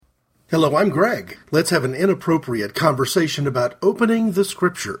Hello, I'm Greg. Let's have an inappropriate conversation about opening the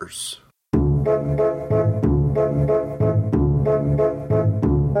scriptures.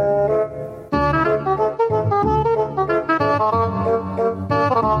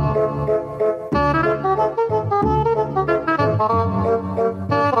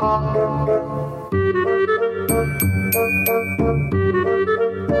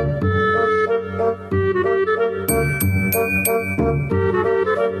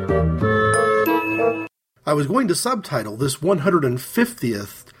 I was going to subtitle this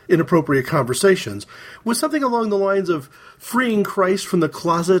 150th Inappropriate Conversations with something along the lines of freeing Christ from the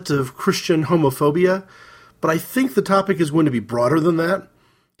closet of Christian homophobia, but I think the topic is going to be broader than that.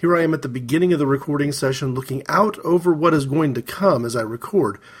 Here I am at the beginning of the recording session looking out over what is going to come as I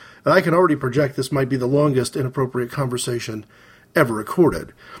record, and I can already project this might be the longest Inappropriate Conversation ever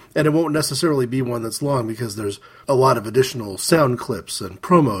recorded. And it won't necessarily be one that's long because there's a lot of additional sound clips and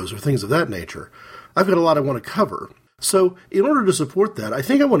promos or things of that nature. I've got a lot I want to cover. So, in order to support that, I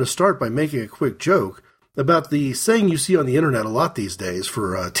think I want to start by making a quick joke about the saying you see on the internet a lot these days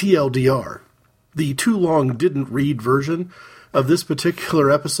for TLDR. The too long didn't read version of this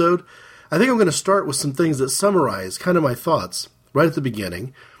particular episode. I think I'm going to start with some things that summarize kind of my thoughts right at the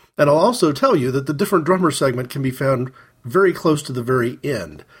beginning. And I'll also tell you that the different drummer segment can be found very close to the very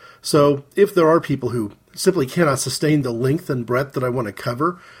end. So, if there are people who simply cannot sustain the length and breadth that I want to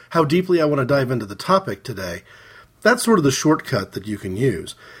cover, how deeply I want to dive into the topic today, that's sort of the shortcut that you can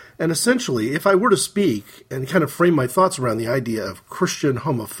use. And essentially, if I were to speak and kind of frame my thoughts around the idea of Christian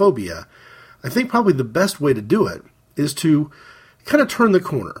homophobia, I think probably the best way to do it is to kind of turn the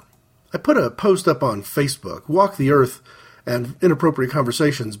corner. I put a post up on Facebook. Walk the Earth and Inappropriate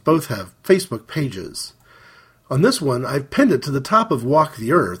Conversations both have Facebook pages. On this one, I've pinned it to the top of Walk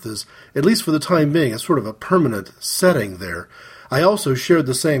the Earth, as, at least for the time being, as sort of a permanent setting there. I also shared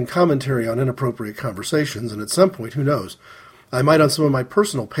the same commentary on Inappropriate Conversations, and at some point, who knows, I might on some of my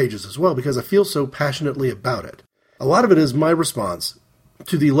personal pages as well, because I feel so passionately about it. A lot of it is my response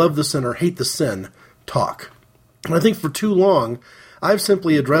to the love the sinner, hate the sin talk. And I think for too long, I've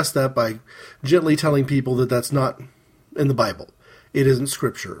simply addressed that by gently telling people that that's not in the Bible. It isn't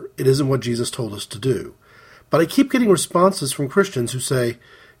Scripture. It isn't what Jesus told us to do. But I keep getting responses from Christians who say,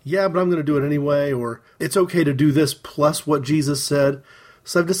 yeah, but I'm going to do it anyway, or it's okay to do this plus what Jesus said.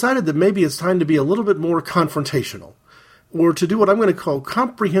 So I've decided that maybe it's time to be a little bit more confrontational, or to do what I'm going to call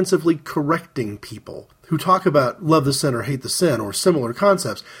comprehensively correcting people who talk about love the sinner, hate the sin, or similar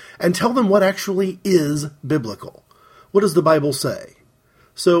concepts, and tell them what actually is biblical. What does the Bible say?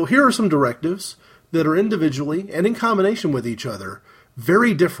 So here are some directives that are individually and in combination with each other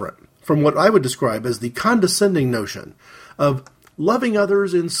very different from what I would describe as the condescending notion of loving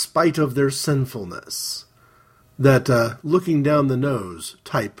others in spite of their sinfulness. That looking down the nose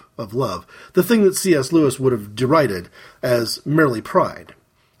type of love. The thing that C.S. Lewis would have derided as merely pride.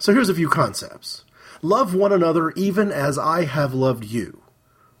 So here's a few concepts. Love one another even as I have loved you.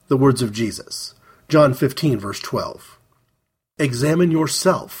 The words of Jesus. John 15, verse 12. Examine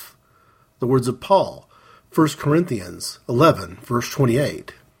yourself. The words of Paul. 1 Corinthians 11, verse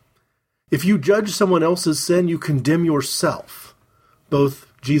 28. If you judge someone else's sin, you condemn yourself.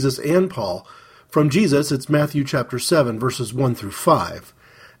 Both Jesus and Paul. From Jesus, it's Matthew chapter 7, verses 1 through 5.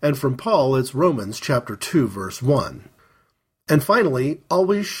 And from Paul, it's Romans chapter 2, verse 1. And finally,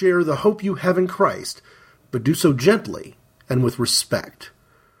 always share the hope you have in Christ, but do so gently and with respect.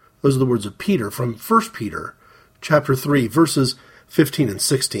 Those are the words of Peter from 1 Peter chapter 3, verses 15 and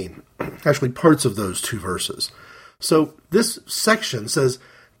 16. Actually, parts of those two verses. So this section says,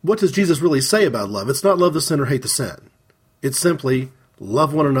 what does Jesus really say about love? It's not love the sinner, hate the sin. It's simply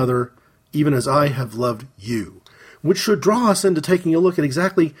love one another even as I have loved you, which should draw us into taking a look at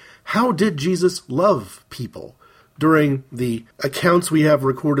exactly how did Jesus love people during the accounts we have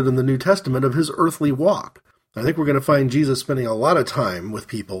recorded in the New Testament of his earthly walk. I think we're going to find Jesus spending a lot of time with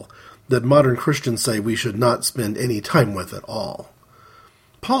people that modern Christians say we should not spend any time with at all.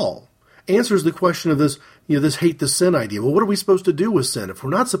 Paul answers the question of this hate the sin idea. Well, what are we supposed to do with sin? If we're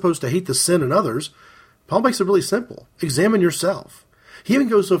not supposed to hate the sin in others, Paul makes it really simple. Examine yourself. He even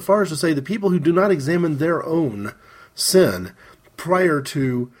goes so far as to say the people who do not examine their own sin prior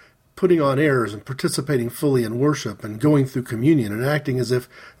to putting on airs and participating fully in worship and going through communion and acting as if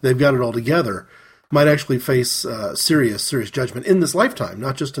they've got it all together might actually face serious judgment in this lifetime,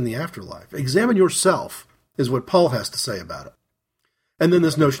 not just in the afterlife. Examine yourself is what Paul has to say about it. And then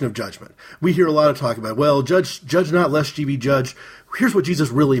this notion of judgment. We hear a lot of talk about, well, judge not lest ye be judged. Here's what Jesus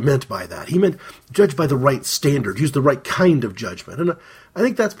really meant by that. He meant judge by the right standard, use the right kind of judgment. And I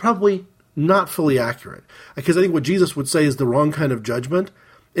think that's probably not fully accurate. Because I think what Jesus would say is the wrong kind of judgment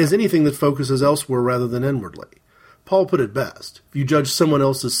is anything that focuses elsewhere rather than inwardly. Paul put it best. If you judge someone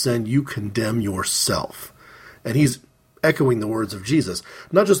else's sin, you condemn yourself. And he's echoing the words of Jesus.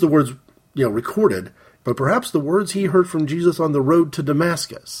 Not just the words, recorded, but perhaps the words he heard from Jesus on the road to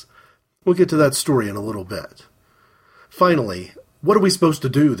Damascus. We'll get to that story in a little bit. Finally, what are we supposed to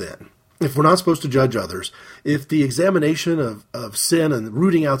do then? If we're not supposed to judge others, if the examination of sin and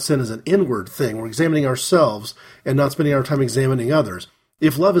rooting out sin is an inward thing, we're examining ourselves and not spending our time examining others,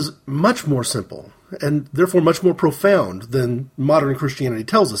 if love is much more simple and therefore much more profound than modern Christianity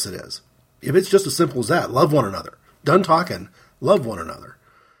tells us it is, if it's just as simple as that, love one another, done talking, love one another,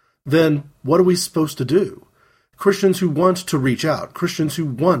 then what are we supposed to do? Christians who want to reach out, Christians who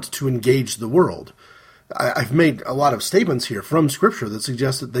want to engage the world. I've made a lot of statements here from Scripture that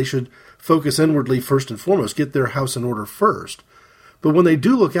suggest that they should focus inwardly first and foremost, get their house in order first. But when they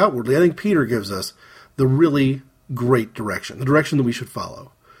do look outwardly, I think Peter gives us the really great direction, the direction that we should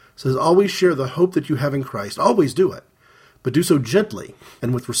follow. It says, always share the hope that you have in Christ. Always do it, but do so gently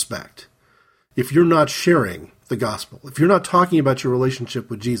and with respect. If you're not sharing the gospel, if you're not talking about your relationship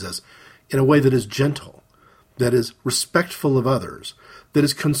with Jesus in a way that is gentle, that is respectful of others, that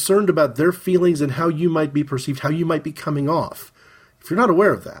is concerned about their feelings and how you might be perceived, how you might be coming off, if you're not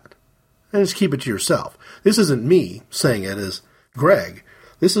aware of that, then just keep it to yourself. This isn't me saying it as Greg.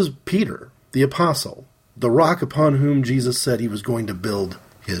 This is Peter, the apostle, the rock upon whom Jesus said he was going to build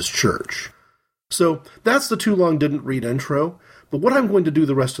his church. So that's the too long didn't read intro, but what I'm going to do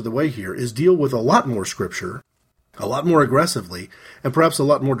the rest of the way here is deal with a lot more Scripture, a lot more aggressively, and perhaps a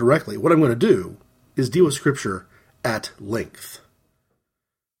lot more directly. What I'm going to do is deal with Scripture at length.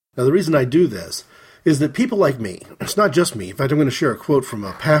 Now, the reason I do this is that people like me, it's not just me, in fact, I'm going to share a quote from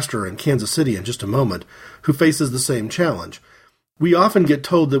a pastor in Kansas City in just a moment who faces the same challenge. We often get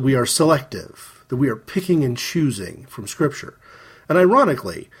told that we are selective, that we are picking and choosing from Scripture. And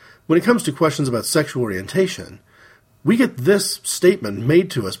ironically, when it comes to questions about sexual orientation, we get this statement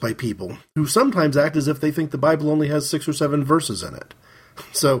made to us by people who sometimes act as if they think the Bible only has 6 or 7 verses in it.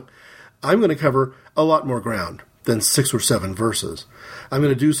 So I'm going to cover a lot more ground than 6 or 7 verses. I'm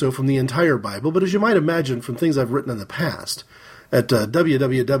going to do so from the entire Bible, but as you might imagine from things I've written in the past, at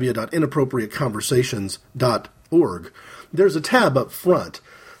www.inappropriateconversations.org, there's a tab up front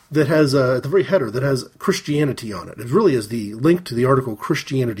that has, at the very header, that has Christianity on it. It really is the link to the article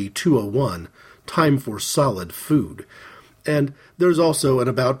Christianity 201, Time for Solid Food. And there's also an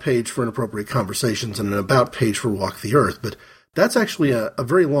About page for Inappropriate Conversations and an About page for Walk the Earth, but that's actually a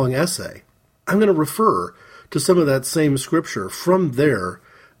very long essay. I'm going to refer to some of that same Scripture from there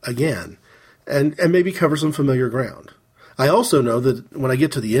again, and maybe cover some familiar ground. I also know that when I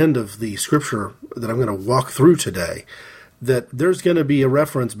get to the end of the Scripture that I'm going to walk through today, that there's going to be a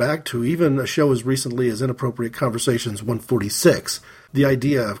reference back to even a show as recently as Inappropriate Conversations 146, the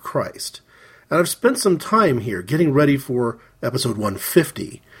idea of Christ. And I've spent some time here getting ready for episode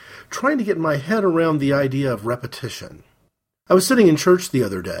 150, trying to get my head around the idea of repetition. I was sitting in church the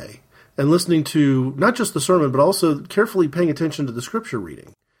other day and listening to not just the sermon, but also carefully paying attention to the Scripture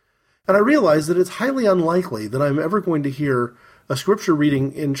reading. And I realized that it's highly unlikely that I'm ever going to hear a Scripture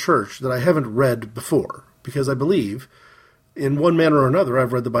reading in church that I haven't read before, because I believe, in one manner or another,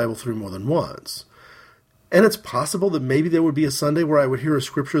 I've read the Bible through more than once. And it's possible that maybe there would be a Sunday where I would hear a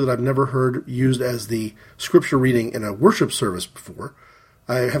Scripture that I've never heard used as the Scripture reading in a worship service before.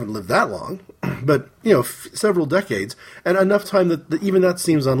 I haven't lived that long, but, several decades, and enough time that even that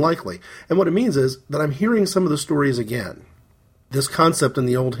seems unlikely. And what it means is that I'm hearing some of the stories again. This concept in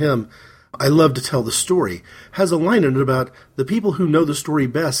the old hymn, I love to tell the story, has a line in it about the people who know the story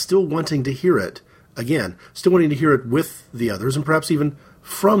best still wanting to hear it again, still wanting to hear it with the others, and perhaps even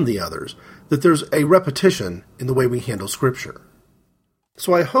from the others, that there's a repetition in the way we handle Scripture.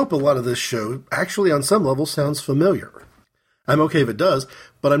 So I hope a lot of this show actually on some level sounds familiar. I'm okay if it does,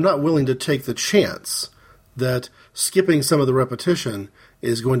 but I'm not willing to take the chance that skipping some of the repetition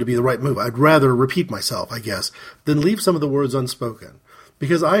is going to be the right move. I'd rather repeat myself, I guess, than leave some of the words unspoken,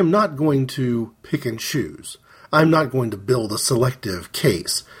 because I am not going to pick and choose. I'm not going to build a selective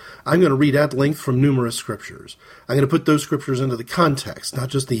case. I'm going to read at length from numerous Scriptures. I'm going to put those Scriptures into the context, not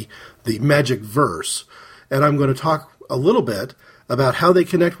just the magic verse, and I'm going to talk a little bit about how they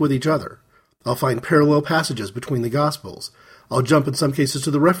connect with each other. I'll find parallel passages between the Gospels. I'll jump in some cases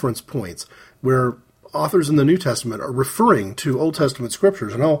to the reference points where authors in the New Testament are referring to Old Testament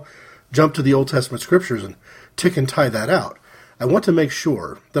Scriptures, and I'll jump to the Old Testament Scriptures and tick and tie that out. I want to make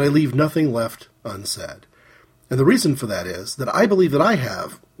sure that I leave nothing left unsaid. And the reason for that is that I believe that I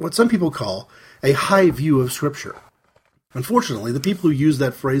have what some people call a high view of Scripture. Unfortunately, the people who use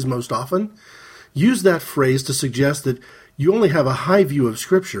that phrase most often use that phrase to suggest that You only have a high view of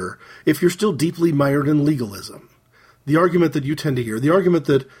Scripture if you're still deeply mired in legalism. The argument that you tend to hear, the argument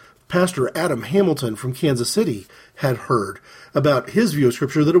that Pastor Adam Hamilton from Kansas City had heard about his view of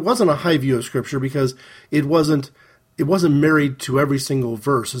Scripture, that it wasn't a high view of Scripture because it wasn't married to every single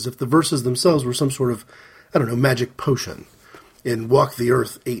verse, as if the verses themselves were some sort of, magic potion. In Walk the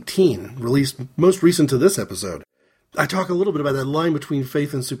Earth 18, released most recent to this episode, I talk a little bit about that line between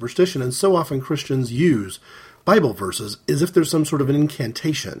faith and superstition, and so often Christians use Bible verses as if there's some sort of an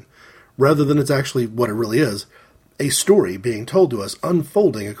incantation, rather than it's actually what it really is, a story being told to us,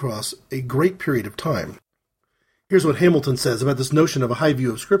 unfolding across a great period of time. Here's what Hamilton says about this notion of a high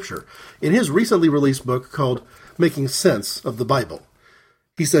view of Scripture in his recently released book called Making Sense of the Bible.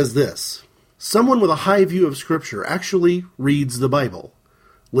 He says this: "Someone with a high view of Scripture actually reads the Bible,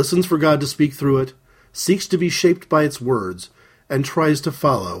 listens for God to speak through it, seeks to be shaped by its words, and tries to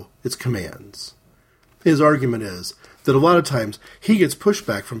follow its commands." His argument is that a lot of times he gets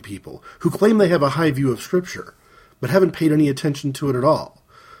pushback from people who claim they have a high view of Scripture, but haven't paid any attention to it at all.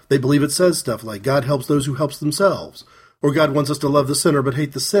 They believe it says stuff like, God helps those who help themselves, or God wants us to love the sinner but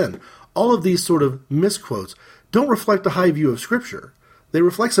hate the sin. All of these sort of misquotes don't reflect a high view of Scripture. They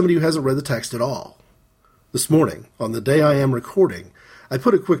reflect somebody who hasn't read the text at all. This morning, on the day I am recording, I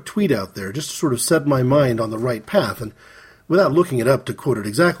put a quick tweet out there just to sort of set my mind on the right path, and without looking it up to quote it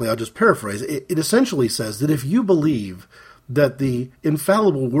exactly, I'll just paraphrase. It essentially says that if you believe that the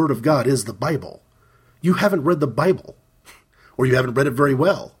infallible Word of God is the Bible, you haven't read the Bible, or you haven't read it very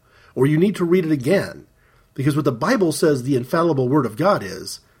well, or you need to read it again, because what the Bible says the infallible Word of God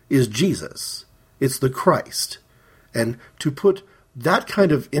is Jesus. It's the Christ. And to put that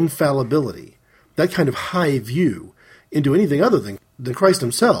kind of infallibility, that kind of high view, into anything other than Christ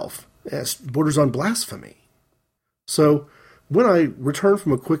himself, borders on blasphemy. So, when I return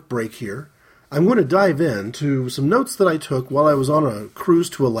from a quick break here, I'm going to dive into some notes that I took while I was on a cruise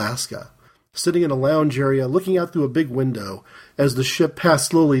to Alaska, sitting in a lounge area, looking out through a big window as the ship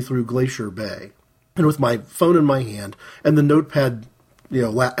passed slowly through Glacier Bay. And with my phone in my hand and the notepad,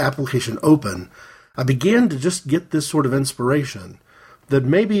 application open, I began to just get this sort of inspiration that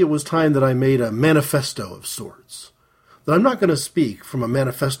maybe it was time that I made a manifesto of sorts. That I'm not going to speak from a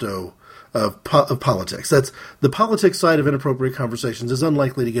manifesto of politics. That's the politics side of Inappropriate Conversations is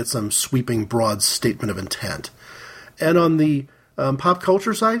unlikely to get some sweeping, broad statement of intent. And on the pop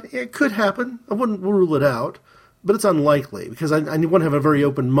culture side, it could happen. I wouldn't rule it out, but it's unlikely because I want to have a very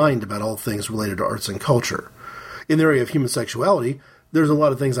open mind about all things related to arts and culture. In the area of human sexuality, there's a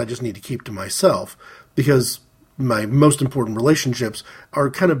lot of things I just need to keep to myself because my most important relationships are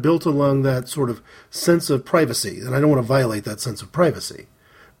kind of built along that sort of sense of privacy, and I don't want to violate that sense of privacy.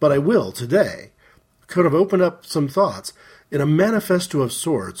 But I will today kind of open up some thoughts in a manifesto of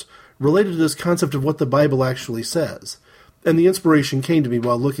sorts related to this concept of what the Bible actually says. And the inspiration came to me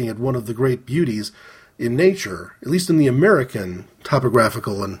while looking at one of the great beauties in nature, at least in the American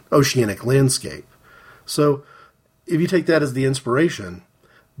topographical and oceanic landscape. So, if you take that as the inspiration,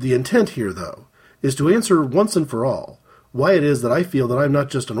 the intent here, though, is to answer once and for all why it is that I feel that I'm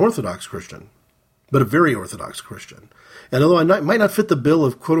not just an Orthodox Christian, but a very Orthodox Christian. And although I might not fit the bill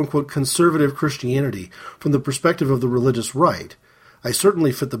of quote-unquote conservative Christianity from the perspective of the religious right, I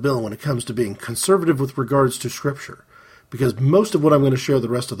certainly fit the bill when it comes to being conservative with regards to Scripture, because most of what I'm going to share the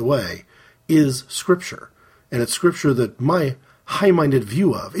rest of the way is Scripture. And it's Scripture that my high-minded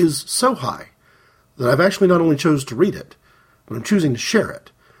view of is so high that I've actually not only chose to read it, but I'm choosing to share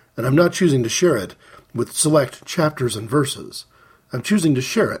it. And I'm not choosing to share it with select chapters and verses. I'm choosing to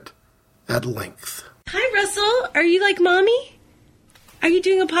share it at length. Hi, Russell. Are you like Mommy? Are you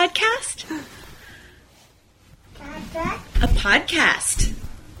doing a podcast? A podcast.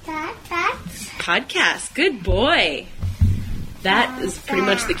 Podcast. Good boy. That is pretty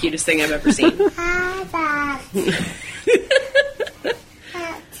much the cutest thing I've ever seen.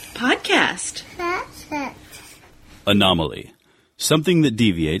 Podcast. Anomaly. Something that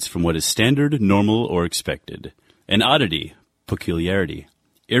deviates from what is standard, normal, or expected. An oddity, peculiarity,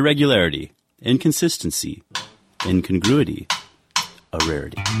 irregularity, inconsistency, incongruity, a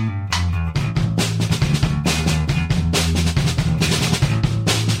rarity.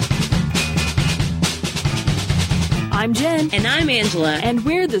 I'm Jen. And I'm Angela. And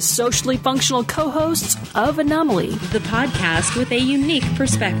we're the socially functional co-hosts of Anomaly, the podcast with a unique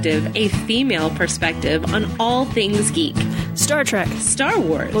perspective, a female perspective on all things geek. Star Trek, Star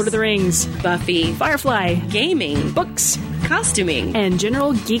Wars, Lord of the Rings, Buffy, Firefly, gaming, books, costuming, and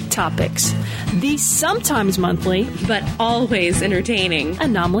general geek topics. The sometimes monthly, but always entertaining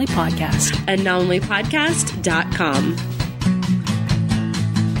Anomaly Podcast. AnomalyPodcast.com.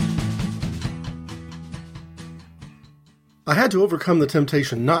 Hi, I had to overcome the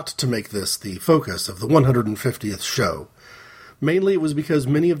temptation not to make this the focus of the 150th show. Mainly it was because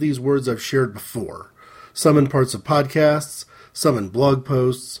many of these words I've shared before, some in parts of podcasts, some in blog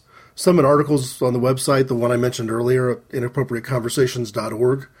posts, some in articles on the website, the one I mentioned earlier,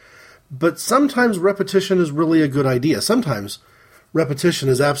 inappropriateconversations.org. But sometimes repetition is really a good idea. Sometimes repetition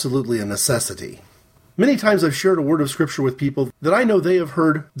is absolutely a necessity. Many times I've shared a word of Scripture with people that I know they have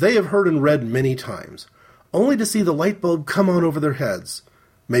heard and read many times, only to see the light bulb come on over their heads,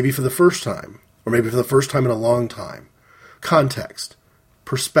 maybe for the first time, or maybe for the first time in a long time. Context,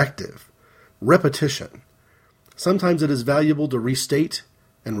 perspective, repetition. Sometimes it is valuable to restate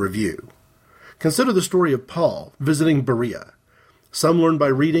and review. Consider the story of Paul visiting Berea. Some learned by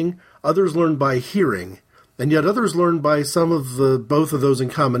reading, others learned by hearing, and yet others learned by both of those in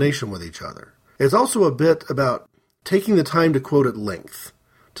combination with each other. It's also a bit about taking the time to quote at length,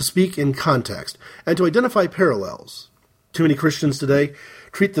 to speak in context, and to identify parallels. Too many Christians today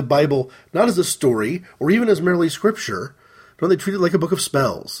treat the Bible not as a story, or even as merely Scripture. No, they treat it like a book of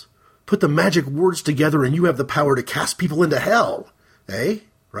spells. Put the magic words together and you have the power to cast people into hell. Eh?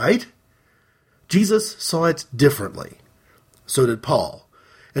 Right? Jesus saw it differently. So did Paul.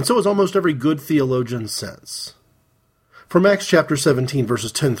 And so has almost every good theologian since. From Acts chapter 17,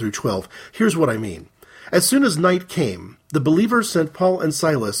 verses 10 through 12, here's what I mean. As soon as night came, the believers sent Paul and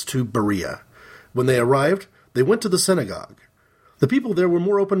Silas to Berea. When they arrived, they went to the synagogue. The people there were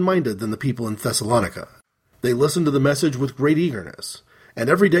more open-minded than the people in Thessalonica. They listened to the message with great eagerness, and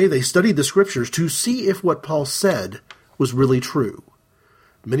every day they studied the Scriptures to see if what Paul said was really true.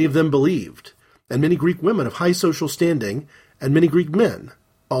 Many of them believed, and many Greek women of high social standing and many Greek men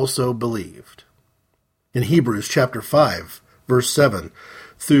also believed. In Hebrews chapter 5, verse 7,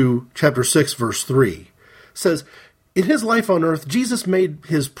 through chapter 6, verse 3, says, "In his life on earth, Jesus made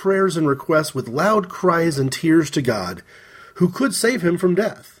his prayers and requests with loud cries and tears to God, who could save him from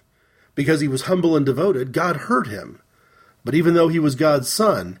death. Because he was humble and devoted, God heard him. But even though he was God's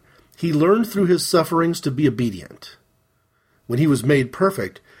son, he learned through his sufferings to be obedient. When he was made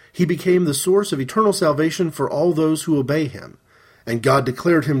perfect, he became the source of eternal salvation for all those who obey him, and God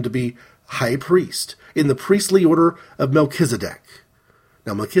declared him to be high priest in the priestly order of Melchizedek."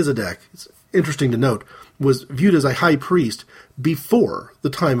 Now, Melchizedek, it's interesting to note, was viewed as a high priest before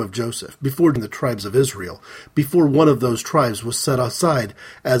the time of Joseph, before the tribes of Israel, before one of those tribes was set aside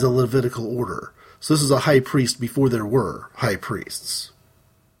as a Levitical order. So this is a high priest before there were high priests.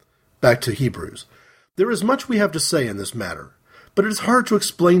 Back to Hebrews. There is much we have to say in this matter, but it is hard to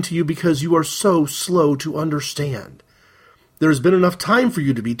explain to you because you are so slow to understand. There has been enough time for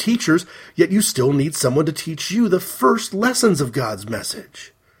you to be teachers, yet you still need someone to teach you the first lessons of God's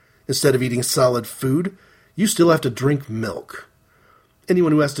message. Instead of eating solid food, you still have to drink milk.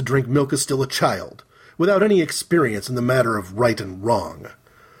 Anyone who has to drink milk is still a child, without any experience in the matter of right and wrong.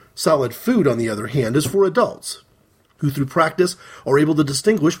 Solid food, on the other hand, is for adults, who through practice are able to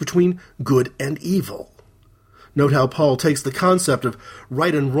distinguish between good and evil. Note how Paul takes the concept of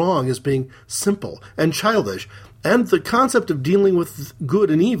right and wrong as being simple and childish, and the concept of dealing with good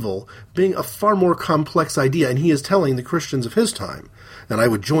and evil being a far more complex idea, and he is telling the Christians of his time, and I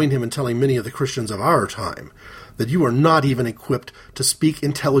would join him in telling many of the Christians of our time, that you are not even equipped to speak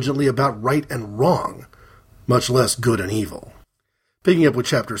intelligently about right and wrong, much less good and evil. Picking up with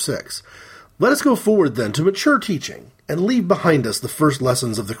chapter 6, let us go forward then to mature teaching, and leave behind us the first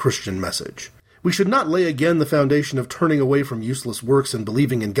lessons of the Christian message. We should not lay again the foundation of turning away from useless works and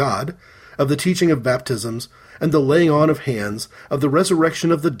believing in God, of the teaching of baptisms, and the laying on of hands, of the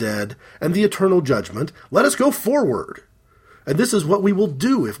resurrection of the dead, and the eternal judgment. Let us go forward. And this is what we will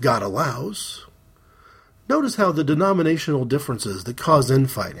do if God allows. Notice how the denominational differences that cause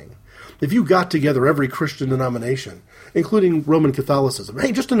infighting. If you got together every Christian denomination, including Roman Catholicism,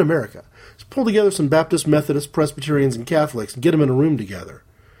 hey, just in America, just pull together some Baptists, Methodists, Presbyterians, and Catholics and get them in a room together.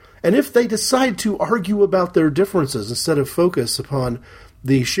 And if they decide to argue about their differences instead of focus upon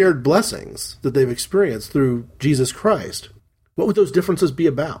the shared blessings that they've experienced through Jesus Christ, what would those differences be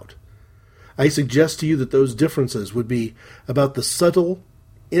about? I suggest to you that those differences would be about the subtle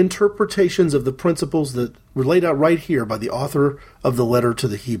interpretations of the principles that were laid out right here by the author of the letter to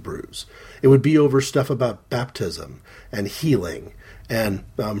the Hebrews. It would be over stuff about baptism and healing and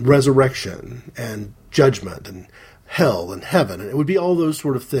resurrection and judgment and hell and heaven. And it would be all those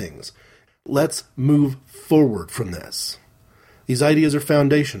sort of things. Let's move forward from this. These ideas are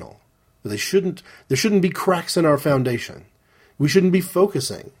foundational. There shouldn't be cracks in our foundation. We shouldn't be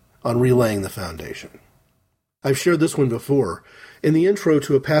focusing on relaying the foundation. I've shared this one before in the intro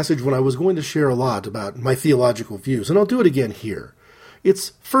to a passage when I was going to share a lot about my theological views, and I'll do it again here.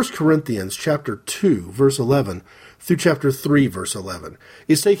 It's 1 Corinthians chapter 2, verse 11 through chapter 3, verse 11,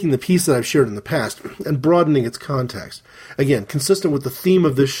 is taking the piece that I've shared in the past and broadening its context. Again, consistent with the theme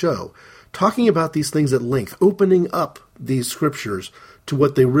of this show, talking about these things at length, opening up these scriptures to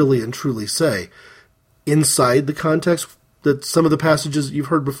what they really and truly say, inside the context that some of the passages you've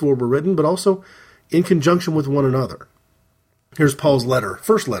heard before were written, but also in conjunction with one another. Here's Paul's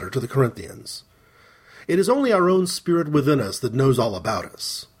first letter to the Corinthians. It is only our own spirit within us that knows all about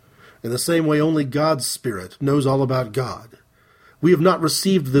us. In the same way, only God's Spirit knows all about God. We have not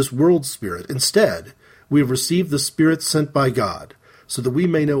received this world's spirit. Instead, we have received the Spirit sent by God, so that we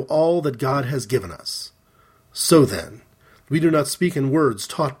may know all that God has given us. So then, we do not speak in words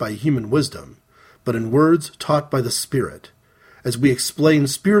taught by human wisdom, but in words taught by the Spirit, as we explain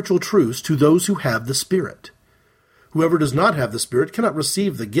spiritual truths to those who have the Spirit. Whoever does not have the Spirit cannot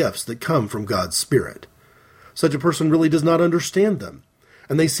receive the gifts that come from God's Spirit. Such a person really does not understand them,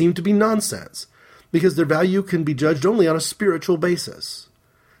 and they seem to be nonsense, because their value can be judged only on a spiritual basis.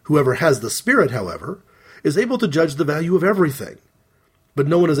 Whoever has the Spirit, however, is able to judge the value of everything, but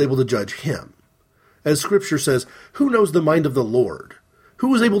no one is able to judge him. As Scripture says, who knows the mind of the Lord?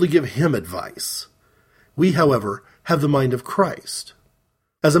 Who is able to give him advice? We, however, have the mind of Christ.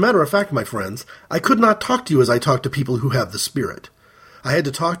 As a matter of fact, my friends, I could not talk to you as I talk to people who have the Spirit. I had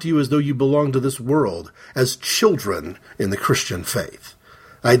to talk to you as though you belonged to this world, as children in the Christian faith.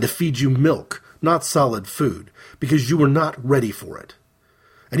 I had to feed you milk, not solid food, because you were not ready for it.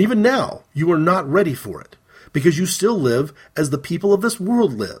 And even now, you are not ready for it, because you still live as the people of this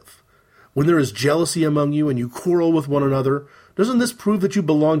world live. When there is jealousy among you and you quarrel with one another, doesn't this prove that you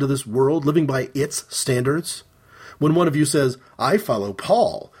belong to this world, living by its standards? When one of you says, I follow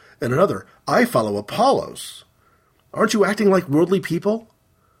Paul, and another, I follow Apollos, aren't you acting like worldly people?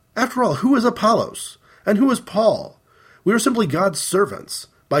 After all, who is Apollos? And who is Paul? We are simply God's servants,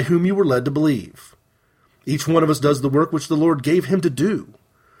 by whom you were led to believe. Each one of us does the work which the Lord gave him to do.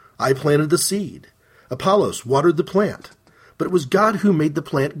 I planted the seed. Apollos watered the plant. But it was God who made the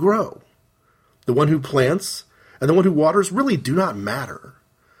plant grow. The one who plants and the one who waters really do not matter.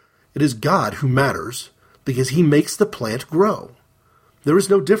 It is God who matters, because he makes the plant grow. There is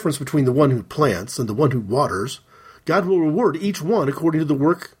no difference between the one who plants and the one who waters. God will reward each one according to the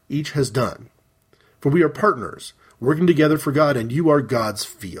work each has done. For we are partners, working together for God, and you are God's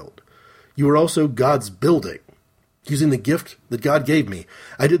field. You are also God's building. Using the gift that God gave me,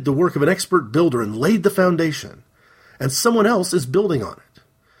 I did the work of an expert builder and laid the foundation, and someone else is building on it.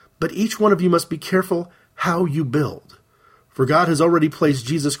 But each one of you must be careful how you build. For God has already placed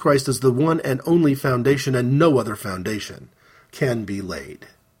Jesus Christ as the one and only foundation, and no other foundation can be laid.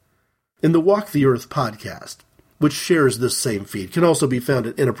 In the Walk the Earth podcast, which shares this same feed, can also be found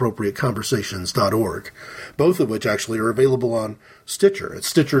at inappropriateconversations.org, both of which actually are available on Stitcher at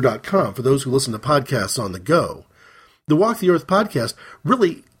Stitcher.com for those who listen to podcasts on the go. The Walk the Earth podcast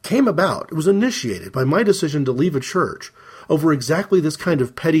really came about, it was initiated by my decision to leave a church over exactly this kind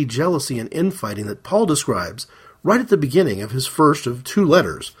of petty jealousy and infighting that Paul describes right at the beginning of his first of 2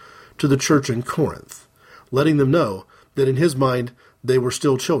 letters to the church in Corinth, letting them know that in his mind they were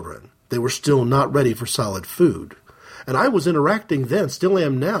still children. They were still not ready for solid food. And I was interacting then, still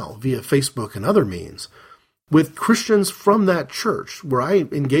am now, via Facebook and other means, with Christians from that church, where I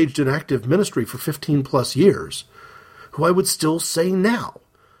engaged in active ministry for 15 plus years, who I would still say now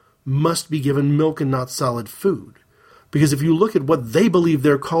must be given milk and not solid food. Because if you look at what they believe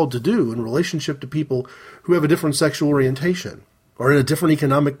they're called to do in relationship to people who have a different sexual orientation or in a different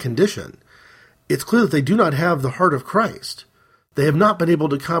economic condition, it's clear that they do not have the heart of Christ. They have not been able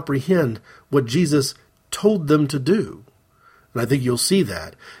to comprehend what Jesus told them to do. And I think you'll see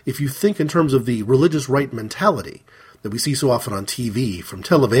that if you think in terms of the religious right mentality that we see so often on TV, from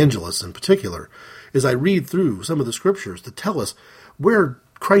televangelists in particular, as I read through some of the scriptures that tell us where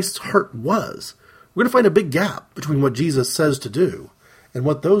Christ's heart was. We're going to find a big gap between what Jesus says to do and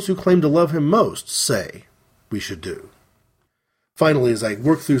what those who claim to love him most say we should do. Finally, as I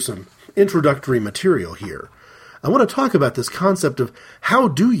work through some introductory material here, I want to talk about this concept of how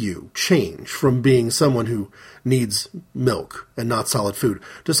do you change from being someone who needs milk and not solid food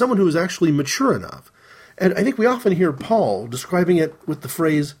to someone who is actually mature enough. And I think we often hear Paul describing it with the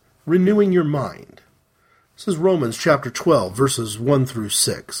phrase, renewing your mind. This is Romans chapter 12, verses 1 through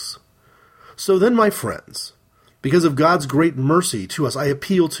 6. So then, my friends, because of God's great mercy to us, I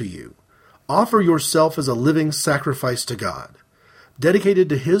appeal to you. Offer yourself as a living sacrifice to God, dedicated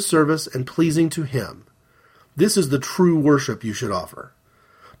to his service and pleasing to him. This is the true worship you should offer.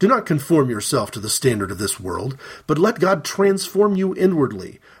 Do not conform yourself to the standard of this world, but let God transform you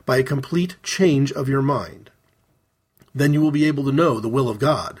inwardly by a complete change of your mind. Then you will be able to know the will of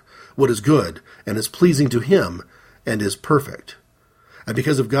God, what is good and is pleasing to him, and is perfect. And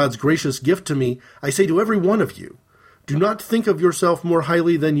because of God's gracious gift to me, I say to every one of you, do not think of yourself more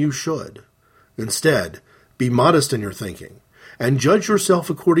highly than you should. Instead, be modest in your thinking, and judge yourself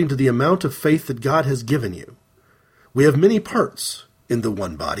according to the amount of faith that God has given you. We have many parts in the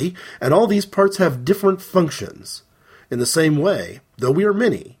one body, and all these parts have different functions. In the same way, though we are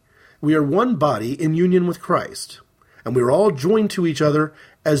many, we are one body in union with Christ, and we are all joined to each other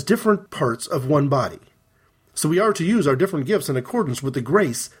as different parts of one body. So we are to use our different gifts in accordance with the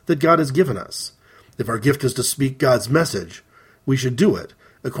grace that God has given us. If our gift is to speak God's message, we should do it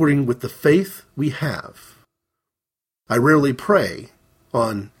according with the faith we have. I rarely pray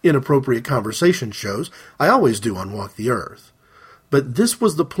on inappropriate conversation shows. I always do on Walk the Earth. But this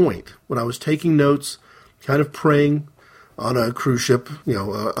was the point when I was taking notes, kind of praying on a cruise ship,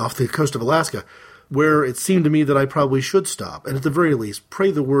 off the coast of Alaska, where it seemed to me that I probably should stop, and at the very least,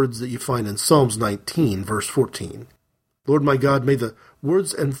 pray the words that you find in Psalms 19, verse 14. Lord my God, may the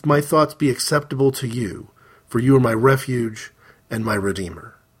words and my thoughts be acceptable to you, for you are my refuge and my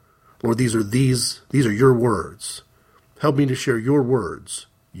Redeemer. Lord, these are your words. Help me to share your words,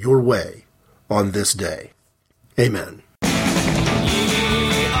 your way, on this day. Amen.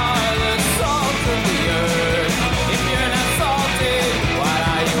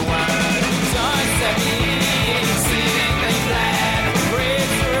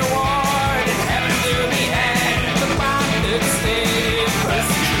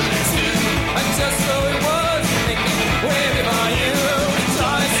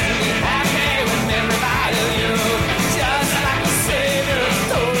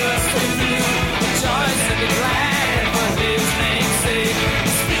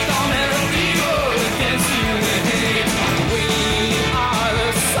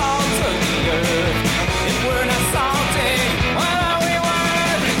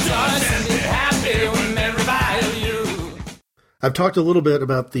 I've talked a little bit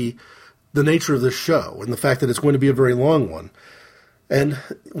about the nature of this show and the fact that it's going to be a very long one. And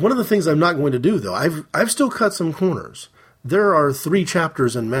one of the things I'm not going to do, though, I've still cut some corners. There are 3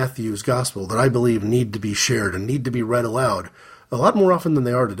 chapters in Matthew's Gospel that I believe need to be shared and need to be read aloud a lot more often than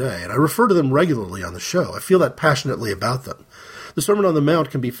they are today. And I refer to them regularly on the show. I feel that passionately about them. The Sermon on the Mount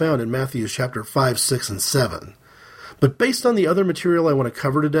can be found in Matthew's chapter 5, 6, and 7. But based on the other material I want to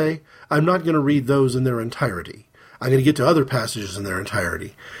cover today, I'm not going to read those in their entirety. I'm going to get to other passages in their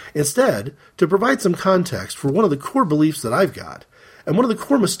entirety. Instead, to provide some context for one of the core beliefs that I've got, and one of the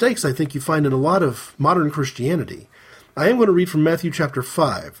core mistakes I think you find in a lot of modern Christianity, I am going to read from Matthew chapter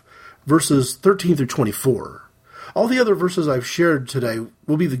 5, verses 13 through 24. All the other verses I've shared today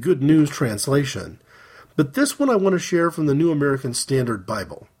will be the Good News translation, but this one I want to share from the New American Standard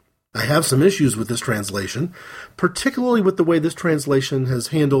Bible. I have some issues with this translation, particularly with the way this translation has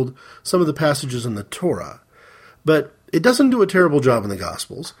handled some of the passages in the Torah. But it doesn't do a terrible job in the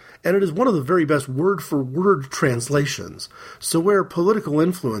Gospels, and it is one of the very best word-for-word translations. So where political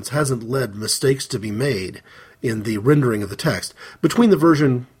influence hasn't led mistakes to be made in the rendering of the text, between the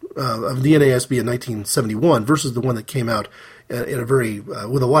version of the NASB in 1971 versus the one that came out in a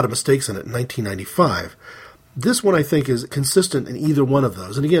with a lot of mistakes in it in 1995, this one I think is consistent in either one of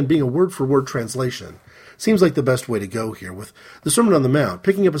those. And again, being a word-for-word translation seems like the best way to go here, with the Sermon on the Mount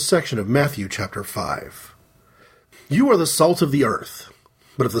picking up a section of Matthew chapter 5. You are the salt of the earth,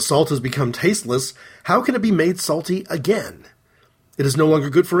 but if the salt has become tasteless, how can it be made salty again? It is no longer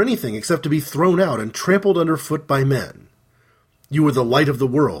good for anything except to be thrown out and trampled underfoot by men. You are the light of the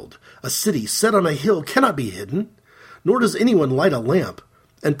world. A city set on a hill cannot be hidden, nor does anyone light a lamp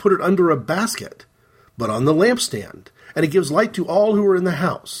and put it under a basket, but on the lampstand, and it gives light to all who are in the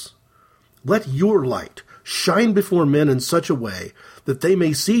house. Let your light shine before men in such a way that they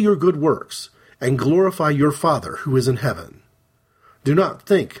may see your good works and glorify your Father who is in heaven. Do not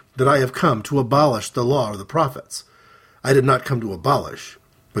think that I have come to abolish the law or the prophets. I did not come to abolish,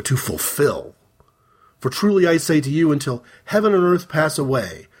 but to fulfill. For truly I say to you, until heaven and earth pass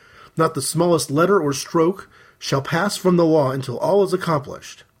away, not the smallest letter or stroke shall pass from the law until all is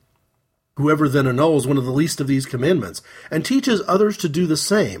accomplished. Whoever then annuls one of the least of these commandments and teaches others to do the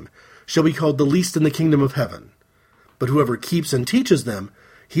same shall be called the least in the kingdom of heaven. But whoever keeps and teaches them,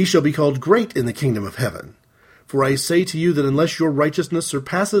 he shall be called great in the kingdom of heaven. For I say to you that unless your righteousness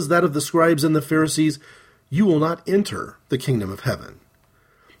surpasses that of the scribes and the Pharisees, you will not enter the kingdom of heaven.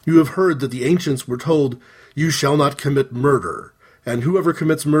 You have heard that the ancients were told, you shall not commit murder, and whoever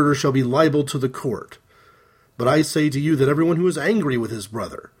commits murder shall be liable to the court. But I say to you that everyone who is angry with his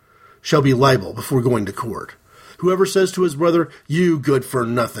brother shall be liable before going to court. Whoever says to his brother, you good for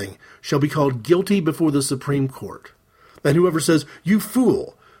nothing, shall be called guilty before the Supreme Court. And whoever says, you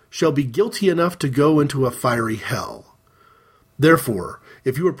fool, shall be guilty enough to go into a fiery hell. Therefore,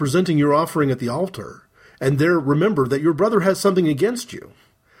 if you are presenting your offering at the altar, and there remember that your brother has something against you,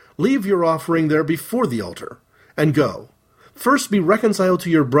 leave your offering there before the altar, and go. First be reconciled to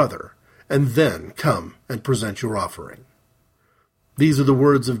your brother, and then come and present your offering. These are the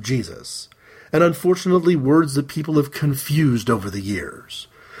words of Jesus, and unfortunately words that people have confused over the years.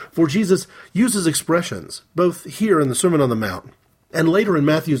 For Jesus uses expressions, both here in the Sermon on the Mount, and later in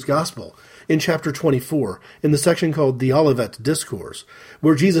Matthew's Gospel, in chapter 24, in the section called the Olivet Discourse,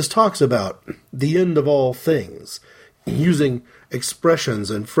 where Jesus talks about the end of all things, using expressions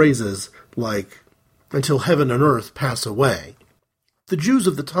and phrases like, until heaven and earth pass away. The Jews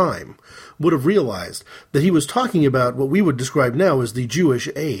of the time would have realized that he was talking about what we would describe now as the Jewish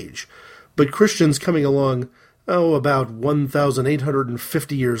age, but Christians coming along, about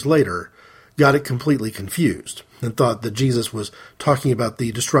 1,850 years later, got it completely confused and thought that Jesus was talking about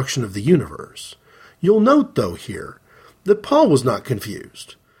the destruction of the universe. You'll note, though, here, that Paul was not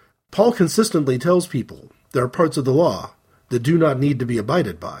confused. Paul consistently tells people there are parts of the law that do not need to be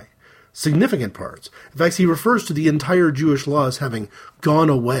abided by. Significant parts. In fact, he refers to the entire Jewish law as having gone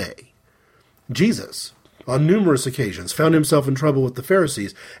away. Jesus, on numerous occasions, found himself in trouble with the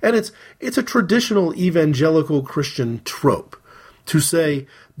Pharisees, and it's a traditional evangelical Christian trope to say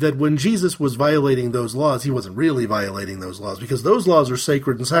that when Jesus was violating those laws, he wasn't really violating those laws, because those laws are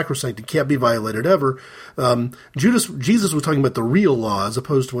sacred and sacrosanct and can't be violated ever. Jesus was talking about the real law as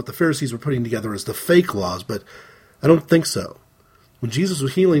opposed to what the Pharisees were putting together as the fake laws, but I don't think so. When Jesus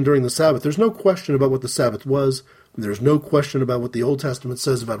was healing during the Sabbath, there's no question about what the Sabbath was, and there's no question about what the Old Testament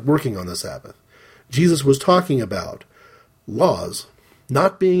says about working on the Sabbath. Jesus was talking about laws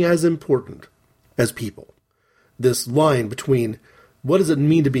not being as important as people. This line between what does it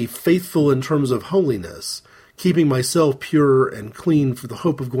mean to be faithful in terms of holiness, keeping myself pure and clean for the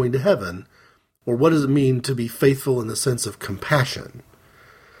hope of going to heaven, or what does it mean to be faithful in the sense of compassion?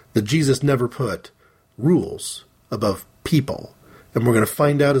 That Jesus never put rules above people. And we're going to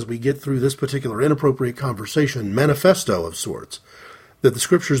find out as we get through this particular inappropriate conversation, manifesto of sorts, that the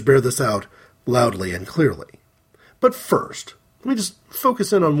Scriptures bear this out loudly and clearly. But first, let me just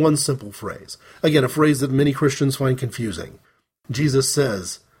focus in on one simple phrase. Again, a phrase that many Christians find confusing. Jesus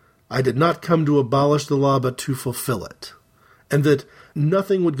says, I did not come to abolish the law, but to fulfill it. And that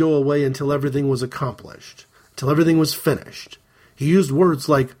nothing would go away until everything was accomplished, until everything was finished. He used words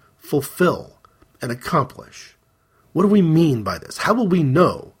like fulfill and accomplish. What do we mean by this? How will we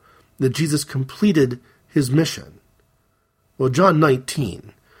know that Jesus completed his mission? Well, John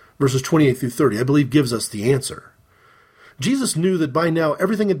 19, verses 28 through 30, I believe gives us the answer. Jesus knew that by now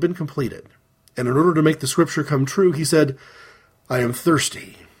everything had been completed, and in order to make the Scripture come true, he said, I am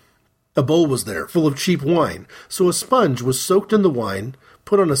thirsty. A bowl was there, full of cheap wine, so a sponge was soaked in the wine,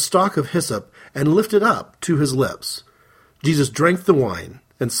 put on a stalk of hyssop, and lifted up to his lips. Jesus drank the wine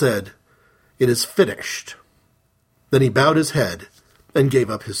and said, It is finished. Then he bowed his head and gave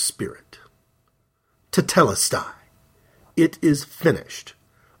up his spirit. Tetelestai. It is finished.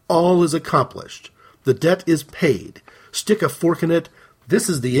 All is accomplished. The debt is paid. Stick a fork in it. This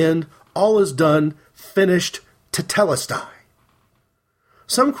is the end. All is done. Finished. Tetelestai.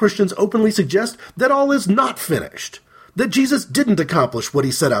 Some Christians openly suggest that all is not finished, that Jesus didn't accomplish what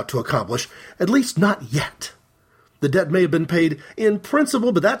he set out to accomplish, at least not yet. The debt may have been paid in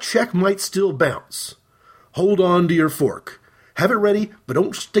principle, but that check might still bounce. Hold on to your fork. Have it ready, but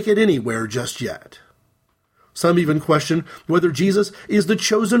don't stick it anywhere just yet. Some even question whether Jesus is the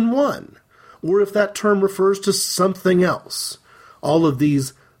chosen one, or if that term refers to something else. All of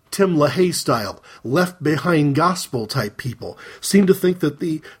these Tim LaHaye style, left-behind gospel-type people seem to think that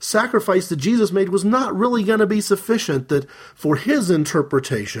the sacrifice that Jesus made was not really going to be sufficient, that for his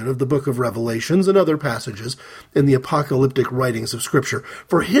interpretation of the book of Revelations and other passages in the apocalyptic writings of Scripture,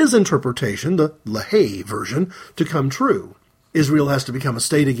 for his interpretation, the LaHaye version, to come true, Israel has to become a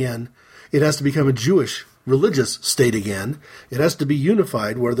state again. It has to become a Jewish religious state again. It has to be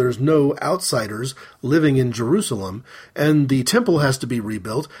unified where there's no outsiders living in Jerusalem, and the temple has to be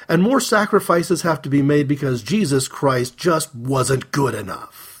rebuilt, and more sacrifices have to be made because Jesus Christ just wasn't good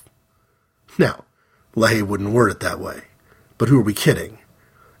enough. Now, LaHaye wouldn't word it that way, but who are we kidding?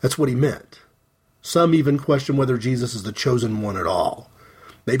 That's what he meant. Some even question whether Jesus is the chosen one at all.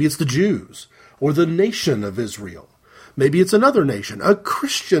 Maybe it's the Jews, or the nation of Israel. Maybe it's another nation, a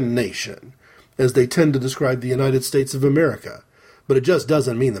Christian nation, as they tend to describe the United States of America. But it just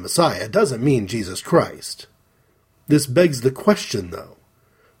doesn't mean the Messiah. It doesn't mean Jesus Christ. This begs the question, though.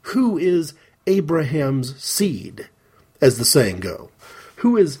 Who is Abraham's seed, as the saying goes?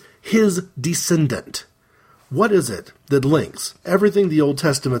 Who is his descendant? What is it that links everything the Old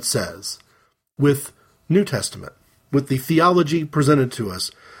Testament says with New Testament, with the theology presented to us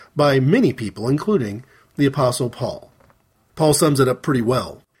by many people, including the Apostle Paul? Paul sums it up pretty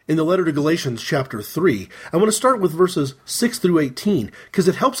well. In the letter to Galatians chapter 3, I want to start with verses 6 through 18, because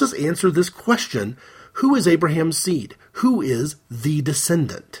it helps us answer this question: who is Abraham's seed? Who is the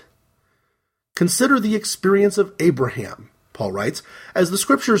descendant? Consider the experience of Abraham, Paul writes. As the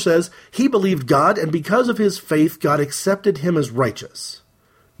scripture says, he believed God, and because of his faith, God accepted him as righteous.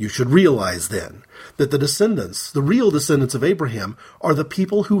 You should realize then that the descendants, the real descendants of Abraham, are the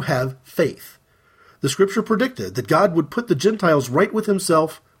people who have faith. The scripture predicted that God would put the Gentiles right with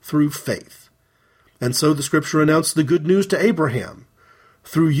himself through faith. And so the scripture announced the good news to Abraham.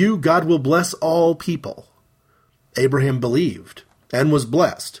 Through you, God will bless all people. Abraham believed and was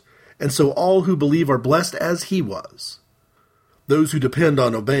blessed, and so all who believe are blessed as he was. Those who depend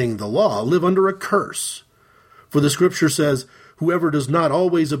on obeying the law live under a curse. For the scripture says, whoever does not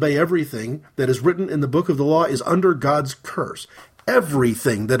always obey everything that is written in the book of the law is under God's curse.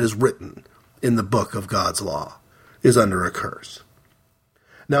 Everything that is written in the book of God's law is under a curse.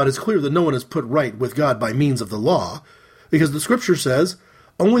 Now it is clear that no one is put right with God by means of the law, because the scripture says,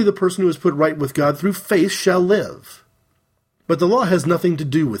 only the person who is put right with God through faith shall live. But the law has nothing to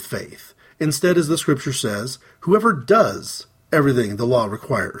do with faith. Instead, as the scripture says, whoever does everything the law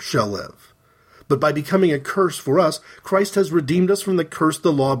requires shall live. But by becoming a curse for us, Christ has redeemed us from the curse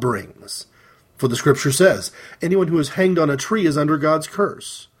the law brings. For the scripture says, anyone who is hanged on a tree is under God's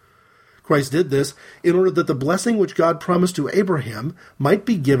curse. Christ did this in order that the blessing which God promised to Abraham might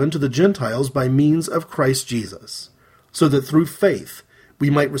be given to the Gentiles by means of Christ Jesus, so that through faith we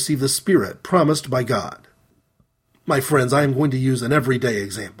might receive the Spirit promised by God. My friends, I am going to use an everyday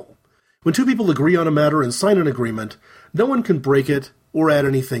example. When two people agree on a matter and sign an agreement, no one can break it or add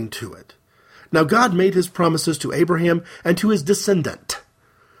anything to it. Now God made his promises to Abraham and to his descendant.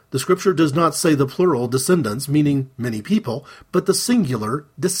 The scripture does not say the plural descendants, meaning many people, but the singular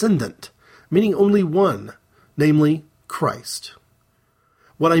descendant, meaning only one, namely Christ.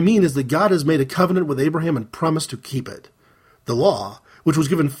 What I mean is that God has made a covenant with Abraham and promised to keep it. The law, which was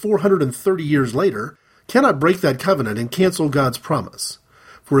given 430 years later, cannot break that covenant and cancel God's promise.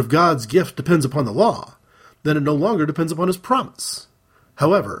 For if God's gift depends upon the law, then it no longer depends upon his promise.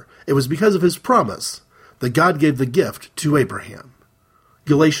 However, it was because of his promise that God gave the gift to Abraham.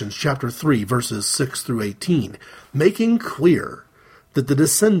 Galatians chapter 3, verses 6 through 18, making clear that the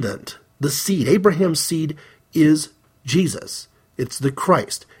descendant, the seed, Abraham's seed, is Jesus. It's the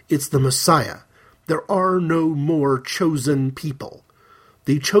Christ. It's the Messiah. There are no more chosen people.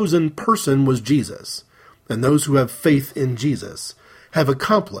 The chosen person was Jesus, and those who have faith in Jesus have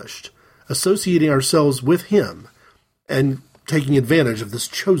accomplished associating ourselves with him and taking advantage of this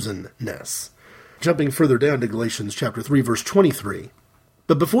chosenness. Jumping further down to Galatians chapter 3, verse 23,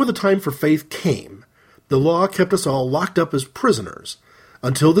 but before the time for faith came, the law kept us all locked up as prisoners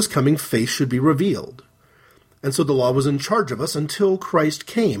until this coming faith should be revealed. And so the law was in charge of us until Christ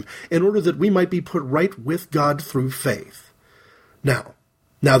came, in order that we might be put right with God through faith. Now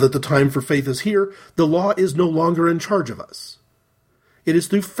that the time for faith is here, the law is no longer in charge of us. It is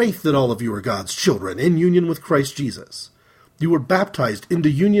through faith that all of you are God's children, in union with Christ Jesus. You were baptized into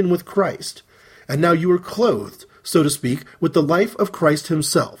union with Christ, and now you are clothed, so to speak, with the life of Christ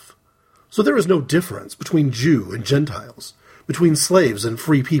himself. So there is no difference between Jew and Gentiles, between slaves and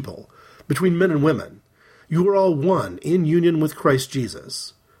free people, between men and women. You are all one in union with Christ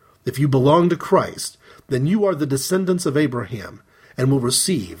Jesus. If you belong to Christ, then you are the descendants of Abraham and will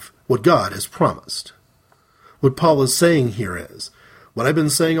receive what God has promised. What Paul is saying here is what I've been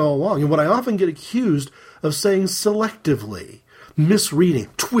saying all along, and what I often get accused of saying selectively, misreading,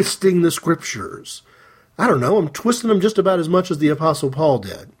 twisting the scriptures. I don't know, I'm twisting them just about as much as the Apostle Paul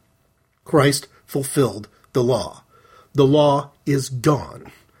did. Christ fulfilled the law. The law is gone.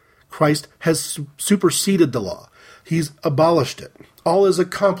 Christ has superseded the law. He's abolished it. All is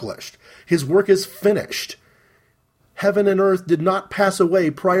accomplished. His work is finished. Heaven and earth did not pass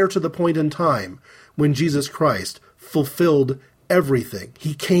away prior to the point in time when Jesus Christ fulfilled everything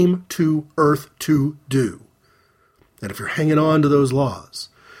he came to earth to do. And if you're hanging on to those laws,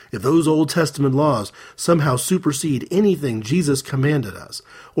 if those Old Testament laws somehow supersede anything Jesus commanded us,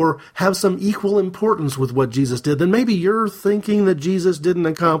 or have some equal importance with what Jesus did, then maybe you're thinking that Jesus didn't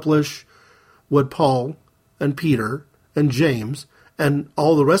accomplish what Paul and Peter and James and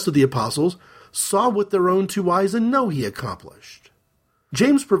all the rest of the apostles saw with their own two eyes and know he accomplished.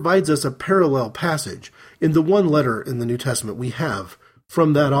 James provides us a parallel passage in the one letter in the New Testament we have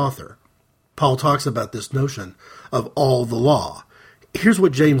from that author. Paul talks about this notion of all the law Here's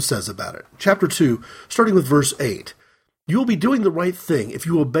what James says about it. Chapter 2, starting with verse 8. You will be doing the right thing if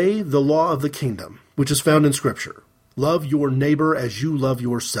you obey the law of the kingdom, which is found in Scripture. Love your neighbor as you love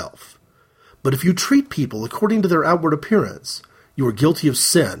yourself. But if you treat people according to their outward appearance, you are guilty of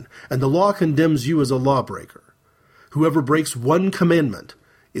sin, and the law condemns you as a lawbreaker. Whoever breaks one commandment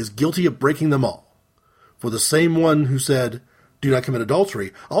is guilty of breaking them all. For the same one who said, do not commit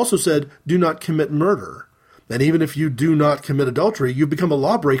adultery, also said, do not commit murder. And even if you do not commit adultery, you become a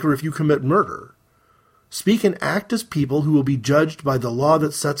lawbreaker if you commit murder. Speak and act as people who will be judged by the law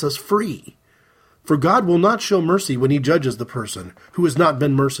that sets us free. For God will not show mercy when he judges the person who has not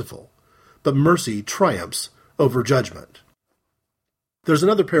been merciful, but mercy triumphs over judgment. There's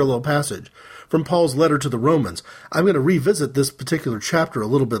another parallel passage from Paul's letter to the Romans. I'm going to revisit this particular chapter a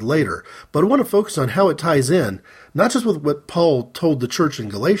little bit later, but I want to focus on how it ties in, not just with what Paul told the church in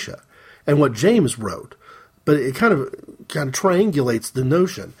Galatia and what James wrote, but it kind of triangulates the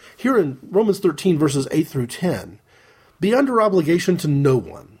notion. Here in Romans 13, verses 8 through 10, be under obligation to no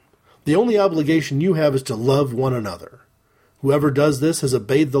one. The only obligation you have is to love one another. Whoever does this has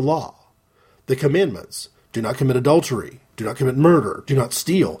obeyed the law. The commandments: do not commit adultery, do not commit murder, do not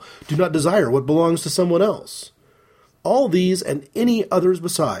steal, do not desire what belongs to someone else. All these and any others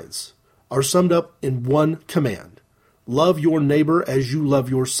besides are summed up in one command: love your neighbor as you love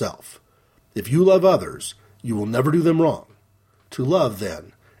yourself. If you love others, you will never do them wrong. To love,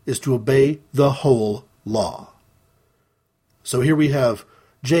 then, is to obey the whole law. So here we have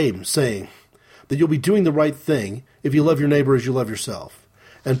James saying that you'll be doing the right thing if you love your neighbor as you love yourself.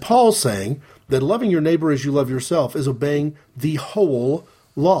 And Paul saying that loving your neighbor as you love yourself is obeying the whole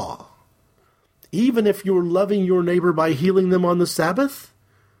law. Even if you're loving your neighbor by healing them on the Sabbath?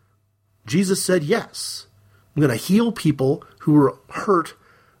 Jesus said, yes, I'm going to heal people who are hurt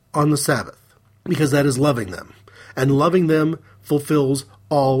on the Sabbath, because that is loving them. And loving them fulfills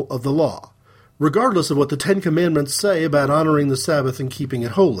all of the law, regardless of what the Ten Commandments say about honoring the Sabbath and keeping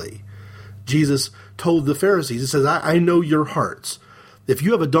it holy. Jesus told the Pharisees, he says, I know your hearts. If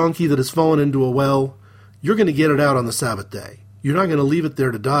you have a donkey that has fallen into a well, you're going to get it out on the Sabbath day. You're not going to leave it there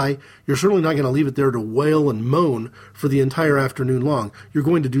to die. You're certainly not going to leave it there to wail and moan for the entire afternoon long. You're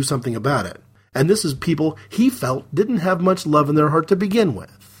going to do something about it. And this is people he felt didn't have much love in their heart to begin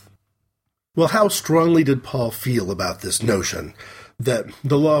with. Well, how strongly did Paul feel about this notion that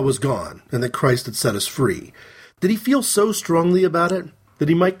the law was gone and that Christ had set us free? Did he feel so strongly about it that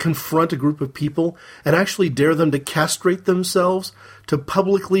he might confront a group of people and actually dare them to castrate themselves, to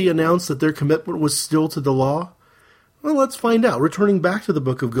publicly announce that their commitment was still to the law? Well, let's find out. Returning back to the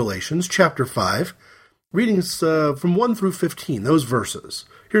book of Galatians, chapter 5, readings from 1 through 15, those verses.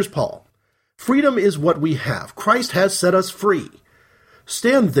 Here's Paul. Freedom is what we have. Christ has set us free.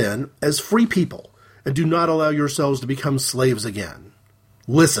 Stand then as free people, and do not allow yourselves to become slaves again.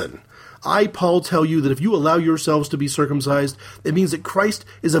 Listen, I, Paul, tell you that if you allow yourselves to be circumcised, it means that Christ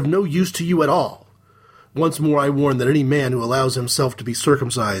is of no use to you at all. Once more I warn that any man who allows himself to be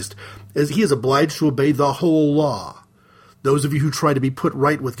circumcised, he is obliged to obey the whole law. Those of you who try to be put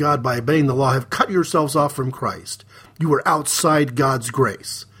right with God by obeying the law have cut yourselves off from Christ. You are outside God's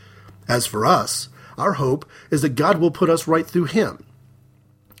grace. As for us, our hope is that God will put us right through him.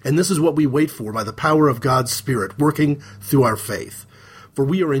 And this is what we wait for by the power of God's Spirit working through our faith. For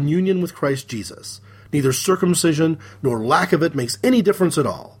we are in union with Christ Jesus. Neither circumcision nor lack of it makes any difference at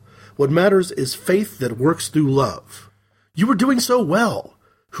all. What matters is faith that works through love. You were doing so well.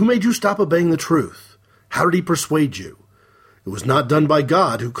 Who made you stop obeying the truth? How did he persuade you? It was not done by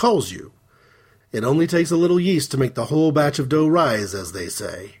God who calls you. It only takes a little yeast to make the whole batch of dough rise, as they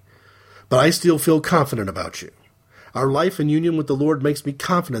say. But I still feel confident about you. Our life in union with the Lord makes me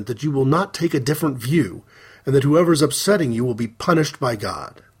confident that you will not take a different view, and that whoever is upsetting you will be punished by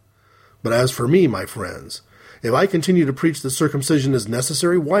God. But as for me, my friends, if I continue to preach that circumcision is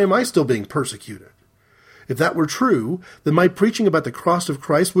necessary, why am I still being persecuted? If that were true, then my preaching about the cross of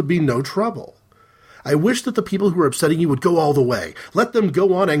Christ would be no trouble. I wish that the people who are upsetting you would go all the way. Let them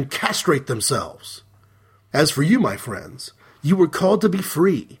go on and castrate themselves. As for you, my friends, you were called to be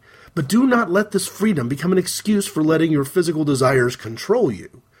free. But do not let this freedom become an excuse for letting your physical desires control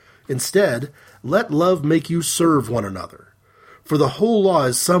you. Instead, let love make you serve one another. For the whole law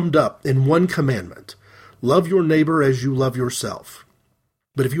is summed up in one commandment: love your neighbor as you love yourself.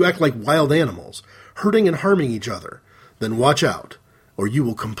 But if you act like wild animals, hurting and harming each other, then watch out, or you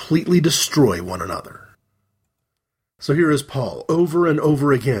will completely destroy one another. So here is Paul, over and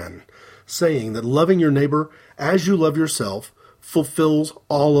over again, saying that loving your neighbor as you love yourself fulfills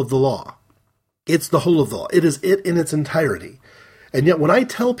all of the law. It's the whole of the law. It is it in its entirety. And yet when I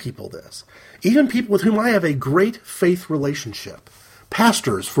tell people this, even people with whom I have a great faith relationship,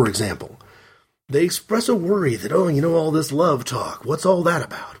 Pastors, for example, they express a worry that, all this love talk, what's all that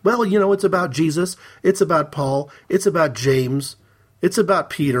about? Well, it's about Jesus, it's about Paul, it's about James, it's about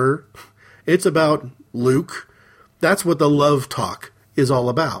Peter, it's about Luke. That's what the love talk is all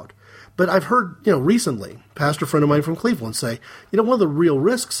about. But I've heard, recently, a pastor friend of mine from Cleveland say, one of the real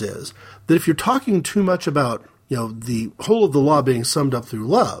risks is that if you're talking too much about, the whole of the law being summed up through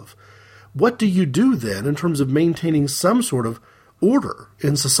love, what do you do then in terms of maintaining some sort of order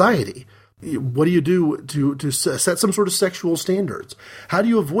in society? What do you do to set some sort of sexual standards? How do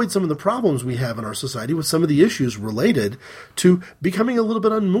you avoid some of the problems we have in our society with some of the issues related to becoming a little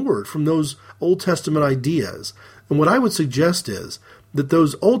bit unmoored from those Old Testament ideas? And what I would suggest is that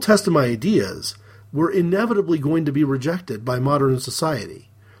those Old Testament ideas were inevitably going to be rejected by modern society.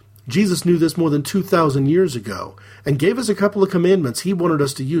 Jesus knew this more than 2,000 years ago and gave us a couple of commandments he wanted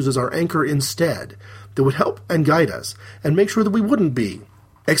us to use as our anchor instead that would help and guide us and make sure that we wouldn't be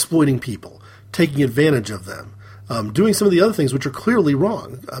exploiting people, taking advantage of them, doing some of the other things which are clearly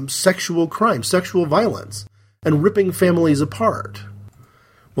wrong, sexual crime, sexual violence, and ripping families apart.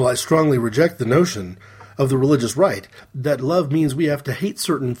 Well, I strongly reject the notion of the religious right that love means we have to hate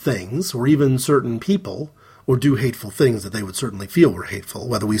certain things or even certain people or do hateful things that they would certainly feel were hateful,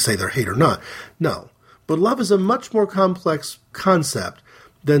 whether we say they're hate or not. No. But love is a much more complex concept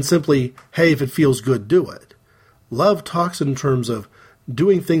than simply, hey, if it feels good, do it. Love talks in terms of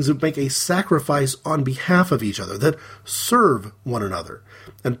doing things that make a sacrifice on behalf of each other, that serve one another.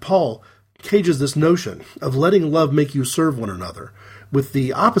 And Paul cages this notion of letting love make you serve one another with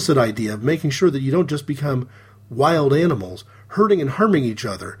the opposite idea of making sure that you don't just become wild animals, hurting and harming each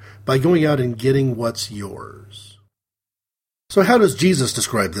other by going out and getting what's yours. So how does Jesus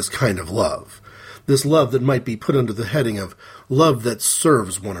describe this kind of love? This love that might be put under the heading of love that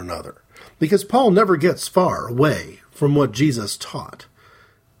serves one another. Because Paul never gets far away from what Jesus taught.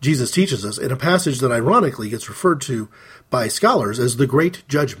 Jesus teaches us in a passage that ironically gets referred to by scholars as the Great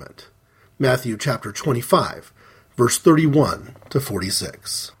Judgment. Matthew chapter 25, verse 31 to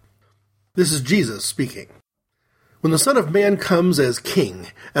 46. This is Jesus speaking. When the Son of Man comes as king,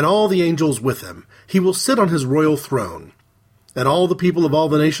 and all the angels with him, he will sit on his royal throne, and all the people of all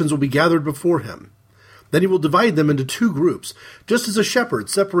the nations will be gathered before him. Then he will divide them into two groups, just as a shepherd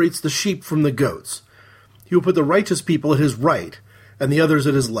separates the sheep from the goats. He will put the righteous people at his right, and the others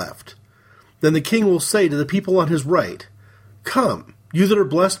at his left. Then the king will say to the people on his right, "Come, you that are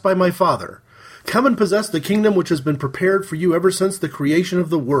blessed by my Father, come and possess the kingdom which has been prepared for you ever since the creation of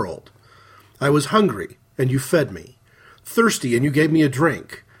the world. I was hungry, and you fed me, thirsty, and you gave me a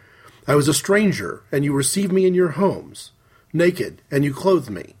drink. I was a stranger, and you received me in your homes, naked, and you clothed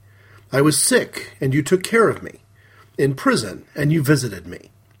me. I was sick, and you took care of me, in prison, and you visited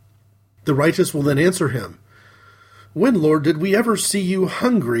me." The righteous will then answer him, "When, Lord, did we ever see you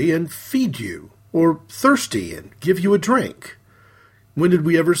hungry and feed you, or thirsty and give you a drink? When did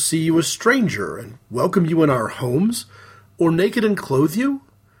we ever see you a stranger and welcome you in our homes, or naked and clothe you?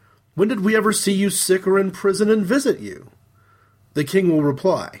 When did we ever see you sick or in prison and visit you?" The king will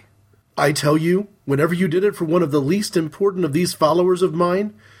reply, "I tell you, whenever you did it for one of the least important of these followers of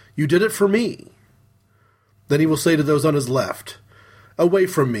mine, you did it for me." Then he will say to those on his left, "Away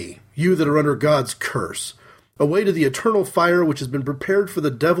from me, you that are under God's curse, away to the eternal fire which has been prepared for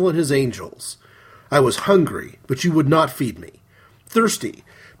the devil and his angels. I was hungry, but you would not feed me, thirsty,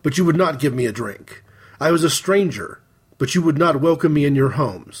 but you would not give me a drink. I was a stranger, but you would not welcome me in your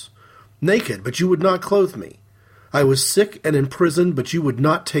homes, naked, but you would not clothe me. I was sick and in prison, but you would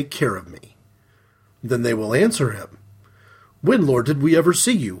not take care of me." Then they will answer him, "When, Lord, did we ever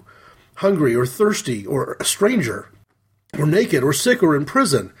see you hungry or thirsty or a stranger, or naked or sick or in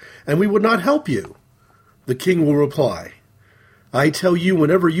prison, and we would not help you?" The king will reply, "I tell you,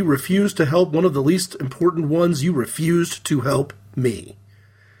 whenever you refused to help one of the least important ones, you refused to help me."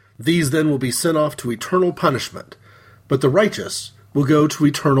 These then will be sent off to eternal punishment, but the righteous will go to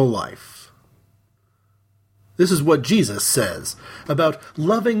eternal life. This is what Jesus says about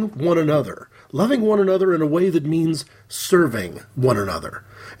loving one another in a way that means serving one another.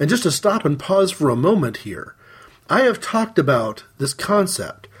 And just to stop and pause for a moment here, I have talked about this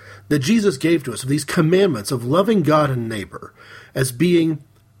concept that Jesus gave to us of these commandments of loving God and neighbor as being,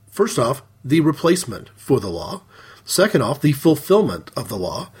 first off, the replacement for the law, second off, the fulfillment of the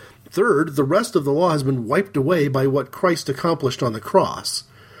law, third, the rest of the law has been wiped away by what Christ accomplished on the cross.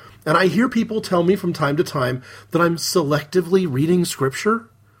 And I hear people tell me from time to time that I'm selectively reading Scripture.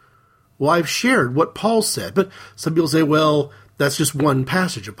 Well, I've shared what Paul said, but some people say, well, that's just one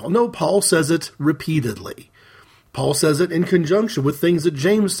passage of Paul. No, Paul says it repeatedly. Paul says it in conjunction with things that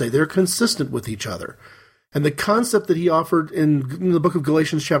James say. They're consistent with each other. And the concept that he offered in the book of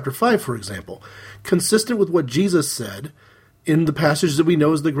Galatians chapter 5, for example, consistent with what Jesus said in the passage that we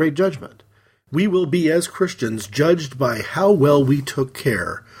know as the Great Judgment. We will be, as Christians, judged by how well we took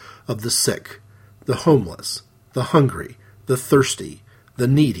care of the sick, the homeless, the hungry, the thirsty, the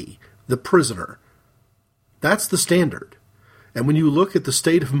needy, the prisoner. That's the standard. And when you look at the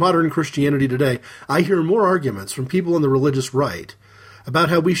state of modern Christianity today, I hear more arguments from people on the religious right about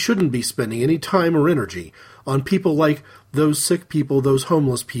how we shouldn't be spending any time or energy on people like those sick people, those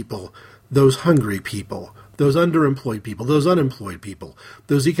homeless people, those hungry people, those underemployed people, those unemployed people,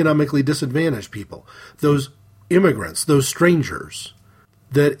 those economically disadvantaged people, those immigrants, those strangers.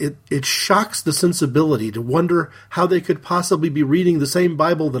 That it shocks the sensibility to wonder how they could possibly be reading the same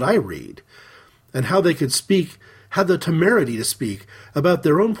Bible that I read, and how they could have the temerity to speak about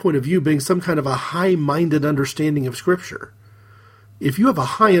their own point of view being some kind of a high-minded understanding of Scripture. If you have a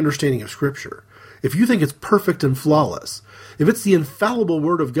high understanding of Scripture, if you think it's perfect and flawless, if it's the infallible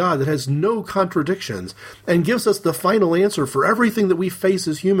Word of God that has no contradictions and gives us the final answer for everything that we face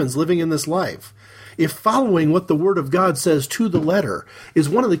as humans living in this life, if following what the Word of God says to the letter is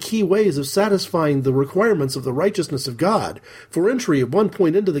one of the key ways of satisfying the requirements of the righteousness of God for entry at one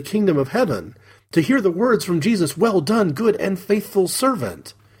point into the kingdom of heaven, to hear the words from Jesus, "Well done, good and faithful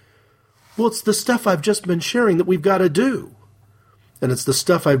servant," well, it's the stuff I've just been sharing that we've got to do. And it's the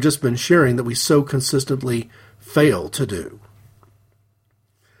stuff I've just been sharing that we so consistently fail to do.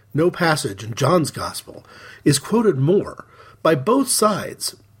 No passage in John's Gospel is quoted more by both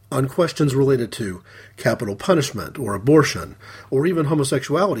sides on questions related to capital punishment or abortion or even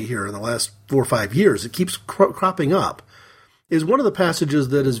homosexuality here in the last 4 or 5 years. It keeps cropping up. Is one of the passages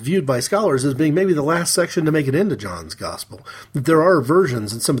that is viewed by scholars as being maybe the last section to make it into John's Gospel. There are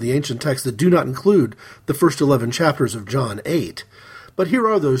versions in some of the ancient texts that do not include the first 11 chapters of John 8. But here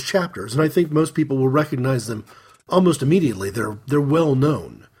are those chapters, and I think most people will recognize them almost immediately. They're well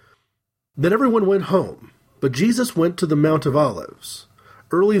known. Then everyone went home, but Jesus went to the Mount of Olives.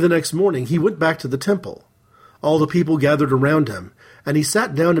 Early the next morning he went back to the temple. All the people gathered around him, and he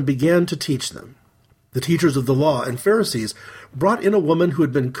sat down and began to teach them. The teachers of the law and Pharisees brought in a woman who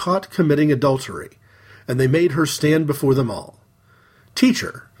had been caught committing adultery, and they made her stand before them all.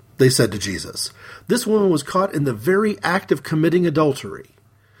 "Teacher," they said to Jesus, "this woman was caught in the very act of committing adultery.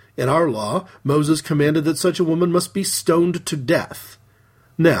 In our law, Moses commanded that such a woman must be stoned to death.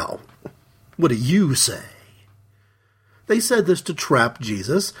 Now, what do you say?" They said this to trap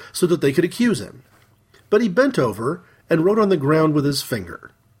Jesus so that they could accuse him. But he bent over and wrote on the ground with his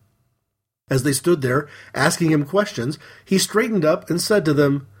finger. As they stood there, asking him questions, he straightened up and said to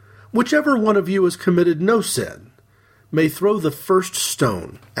them, "Whichever one of you has committed no sin may throw the first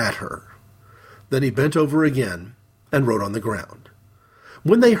stone at her." Then he bent over again and wrote on the ground.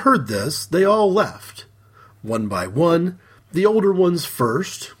 When they heard this, they all left, one by one, the older ones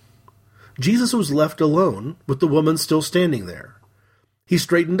first. Jesus was left alone with the woman still standing there. He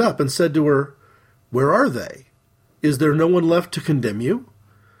straightened up and said to her, "Where are they? Is there no one left to condemn you?"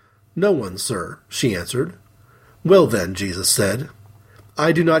 "No one, sir," she answered. "Well then," Jesus said,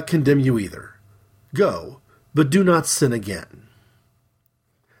 "I do not condemn you either. Go, but do not sin again."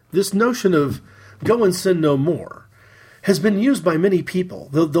 This notion of "go and sin no more" has been used by many people.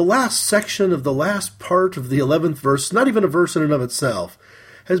 The last section of the last part of the 11th verse, not even a verse in and of itself,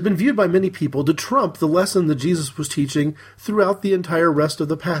 has been viewed by many people to trump the lesson that Jesus was teaching throughout the entire rest of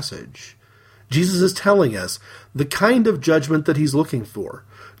the passage. Jesus is telling us the kind of judgment that he's looking for,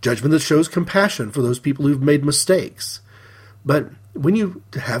 judgment that shows compassion for those people who've made mistakes. But when you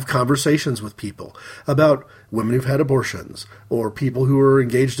have conversations with people about women who've had abortions, or people who are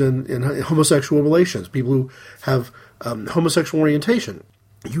engaged in homosexual relations, people who have homosexual orientation,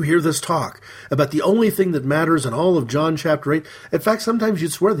 you hear this talk about the only thing that matters in all of John chapter 8. In fact, sometimes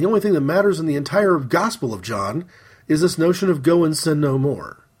you'd swear the only thing that matters in the entire Gospel of John is this notion of go and sin no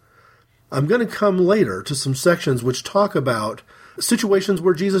more. I'm going to come later to some sections which talk about situations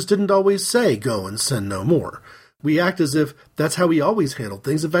where Jesus didn't always say go and sin no more. We act as if that's how he always handled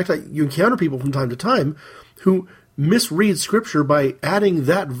things. In fact, you encounter people from time to time who misread Scripture by adding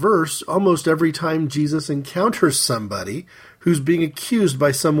that verse almost every time Jesus encounters somebody who's being accused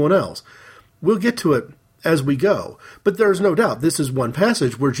by someone else. We'll get to it as we go, but there's no doubt this is one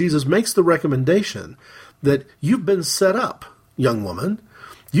passage where Jesus makes the recommendation that you've been set up, young woman.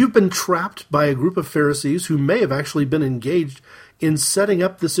 You've been trapped by a group of Pharisees who may have actually been engaged in setting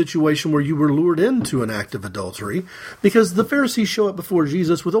up the situation where you were lured into an act of adultery, because the Pharisees show up before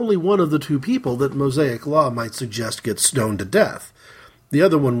Jesus with only one of the two people that Mosaic law might suggest gets stoned to death. The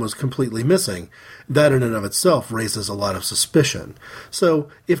other one was completely missing. That in and of itself raises a lot of suspicion. So,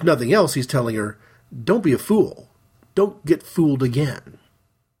 if nothing else, he's telling her, don't be a fool. Don't get fooled again.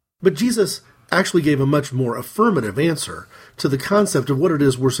 But Jesus actually gave a much more affirmative answer to the concept of what it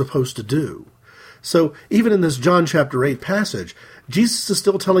is we're supposed to do. So even in this John chapter 8 passage, Jesus is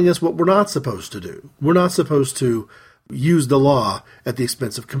still telling us what we're not supposed to do. We're not supposed to use the law at the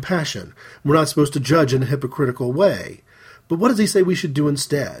expense of compassion. We're not supposed to judge in a hypocritical way. But what does he say we should do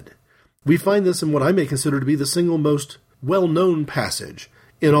instead? We find this in what I may consider to be the single most well-known passage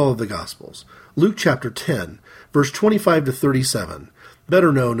in all of the Gospels. Luke chapter 10, verse 25 to 37,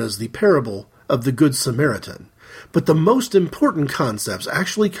 better known as the parable of the Good Samaritan. But the most important concepts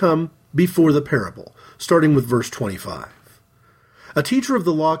actually come before the parable, starting with verse 25. A teacher of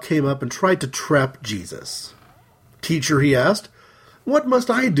the law came up and tried to trap Jesus. "Teacher," he asked, "what must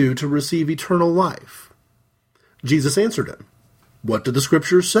I do to receive eternal life?" Jesus answered him, "What do the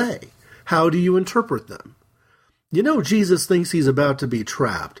Scriptures say? How do you interpret them?" You know, Jesus thinks he's about to be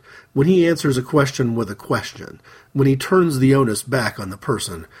trapped when he answers a question with a question, when he turns the onus back on the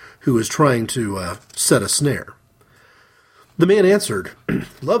person who is trying to set a snare. The man answered,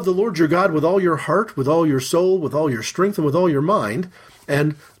 "Love the Lord your God with all your heart, with all your soul, with all your strength, and with all your mind,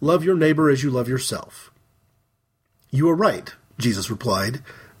 and love your neighbor as you love yourself." "You are right," Jesus replied.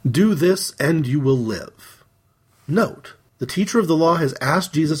 "Do this and you will live." Note, the teacher of the law has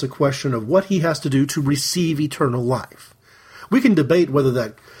asked Jesus a question of what he has to do to receive eternal life. We can debate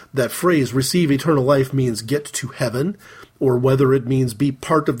whether that phrase, receive eternal life, means get to heaven, or whether it means be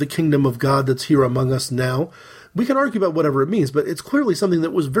part of the kingdom of God that's here among us now. We can argue about whatever it means, but it's clearly something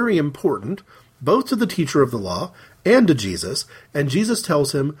that was very important, both to the teacher of the law and to Jesus, and Jesus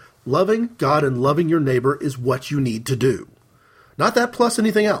tells him, loving God and loving your neighbor is what you need to do. Not that plus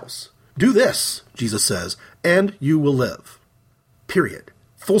anything else. Do this, Jesus says, and you will live. Period.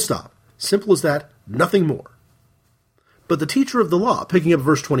 Full stop. Simple as that, nothing more. But the teacher of the law, picking up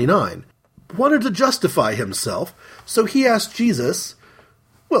verse 29, wanted to justify himself, so he asked Jesus,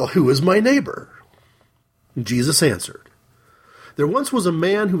 "Well, who is my neighbor?" Jesus answered, "There once was a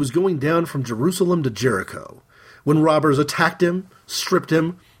man who was going down from Jerusalem to Jericho, when robbers attacked him, stripped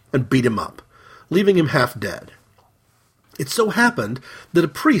him, and beat him up, leaving him half dead. It so happened that a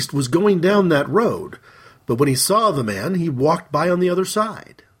priest was going down that road, but when he saw the man, he walked by on the other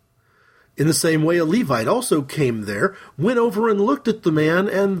side. In the same way, a Levite also came there, went over and looked at the man,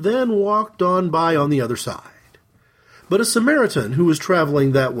 and then walked on by on the other side. But a Samaritan who was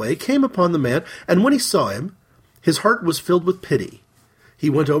traveling that way came upon the man, and when he saw him, his heart was filled with pity. He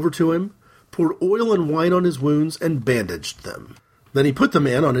went over to him, poured oil and wine on his wounds, and bandaged them. Then he put the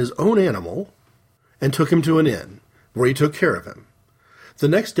man on his own animal and took him to an inn, where he took care of him. The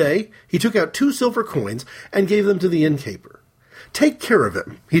next day he took out 2 silver coins and gave them to the innkeeper. 'Take care of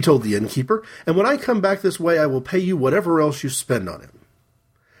him,' he told the innkeeper, 'and when I come back this way I will pay you whatever else you spend on him.'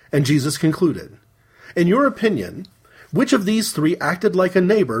 And Jesus concluded, 'In your opinion, which of these 3 acted like a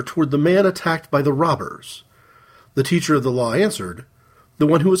neighbor toward the man attacked by the robbers?' The teacher of the law answered, 'The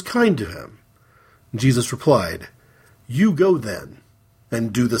one who was kind to him.' Jesus replied, 'You go then,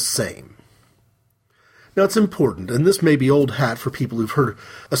 and do the same.'" Now it's important, and this may be old hat for people who've heard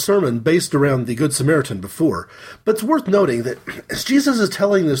a sermon based around the Good Samaritan before, but it's worth noting that as Jesus is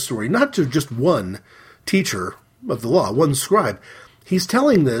telling this story, not to just one teacher of the law, one scribe, he's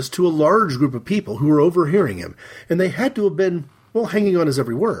telling this to a large group of people who were overhearing him, and they had to have been, hanging on his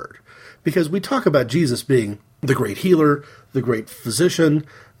every word. Because we talk about Jesus being the great healer, the great physician,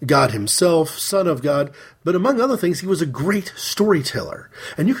 God himself, Son of God, but among other things, he was a great storyteller.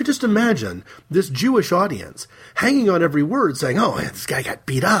 And you could just imagine this Jewish audience hanging on every word, saying, "Oh, this guy got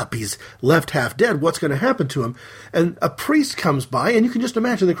beat up, he's left half dead, what's going to happen to him?" And a priest comes by, and you can just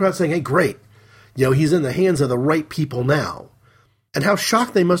imagine the crowd saying, "Hey, great, he's in the hands of the right people now." And how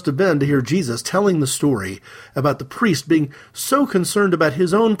shocked they must have been to hear Jesus telling the story about the priest being so concerned about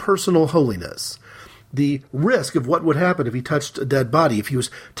his own personal holiness. The risk of what would happen if he touched a dead body, if he was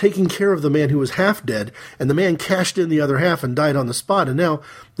taking care of the man who was half dead, and the man cashed in the other half and died on the spot, and now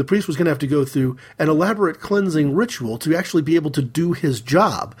the priest was going to have to go through an elaborate cleansing ritual to actually be able to do his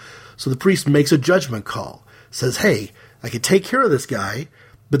job. So the priest makes a judgment call, says, "Hey, I could take care of this guy,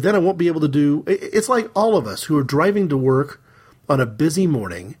 but then I won't be able to do..." It's like all of us who are driving to work on a busy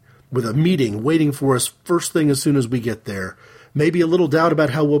morning with a meeting waiting for us first thing as soon as we get there, maybe a little doubt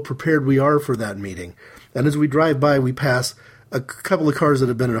about how well prepared we are for that meeting. And as we drive by, we pass a couple of cars that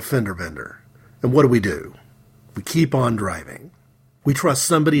have been in a fender bender. And what do? We keep on driving. We trust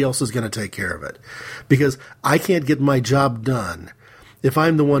somebody else is going to take care of it. Because I can't get my job done if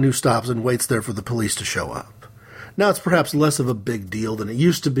I'm the one who stops and waits there for the police to show up. Now it's perhaps less of a big deal than it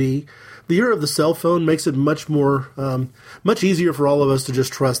used to be. The era of the cell phone makes it much easier for all of us to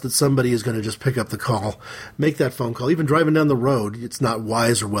just trust that somebody is going to just pick up the call, make that phone call. Even driving down the road, it's not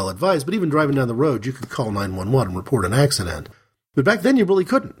wise or well advised, but even driving down the road, you could call 911 and report an accident. But back then you really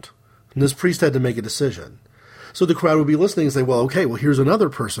couldn't. And this priest had to make a decision. So the crowd would be listening and say, well, here's another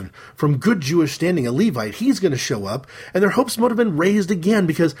person from good Jewish standing, a Levite. He's going to show up. And their hopes might have been raised again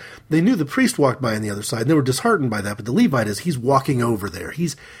because they knew the priest walked by on the other side, and they were disheartened by that. But the Levite he's walking over there.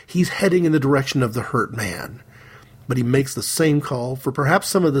 He's heading in the direction of the hurt man. But he makes the same call for perhaps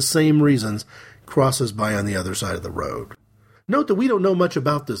some of the same reasons, crosses by on the other side of the road. Note that we don't know much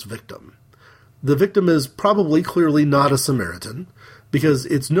about this victim. The victim is probably clearly not a Samaritan, because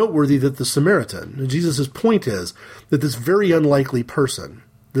it's noteworthy that the Samaritan, Jesus' point is that this very unlikely person,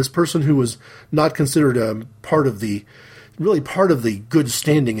 this person who was not considered part of the good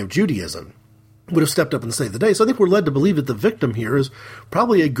standing of Judaism, would have stepped up and saved the day. So I think we're led to believe that the victim here is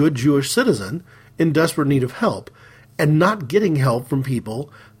probably a good Jewish citizen in desperate need of help, and not getting help from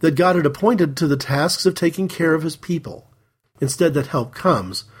people that God had appointed to the tasks of taking care of his people. Instead, that help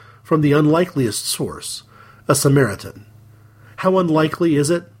comes from the unlikeliest source, a Samaritan. How unlikely is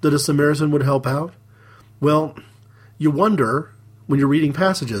it that a Samaritan would help out? Well, you wonder, when you're reading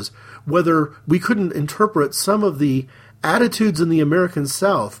passages, whether we couldn't interpret some of the attitudes in the American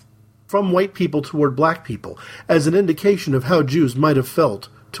South from white people toward black people as an indication of how Jews might have felt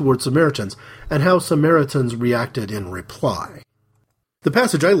toward Samaritans, and how Samaritans reacted in reply. The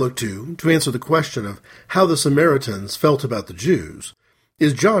passage I look to answer the question of how the Samaritans felt about the Jews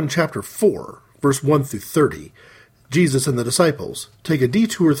is John chapter 4, verse 1 through 30. Jesus and the disciples take a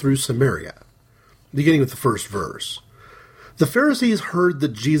detour through Samaria, beginning with the first verse. The Pharisees heard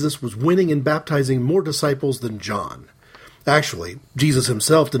that Jesus was winning and baptizing more disciples than John. Actually, Jesus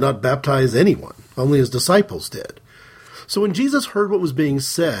himself did not baptize anyone, only his disciples did. So when Jesus heard what was being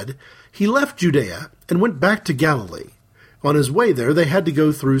said, he left Judea and went back to Galilee. On his way there, they had to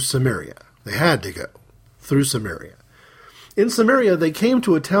go through Samaria. They had to go through Samaria. In Samaria, they came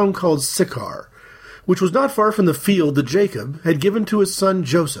to a town called Sychar, which was not far from the field that Jacob had given to his son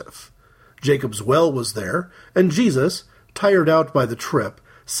Joseph. Jacob's well was there, and Jesus, tired out by the trip,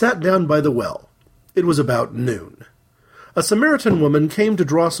 sat down by the well. It was about noon. A Samaritan woman came to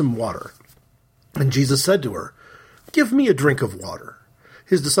draw some water, and Jesus said to her, "Give me a drink of water."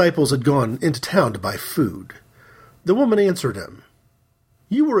 His disciples had gone into town to buy food. The woman answered him,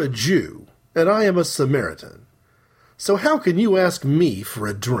 "You are a Jew, and I am a Samaritan. So how can you ask me for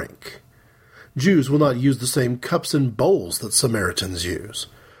a drink?" Jews will not use the same cups and bowls that Samaritans use.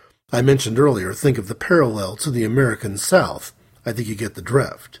 I mentioned earlier, think of the parallel to the American South. I think you get the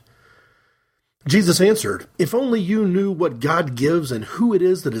drift. Jesus answered, "If only you knew what God gives and who it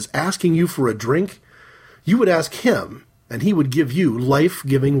is that is asking you for a drink, you would ask him, and he would give you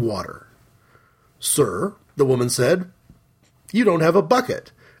life-giving water." "Sir," the woman said, "you don't have a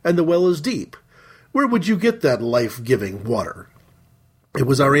bucket, and the well is deep. Where would you get that life-giving water?" "It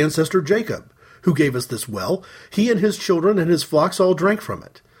was our ancestor Jacob who gave us this well. He and his children and his flocks all drank from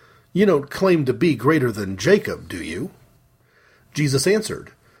it. You don't claim to be greater than Jacob, do you?" Jesus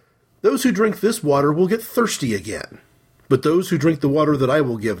answered, "Those who drink this water will get thirsty again, but those who drink the water that I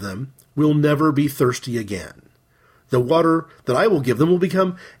will give them will never be thirsty again. The water that I will give them will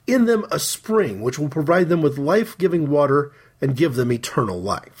become in them a spring, which will provide them with life-giving water and give them eternal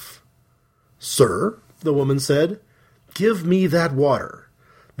life." "Sir," the woman said, "give me that water.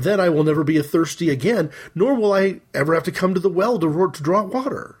 Then I will never be thirsty again, nor will I ever have to come to the well to draw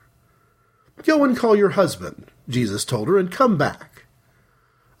water." "Go and call your husband," Jesus told her, "and come back."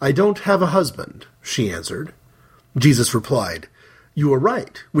 "I don't have a husband," she answered. Jesus replied, "You are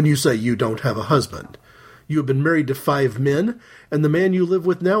right when you say you don't have a husband. You have been married to 5 men, and the man you live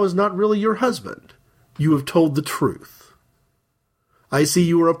with now is not really your husband. You have told the truth." "I see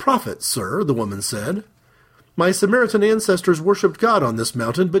you are a prophet, sir," the woman said. "My Samaritan ancestors worshipped God on this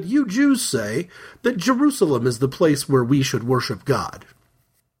mountain, but you Jews say that Jerusalem is the place where we should worship God."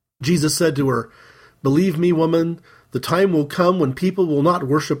 Jesus said to her, "Believe me, woman, the time will come when people will not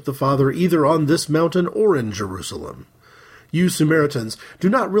worship the Father either on this mountain or in Jerusalem. You Samaritans do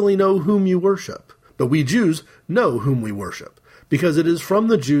not really know whom you worship, but we Jews know whom we worship, because it is from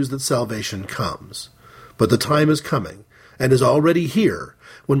the Jews that salvation comes. But the time is coming, and is already here,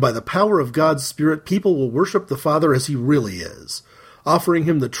 when by the power of God's Spirit people will worship the Father as he really is, offering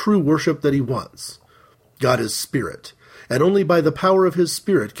him the true worship that he wants. God is Spirit, and only by the power of his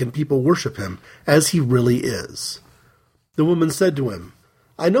Spirit can people worship him as he really is." The woman said to him,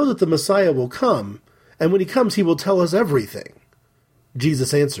 "I know that the Messiah will come, and when he comes he will tell us everything."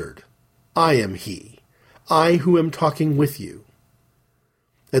 Jesus answered, "I am he. I who am talking with you."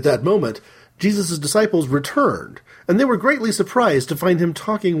 At that moment, Jesus' disciples returned, and they were greatly surprised to find him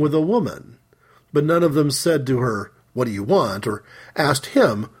talking with a woman. But none of them said to her, "What do you want?" or asked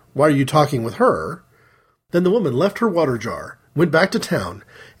him, "Why are you talking with her?" Then the woman left her water jar, went back to town,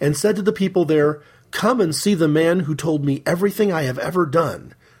 and said to the people there, "Come and see the man who told me everything I have ever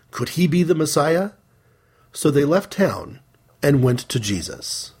done. Could he be the Messiah?" So they left town and went to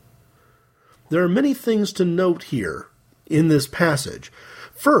Jesus. There are many things to note here in this passage.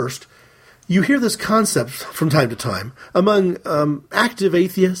 First, you hear this concept from time to time among active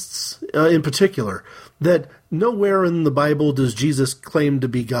atheists in particular, that nowhere in the Bible does Jesus claim to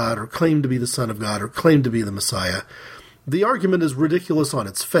be God or claim to be the Son of God or claim to be the Messiah. The argument is ridiculous on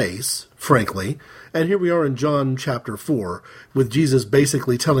its face, frankly, and here we are in John chapter 4, with Jesus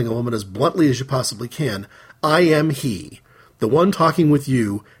basically telling a woman as bluntly as you possibly can, "I am he. The one talking with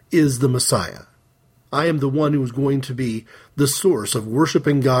you is the Messiah. I am the one who is going to be the source of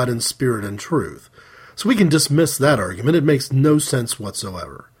worshiping God in spirit and truth." So we can dismiss that argument. It makes no sense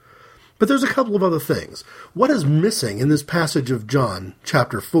whatsoever. But there's a couple of other things. What is missing in this passage of John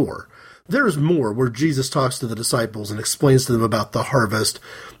chapter 4? There is more where Jesus talks to the disciples and explains to them about the harvest.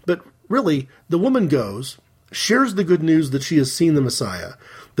 But really, the woman goes, shares the good news that she has seen the Messiah.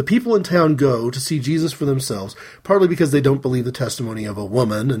 The people in town go to see Jesus for themselves, partly because they don't believe the testimony of a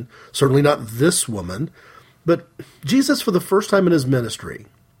woman, and certainly not this woman. But Jesus, for the first time in his ministry,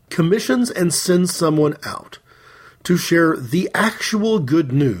 commissions and sends someone out to share the actual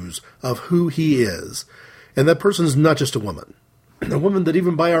good news of who he is. And that person is not just a woman. A woman that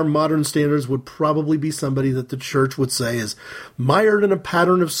even by our modern standards would probably be somebody that the church would say is mired in a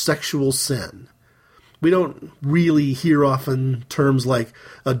pattern of sexual sin. We don't really hear often terms like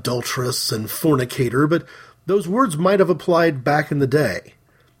adulteress and fornicator, but those words might have applied back in the day.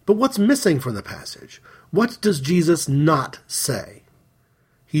 But what's missing from the passage? What does Jesus not say?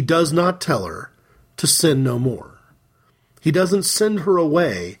 He does not tell her to sin no more. He doesn't send her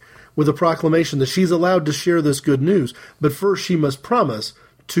away with a proclamation that she's allowed to share this good news, but first she must promise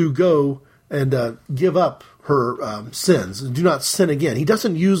to go and give up her sins and do not sin again. He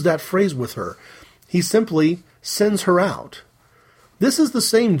doesn't use that phrase with her. He simply sends her out. This is the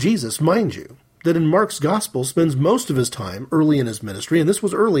same Jesus, mind you, that in Mark's gospel spends most of his time early in his ministry, and this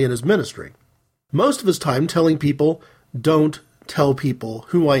was early in his ministry, most of his time telling people, don't tell people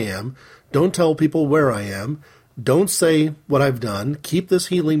who I am, don't tell people where I am, don't say what I've done, keep this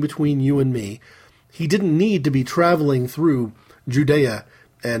healing between you and me. He didn't need to be traveling through Judea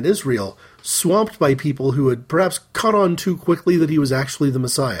and Israel, swamped by people who had perhaps caught on too quickly that he was actually the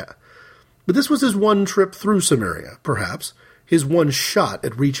Messiah. But this was his one trip through Samaria, perhaps, his one shot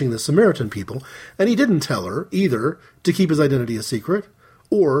at reaching the Samaritan people, and he didn't tell her either to keep his identity a secret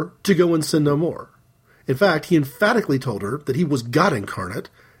or to go and sin no more. In fact, he emphatically told her that he was God incarnate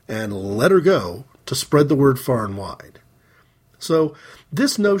and let her go to spread the word far and wide. So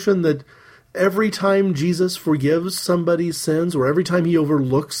this notion that every time Jesus forgives somebody's sins, or every time he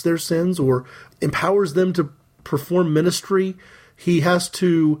overlooks their sins, or empowers them to perform ministry, he has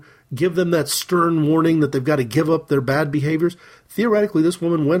to give them that stern warning that they've got to give up their bad behaviors. Theoretically, this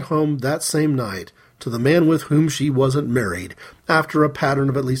woman went home that same night to the man with whom she wasn't married, after a pattern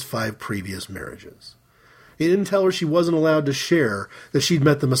of at least 5 previous marriages. He didn't tell her she wasn't allowed to share that she'd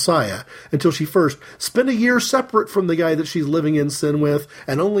met the Messiah until she first spent a year separate from the guy that she's living in sin with,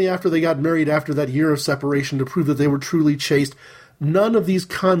 and only after they got married after that year of separation to prove that they were truly chaste. None of these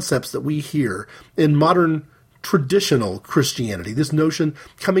concepts that we hear in modern traditional Christianity, this notion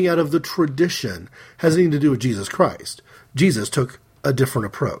coming out of the tradition, has anything to do with Jesus Christ. Jesus took a different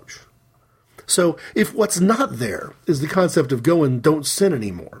approach. So if what's not there is the concept of go and don't sin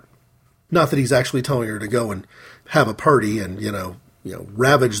anymore, not that he's actually telling her to go and have a party and,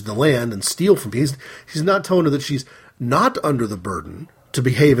 ravage the land and steal from people. He's not telling her that she's not under the burden to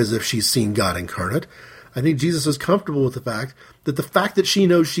behave as if she's seen God incarnate. I think Jesus is comfortable with the fact that she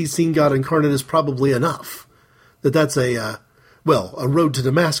knows she's seen God incarnate is probably enough. That's a road to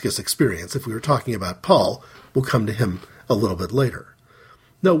Damascus experience. If we were talking about Paul, we'll come to him a little bit later.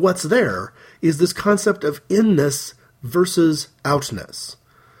 No, what's there is this concept of inness versus outness.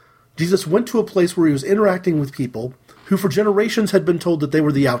 Jesus went to a place where he was interacting with people who for generations had been told that they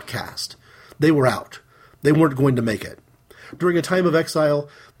were the outcast. They were out. They weren't going to make it. During a time of exile,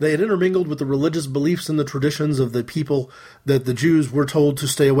 they had intermingled with the religious beliefs and the traditions of the people that the Jews were told to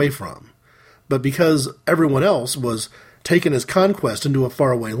stay away from. But because everyone else was taken as conquest into a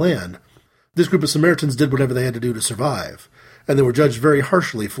faraway land, this group of Samaritans did whatever they had to do to survive, and they were judged very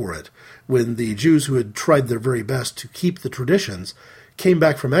harshly for it when the Jews who had tried their very best to keep the traditions came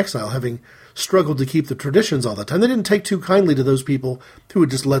back from exile, having struggled to keep the traditions all the time. They didn't take too kindly to those people who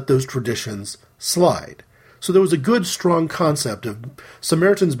would just let those traditions slide. So there was a good, strong concept of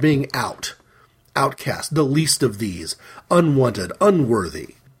Samaritans being outcast, the least of these, unwanted,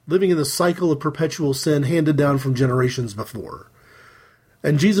 unworthy, living in the cycle of perpetual sin handed down from generations before.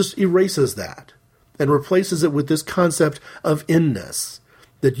 And Jesus erases that and replaces it with this concept of inness,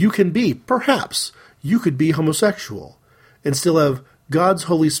 that you can be, perhaps, you could be homosexual and still have God's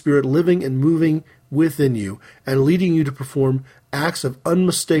Holy Spirit living and moving within you and leading you to perform acts of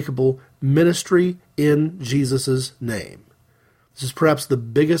unmistakable ministry in Jesus' name. This is perhaps the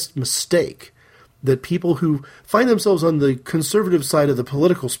biggest mistake that people who find themselves on the conservative side of the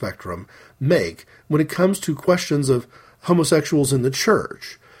political spectrum make when it comes to questions of homosexuals in the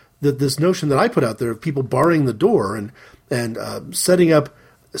church. That this notion that I put out there of people barring the door and setting up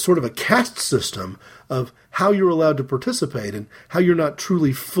sort of a caste system of how you're allowed to participate and how you're not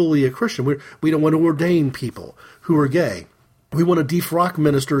truly fully a Christian. We don't want to ordain people who are gay. We want to defrock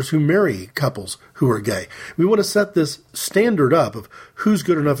ministers who marry couples who are gay. We want to set this standard up of who's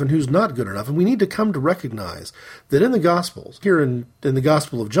good enough and who's not good enough. And we need to come to recognize that in the Gospels, here in the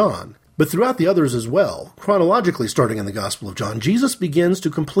Gospel of John, but throughout the others as well, chronologically starting in the Gospel of John, Jesus begins to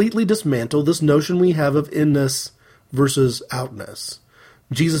completely dismantle this notion we have of inness versus outness.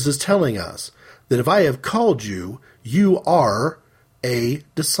 Jesus is telling us that if I have called you, you are a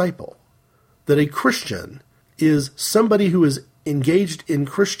disciple. That a Christian is somebody who is engaged in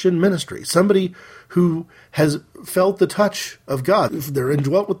Christian ministry, somebody who has felt the touch of God, they're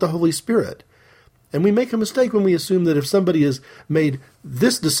indwelt with the Holy Spirit. And we make a mistake when we assume that if somebody has made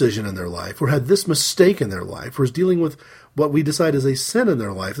this decision in their life, or had this mistake in their life, or is dealing with what we decide is a sin in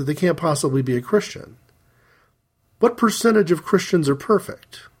their life, that they can't possibly be a Christian. What percentage of Christians are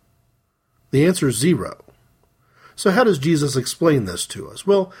perfect? The answer is 0. So how does Jesus explain this to us?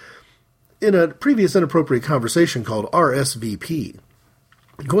 Well, in a previous Inappropriate Conversation called RSVP,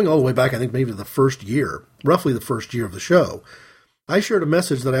 going all the way back, I think maybe to the first year, roughly the first year of the show, I shared a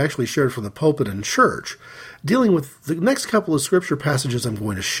message that I actually shared from the pulpit in church, dealing with the next couple of scripture passages I'm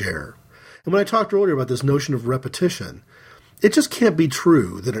going to share. And when I talked earlier about this notion of repetition, it just can't be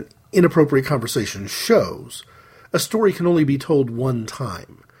true that an Inappropriate Conversation shows a story can only be told one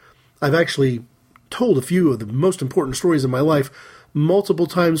time. I've actually told a few of the most important stories in my life multiple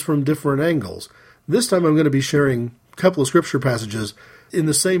times from different angles. This time I'm going to be sharing a couple of scripture passages in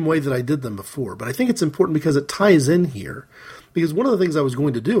the same way that I did them before. But I think it's important because it ties in here. Because one of the things I was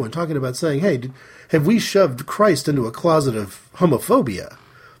going to do in talking about saying, hey, have we shoved Christ into a closet of homophobia?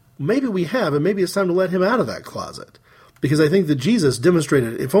 Maybe we have, and maybe it's time to let him out of that closet. Because I think that Jesus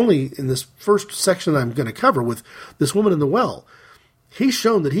demonstrated, if only in this first section I'm going to cover with this woman in the well, he's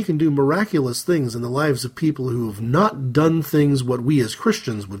shown that he can do miraculous things in the lives of people who have not done things what we as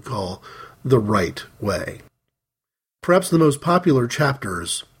Christians would call the right way. Perhaps the most popular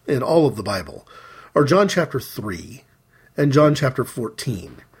chapters in all of the Bible are John chapter 3 and John chapter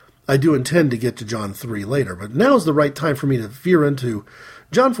 14. I do intend to get to John 3 later, but now is the right time for me to veer into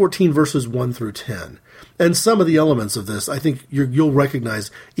John 14 verses 1 through 10. And some of the elements of this, I think you'll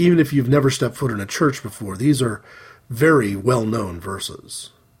recognize, even if you've never stepped foot in a church before. These are very well-known verses.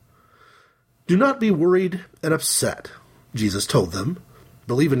 Do not be worried and upset, Jesus told them.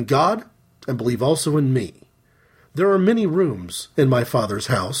 Believe in God and believe also in me. There are many rooms in my Father's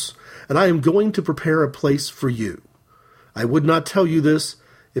house, and I am going to prepare a place for you. I would not tell you this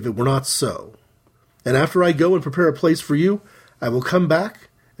if it were not so. And after I go and prepare a place for you, I will come back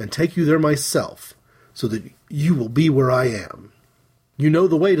and take you there myself, so that you will be where I am. You know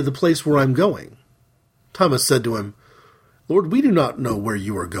the way to the place where I'm going. Thomas said to him, Lord, we do not know where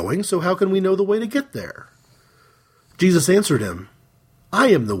you are going, so how can we know the way to get there? Jesus answered him, I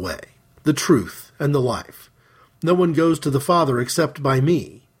am the way, the truth, and the life. No one goes to the Father except by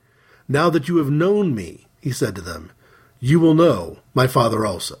me. Now that you have known me, he said to them, you will know my Father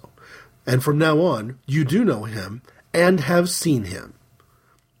also. And from now on, you do know him and have seen him.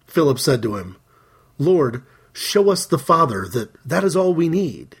 Philip said to him, Lord, show us the Father, that is all we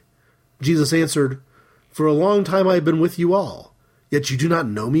need. Jesus answered, For a long time I have been with you all, yet you do not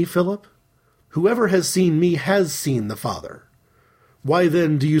know me, Philip? Whoever has seen me has seen the Father. Why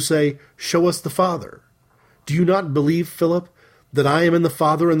then do you say, Show us the Father? Do you not believe, Philip, that I am in the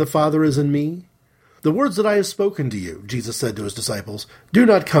Father and the Father is in me? The words that I have spoken to you, Jesus said to his disciples, do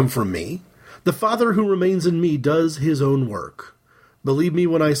not come from me. The Father who remains in me does his own work. Believe me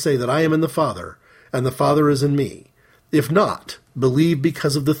when I say that I am in the Father, and the Father is in me. If not, believe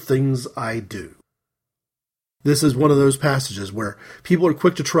because of the things I do. This is one of those passages where people are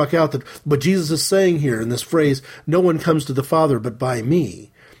quick to truck out that what Jesus is saying here in this phrase, no one comes to the Father but by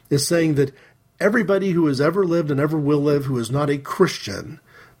me, is saying that everybody who has ever lived and ever will live who is not a Christian,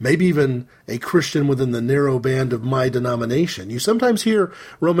 maybe even a Christian within the narrow band of my denomination. You sometimes hear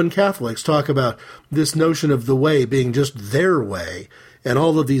Roman Catholics talk about this notion of the way being just their way, and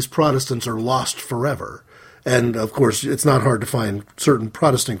all of these Protestants are lost forever. And, of course, it's not hard to find certain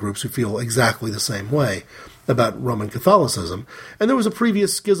Protestant groups who feel exactly the same way about Roman Catholicism. And there was a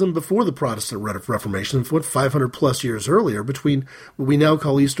previous schism before the Protestant Reformation, 500 plus years earlier, between what we now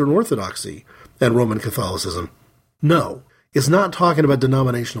call Eastern Orthodoxy and Roman Catholicism. No, it's not talking about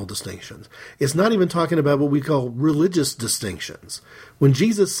denominational distinctions. It's not even talking about what we call religious distinctions. When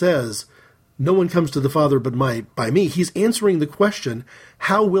Jesus says, no one comes to the Father but by me, he's answering the question,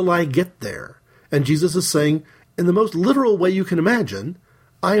 how will I get there? And Jesus is saying, in the most literal way you can imagine,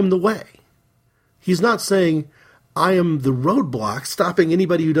 I am the way. He's not saying, I am the roadblock stopping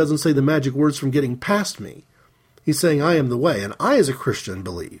anybody who doesn't say the magic words from getting past me. He's saying, I am the way. And I, as a Christian,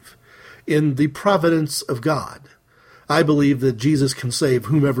 believe in the providence of God. I believe that Jesus can save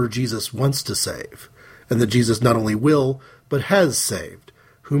whomever Jesus wants to save, and that Jesus not only will, but has saved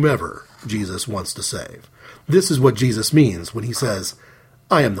whomever Jesus wants to save. This is what Jesus means when he says,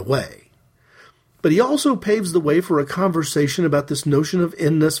 I am the way. But he also paves the way for a conversation about this notion of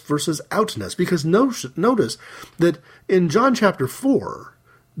inness versus outness, because notice that in John chapter 4,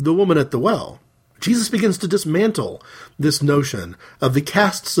 the woman at the well, Jesus begins to dismantle this notion of the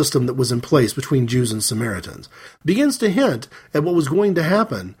caste system that was in place between Jews and Samaritans, begins to hint at what was going to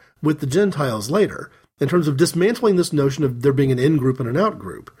happen with the Gentiles later, in terms of dismantling this notion of there being an in-group and an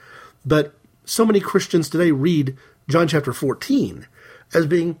out-group. But so many Christians today read John chapter 14 as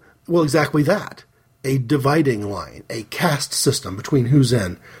being, well, exactly that, a dividing line, a caste system between who's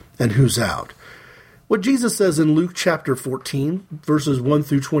in and who's out. What Jesus says in Luke chapter 14, verses 1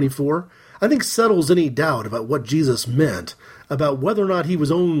 through 24, I think settles any doubt about what Jesus meant about whether or not he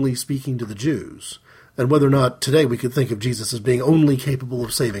was only speaking to the Jews, and whether or not today we could think of Jesus as being only capable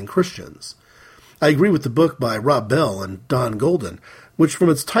of saving Christians. I agree with the book by Rob Bell and Don Golden, which from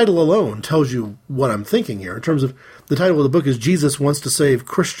its title alone tells you what I'm thinking here, in terms of the title of the book is Jesus Wants to Save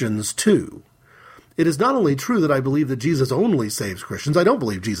Christians Too. It is not only true that I believe that Jesus only saves Christians, I don't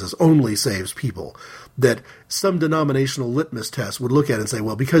believe Jesus only saves people that some denominational litmus test would look at and say,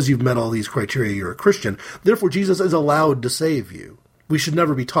 well, because you've met all these criteria, you're a Christian, therefore Jesus is allowed to save you. We should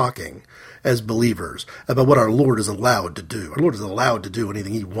never be talking as believers about what our Lord is allowed to do. Our Lord is allowed to do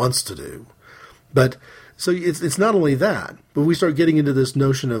anything he wants to do. But so it's not only that, but we start getting into this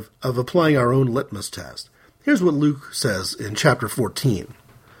notion of applying our own litmus test. Here's what Luke says in chapter 14.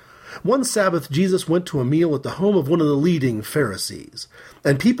 One Sabbath, Jesus went to a meal at the home of one of the leading Pharisees,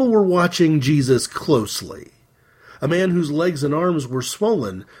 and people were watching Jesus closely. A man whose legs and arms were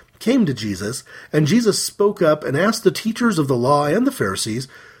swollen came to Jesus, and Jesus spoke up and asked the teachers of the law and the Pharisees,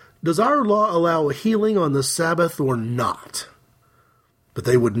 does our law allow healing on the Sabbath or not? But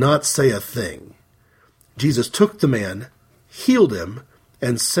they would not say a thing. Jesus took the man, healed him,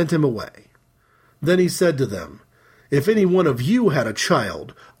 and sent him away. Then he said to them, if any one of you had a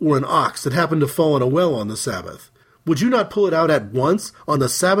child or an ox that happened to fall in a well on the Sabbath, would you not pull it out at once on the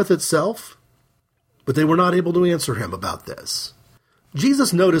Sabbath itself? But they were not able to answer him about this.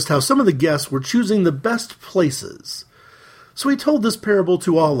 Jesus noticed how some of the guests were choosing the best places. So he told this parable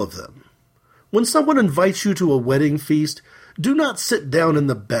to all of them. When someone invites you to a wedding feast, do not sit down in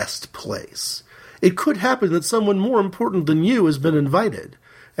the best place. It could happen that someone more important than you has been invited,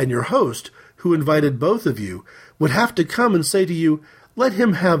 and your host, who invited both of you, would have to come and say to you, let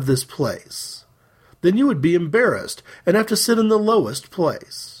him have this place. Then you would be embarrassed and have to sit in the lowest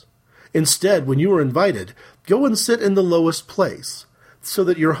place. Instead, when you are invited, go and sit in the lowest place, so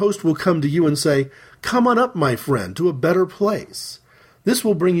that your host will come to you and say, come on up, my friend, to a better place. This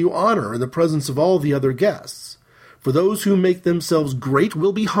will bring you honor in the presence of all the other guests. For those who make themselves great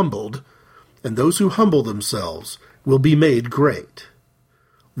will be humbled, and those who humble themselves will be made great.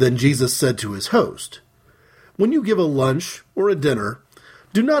 Then Jesus said to his host, when you give a lunch or a dinner,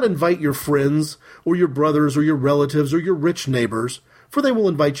 do not invite your friends or your brothers or your relatives or your rich neighbors, for they will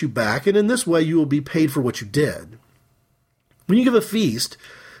invite you back, and in this way you will be paid for what you did. When you give a feast,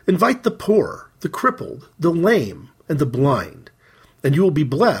 invite the poor, the crippled, the lame, and the blind, and you will be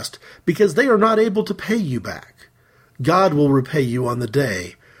blessed, because they are not able to pay you back. God will repay you on the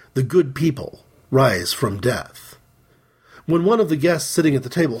day the good people rise from death. When one of the guests sitting at the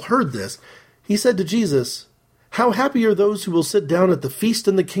table heard this, he said to Jesus, how happy are those who will sit down at the feast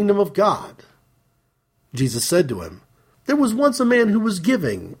in the kingdom of God? Jesus said to him, there was once a man who was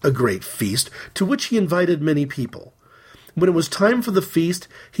giving a great feast, to which he invited many people. When it was time for the feast,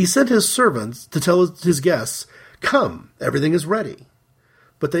 he sent his servants to tell his guests, come, everything is ready.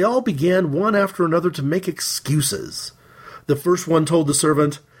 But they all began one after another to make excuses. The first one told the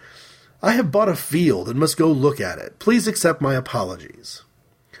servant, "I have bought a field and must go look at it. Please accept my apologies."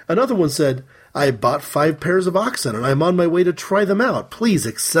 Another one said, "I have bought 5 pairs of oxen and I am on my way to try them out. Please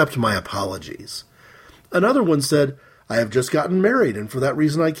accept my apologies." Another one said, "I have just gotten married and for that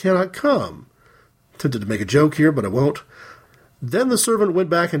reason I cannot come." Tempted to make a joke here, but I won't. Then the servant went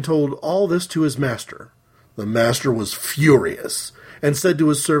back and told all this to his master. The master was furious and said to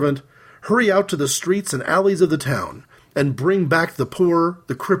his servant, "Hurry out to the streets and alleys of the town and bring back the poor,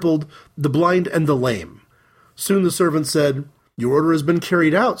 the crippled, the blind, and the lame." Soon the servant said, "Your order has been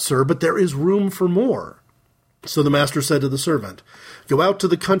carried out, sir, but there is room for more." So the master said to the servant, "Go out to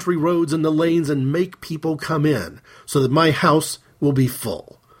the country roads and the lanes and make people come in, so that my house will be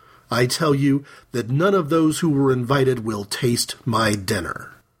full. I tell you that none of those who were invited will taste my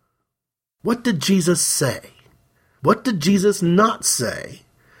dinner." What did Jesus say? What did Jesus not say?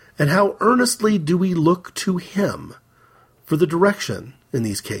 And how earnestly do we look to him for the direction in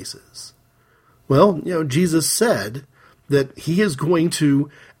these cases? Well, Jesus said that he is going to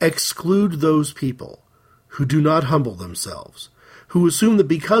exclude those people who do not humble themselves, who assume that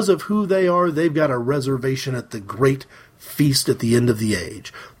because of who they are, they've got a reservation at the great feast at the end of the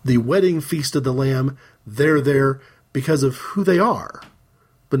age. The wedding feast of the Lamb, they're there because of who they are,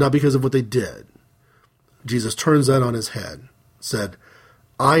 but not because of what they did. Jesus turns that on his head, said,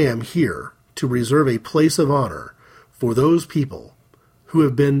 "I am here to reserve a place of honor for those people who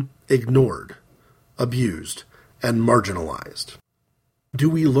have been ignored, abused, and marginalized." Do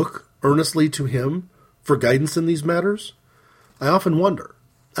we look earnestly to him for guidance in these matters? I often wonder.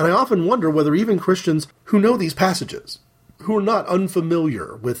 And I often wonder whether even Christians who know these passages, who are not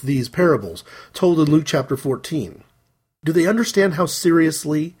unfamiliar with these parables told in Luke chapter 14, do they understand how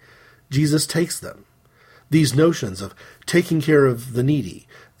seriously Jesus takes them? These notions of taking care of the needy,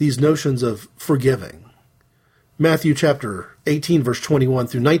 these notions of forgiving. Matthew chapter 18, verse 21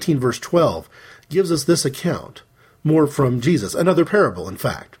 through 19, verse 12 gives us this account, more from Jesus, another parable, in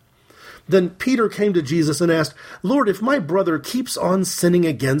fact. Then Peter came to Jesus and asked, "Lord, if my brother keeps on sinning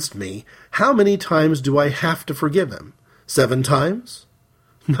against me, how many times do I have to forgive him? 7 times?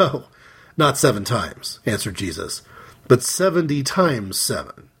 No, not 7 times, answered Jesus, but 70 times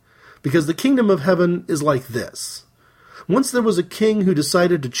 7. Because the kingdom of heaven is like this. Once there was a king who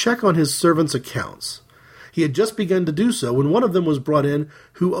decided to check on his servants' accounts. He had just begun to do so when one of them was brought in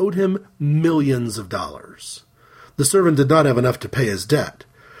who owed him millions of dollars. The servant did not have enough to pay his debt,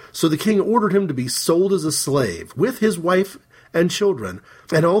 so the king ordered him to be sold as a slave with his wife and children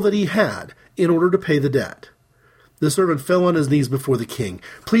and all that he had in order to pay the debt. The servant fell on his knees before the king.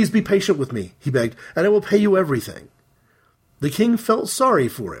 "Please be patient with me," he begged, "and I will pay you everything." The king felt sorry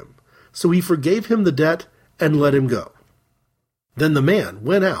for him, so he forgave him the debt and let him go. Then the man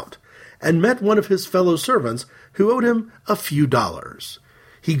went out and met one of his fellow servants who owed him a few dollars.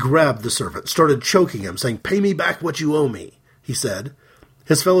 He grabbed the servant, started choking him, saying, "Pay me back what you owe me," he said.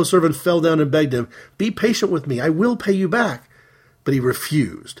 His fellow servant fell down and begged him, "Be patient with me, I will pay you back." But he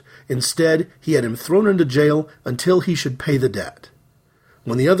refused. Instead, he had him thrown into jail until he should pay the debt.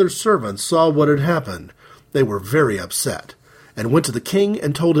 When the other servants saw what had happened, they were very upset, and went to the king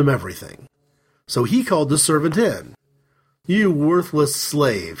and told him everything. So he called the servant in. "You worthless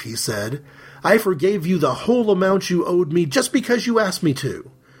slave," he said, "I forgave you the whole amount you owed me just because you asked me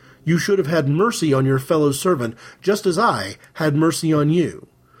to. You should have had mercy on your fellow servant, just as I had mercy on you."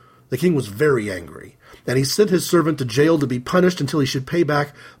 The king was very angry, and he sent his servant to jail to be punished until he should pay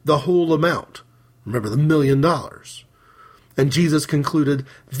back the whole amount. Remember, the $1 million. And Jesus concluded,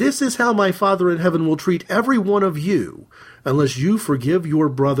 "This is how my Father in heaven will treat every one of you, unless you forgive your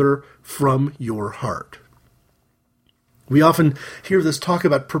brother from your heart." We often hear this talk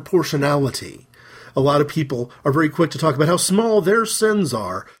about proportionality. A lot of people are very quick to talk about how small their sins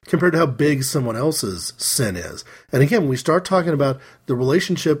are compared to how big someone else's sin is. And again, when we start talking about the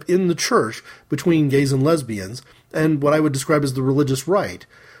relationship in the church between gays and lesbians and what I would describe as the religious right,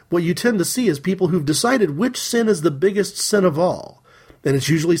 what you tend to see is people who've decided which sin is the biggest sin of all. And it's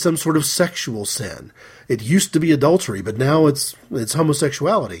usually some sort of sexual sin. It used to be adultery, but now it's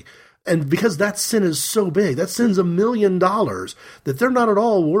homosexuality. And because that sin is so big, that sin's $1 million, that they're not at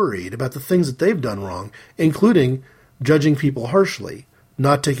all worried about the things that they've done wrong, including judging people harshly,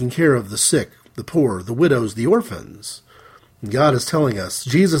 not taking care of the sick, the poor, the widows, the orphans. God is telling us,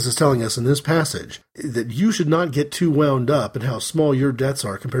 Jesus is telling us in this passage, that you should not get too wound up in how small your debts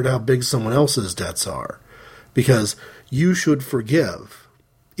are compared to how big someone else's debts are, because you should forgive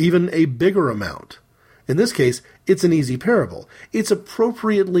even a bigger amount. In this case, it's an easy parable. It's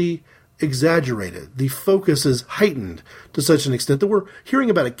appropriately exaggerated. The focus is heightened to such an extent that we're hearing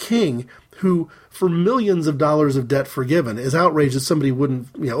about a king who, for millions of dollars of debt forgiven, is outraged that somebody wouldn't,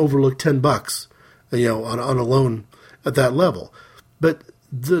 overlook $10, on a loan at that level. But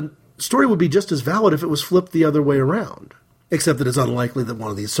the story would be just as valid if it was flipped the other way around, except that it's unlikely that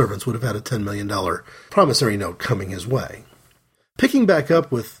one of these servants would have had a $10 million promissory note coming his way. Picking back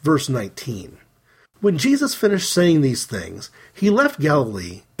up with verse 19. When Jesus finished saying these things, he left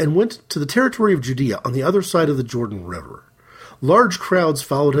Galilee and went to the territory of Judea on the other side of the Jordan River. Large crowds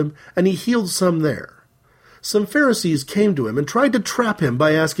followed him, and he healed some there. Some Pharisees came to him and tried to trap him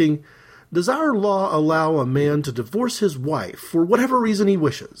by asking, "Does our law allow a man to divorce his wife for whatever reason he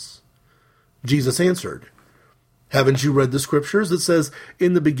wishes?" Jesus answered, "Haven't you read the scriptures that says,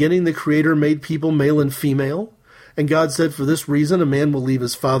 'In the beginning the Creator made people male and female'? And God said, 'For this reason a man will leave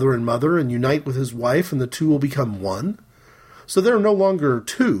his father and mother and unite with his wife, and the two will become one'? So there are no longer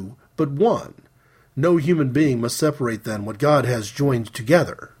two, but one. No human being must separate then what God has joined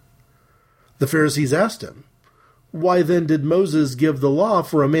together." The Pharisees asked him, "Why then did Moses give the law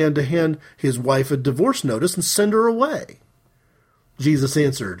for a man to hand his wife a divorce notice and send her away?" Jesus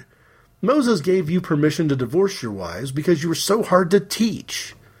answered, "Moses gave you permission to divorce your wives because you were so hard to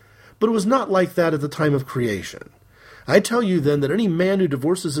teach. But it was not like that at the time of creation. I tell you then that any man who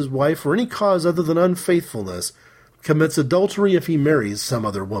divorces his wife for any cause other than unfaithfulness commits adultery if he marries some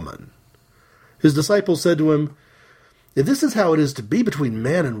other woman." His disciples said to him, "If this is how it is to be between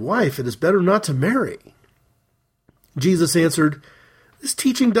man and wife, it is better not to marry." Jesus answered, "This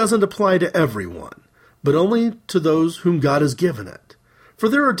teaching doesn't apply to everyone, but only to those whom God has given it. For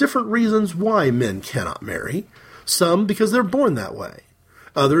there are different reasons why men cannot marry, some because they're born that way,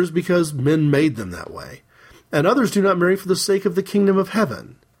 others because men made them that way, and others do not marry for the sake of the kingdom of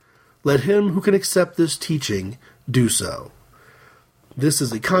heaven. Let him who can accept this teaching do so." This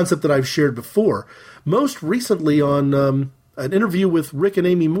is a concept that I've shared before, most recently on an interview with Rick and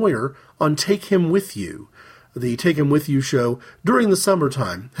Amy Moyer on Take Him With You. The Take Him With You show during the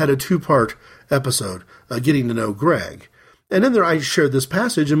summertime had a 2-part episode, getting to know Greg. And in there I shared this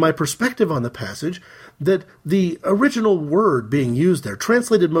passage and my perspective on the passage, that the original word being used there,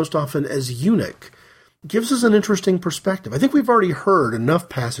 translated most often as eunuch, gives us an interesting perspective. I think we've already heard enough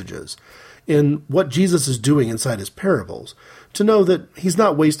passages in what Jesus is doing inside his parables to know that he's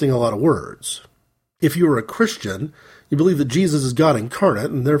not wasting a lot of words. If you are a Christian, you believe that Jesus is God incarnate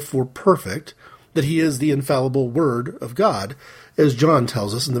and therefore perfect, that he is the infallible Word of God, as John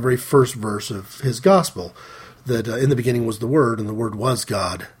tells us in the very first verse of his gospel, that in the beginning was the Word, and the Word was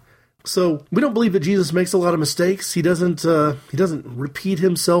God. So we don't believe that Jesus makes a lot of mistakes. He doesn't repeat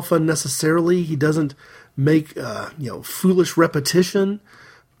himself unnecessarily. He doesn't make foolish repetition.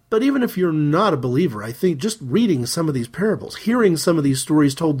 But even if you're not a believer, I think just reading some of these parables, hearing some of these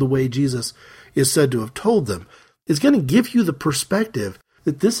stories told the way Jesus is said to have told them, is going to give you the perspective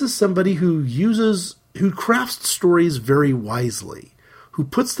that this is somebody who crafts stories very wisely, who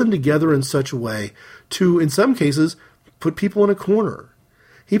puts them together in such a way to, in some cases, put people in a corner.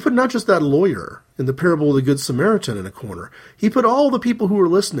 He put not just that lawyer in the parable of the Good Samaritan in a corner. He put all the people who were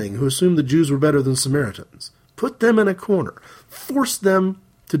listening who assumed the Jews were better than Samaritans. Put them in a corner. Forced them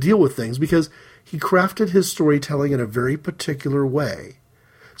to deal with things because he crafted his storytelling in a very particular way.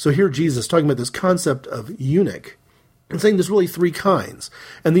 So here Jesus talking about this concept of eunuch and saying there's really 3 kinds.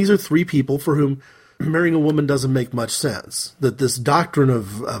 And these are 3 people for whom marrying a woman doesn't make much sense. That this doctrine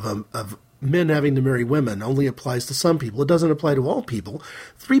of men having to marry women only applies to some people. It doesn't apply to all people.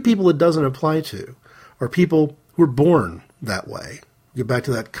 3 people it doesn't apply to are people who are born that way. We'll get back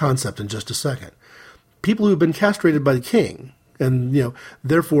to that concept in just a second. People who have been castrated by the king, and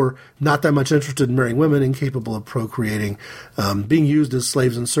therefore not that much interested in marrying women, incapable of procreating, being used as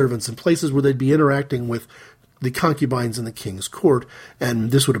slaves and servants in places where they'd be interacting with the concubines in the king's court,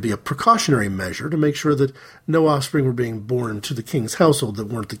 and this would be a precautionary measure to make sure that no offspring were being born to the king's household that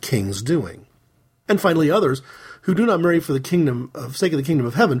weren't the king's doing. And finally, others who do not marry for the sake of the kingdom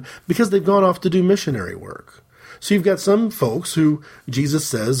of heaven because they've gone off to do missionary work. So you've got some folks who Jesus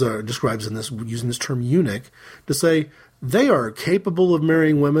says, or describes in this, using this term eunuch, to say they are capable of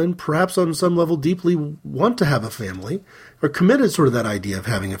marrying women, perhaps on some level deeply want to have a family, or committed sort of that idea of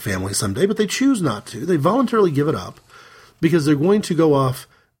having a family someday, but they choose not to. They voluntarily give it up because they're going to go off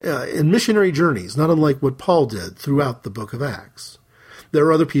in missionary journeys, not unlike what Paul did throughout the book of Acts. There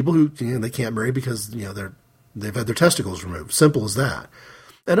are other people who they can't marry because they've had their testicles removed. Simple as that.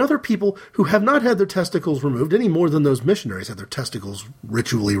 And other people who have not had their testicles removed any more than those missionaries had their testicles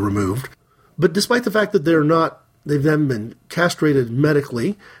ritually removed. But despite the fact that they're not They've then been castrated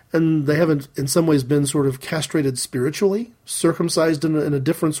medically, and they haven't in some ways been sort of castrated spiritually, circumcised in a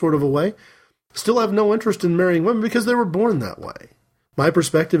different sort of a way, still have no interest in marrying women because they were born that way. My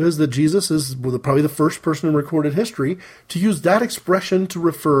perspective is that Jesus is probably the first person in recorded history to use that expression to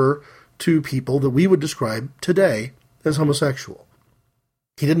refer to people that we would describe today as homosexual.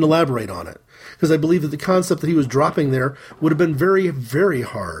 He didn't elaborate on it, because I believe that the concept that he was dropping there would have been very, very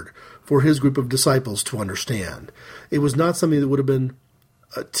hard for his group of disciples to understand. It was not something that would have been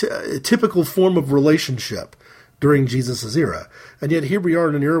a typical form of relationship during Jesus' era. And yet here we are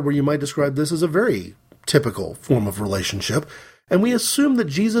in an era where you might describe this as a very typical form of relationship. And we assume that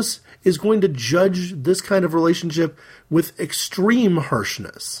Jesus is going to judge this kind of relationship with extreme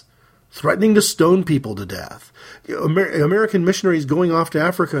harshness, threatening to stone people to death. American missionaries going off to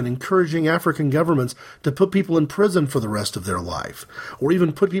Africa and encouraging African governments to put people in prison for the rest of their life, or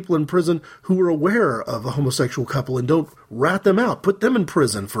even put people in prison who are aware of a homosexual couple and don't rat them out. Put them in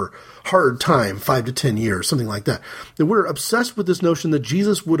prison for hard time, 5 to 10 years, something like that. And we're obsessed with this notion that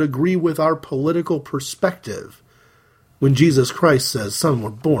Jesus would agree with our political perspective when Jesus Christ says some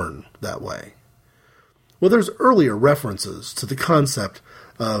were born that way. Well, there's earlier references to the concept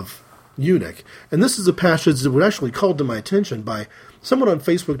of eunuch, and this is a passage that was actually called to my attention by someone on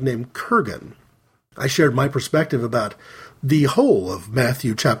Facebook named Kurgan. I shared my perspective about the whole of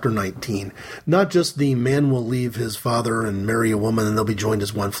Matthew chapter 19, not just the man will leave his father and marry a woman and they'll be joined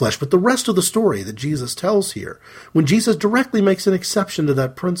as one flesh, but the rest of the story that Jesus tells here, when Jesus directly makes an exception to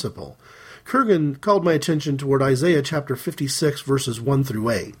that principle. Kurgan called my attention toward Isaiah chapter 56, verses 1 through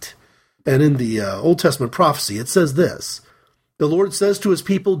 8. And in the Old Testament prophecy, it says this: "The Lord says to his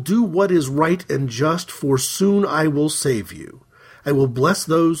people, do what is right and just, for soon I will save you. I will bless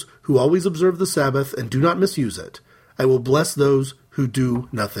those who always observe the Sabbath and do not misuse it. I will bless those who do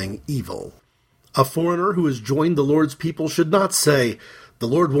nothing evil." A foreigner who has joined the Lord's people should not say, "The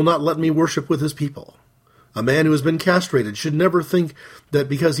Lord will not let me worship with his people." A man who has been castrated should never think that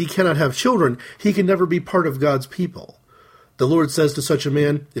because he cannot have children, he can never be part of God's people. The Lord says to such a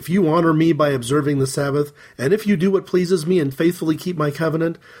man, "If you honor me by observing the Sabbath, and if you do what pleases me and faithfully keep my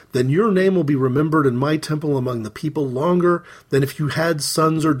covenant, then your name will be remembered in my temple among the people longer than if you had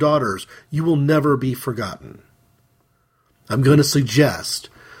sons or daughters. You will never be forgotten." I'm going to suggest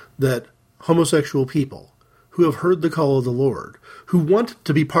that homosexual people who have heard the call of the Lord, who want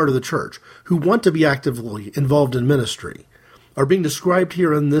to be part of the church, who want to be actively involved in ministry, are being described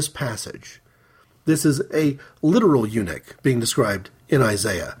here in this passage. This is a literal eunuch being described in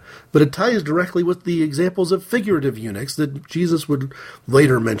Isaiah, but it ties directly with the examples of figurative eunuchs that Jesus would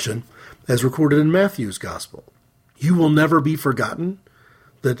later mention as recorded in Matthew's gospel. You will never be forgotten,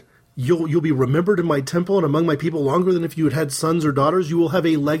 that you'll be remembered in my temple and among my people longer than if you had had sons or daughters. You will have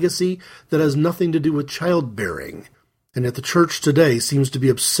a legacy that has nothing to do with childbearing. And yet the church today seems to be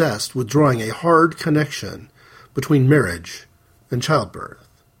obsessed with drawing a hard connection between marriage and childbirth.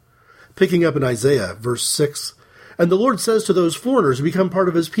 Picking up in Isaiah, verse 6, "And the Lord says to those foreigners who become part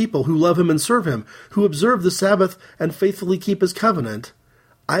of his people, who love him and serve him, who observe the Sabbath and faithfully keep his covenant,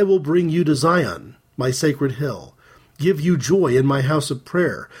 I will bring you to Zion, my sacred hill, give you joy in my house of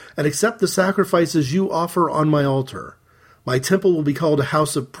prayer, and accept the sacrifices you offer on my altar. My temple will be called a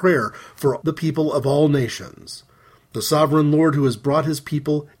house of prayer for the people of all nations. The sovereign Lord who has brought his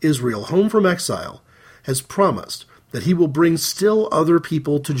people, Israel, home from exile, has promised that he will bring still other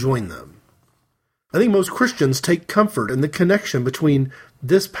people to join them." I think most Christians take comfort in the connection between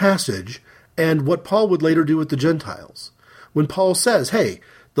this passage and what Paul would later do with the Gentiles. When Paul says, hey,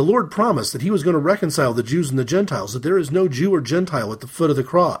 the Lord promised that he was going to reconcile the Jews and the Gentiles, that there is no Jew or Gentile at the foot of the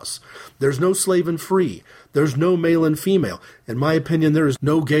cross. There's no slave and free. There's no male and female. In my opinion, there is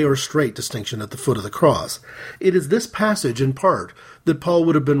no gay or straight distinction at the foot of the cross. It is this passage, in part, that Paul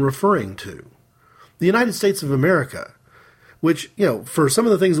would have been referring to. The United States of America, which, for some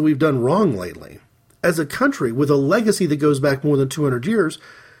of the things that we've done wrong lately, as a country with a legacy that goes back more than 200 years,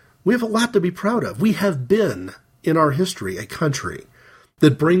 we have a lot to be proud of. We have been, in our history, a country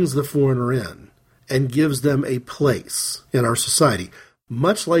that brings the foreigner in and gives them a place in our society,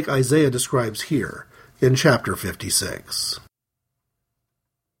 much like Isaiah describes here in chapter 56.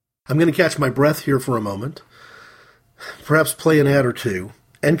 I'm going to catch my breath here for a moment, perhaps play an ad or two,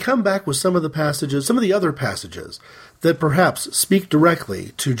 and come back with some of the other passages that perhaps speak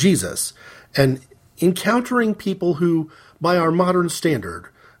directly to Jesus and encountering people who, by our modern standard,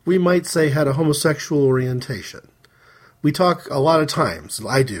 we might say had a homosexual orientation. We talk a lot of times,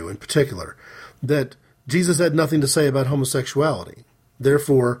 I do in particular, that Jesus had nothing to say about homosexuality.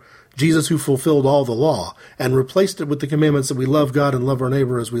 Therefore, Jesus, who fulfilled all the law and replaced it with the commandments that we love God and love our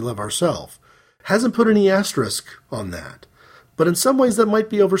neighbor as we love ourselves, Hasn't put any asterisk on that. But in some ways that might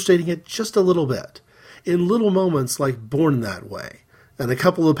be overstating it just a little bit. In little moments like Born That Way, and a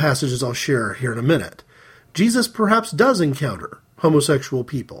couple of passages I'll share here in a minute, Jesus perhaps does encounter homosexual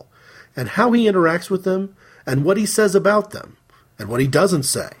people, and how he interacts with them, and what he says about them, and what he doesn't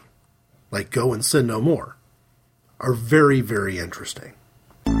say, like go and sin no more, are very, very interesting.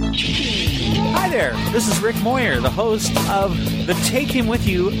 Hi there, this is Rick Moyer, the host of the Take Him With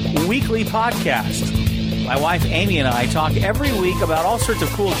You weekly podcast. My wife Amy and I talk every week about all sorts of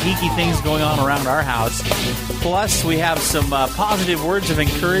cool, geeky things going on around our house. Plus, we have some positive words of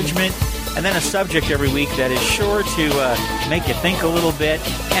encouragement, and then a subject every week that is sure to make you think a little bit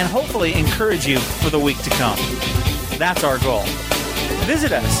and hopefully encourage you for the week to come. That's our goal.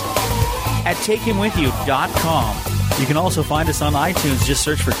 Visit us at takehimwithyou.com. You can also find us on iTunes. Just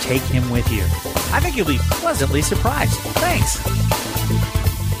search for Take Him With You. I think you'll be pleasantly surprised. Thanks.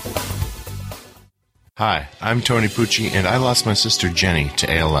 Hi, I'm Tony Pucci, and I lost my sister Jenny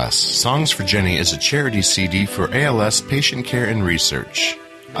to ALS. Songs for Jenny is a charity CD for ALS patient care and research.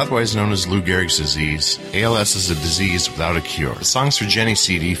 Otherwise known as Lou Gehrig's disease, ALS is a disease without a cure. The Songs for Jenny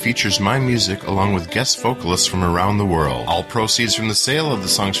CD features my music along with guest vocalists from around the world. All proceeds from the sale of the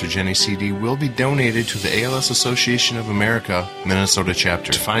Songs for Jenny CD will be donated to the ALS Association of America, Minnesota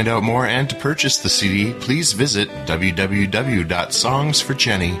chapter. To find out more and to purchase the CD, please visit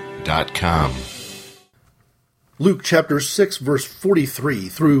www.songsforjenny.com. Luke chapter 6, verse 43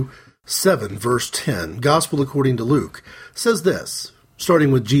 through 7, verse 10, Gospel according to Luke, says this,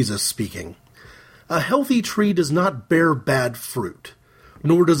 starting with Jesus speaking. A healthy tree does not bear bad fruit,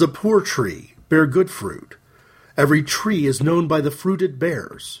 nor does a poor tree bear good fruit. Every tree is known by the fruit it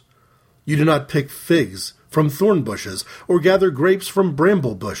bears. You do not pick figs from thorn bushes, or gather grapes from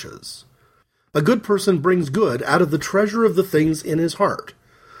bramble bushes. A good person brings good out of the treasure of the things in his heart.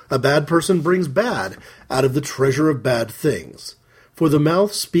 A bad person brings bad out of the treasure of bad things. For the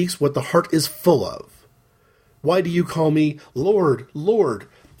mouth speaks what the heart is full of. Why do you call me Lord, Lord,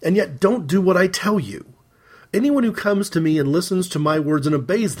 and yet don't do what I tell you? Anyone who comes to me and listens to my words and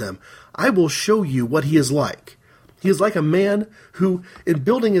obeys them, I will show you what he is like. He is like a man who, in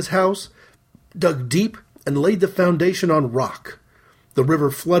building his house, dug deep and laid the foundation on rock. The river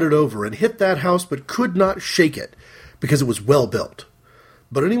flooded over and hit that house but could not shake it, because it was well built.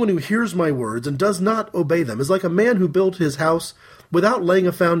 But anyone who hears my words and does not obey them is like a man who built his house without laying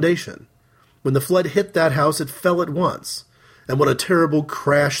a foundation. When the flood hit that house, it fell at once. And what a terrible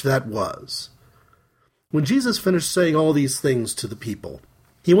crash that was. When Jesus finished saying all these things to the people,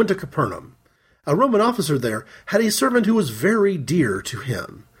 he went to Capernaum. A Roman officer there had a servant who was very dear to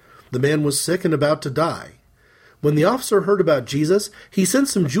him. The man was sick and about to die. When the officer heard about Jesus, he sent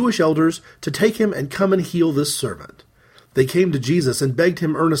some Jewish elders to take him and come and heal this servant. They came to Jesus and begged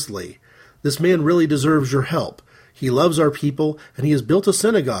him earnestly, "This man really deserves your help. He loves our people, and he has built a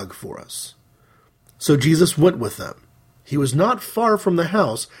synagogue for us." So Jesus went with them. He was not far from the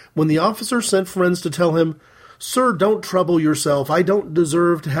house when the officer sent friends to tell him, "Sir, don't trouble yourself. I don't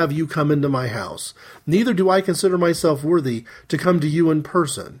deserve to have you come into my house. Neither do I consider myself worthy to come to you in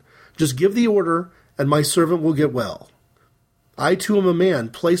person. Just give the order, and my servant will get well. I too am a man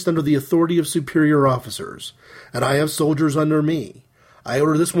placed under the authority of superior officers, and I have soldiers under me. I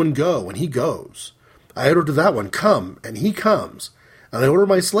order this one go, and he goes. I order to that one come, and he comes. And I order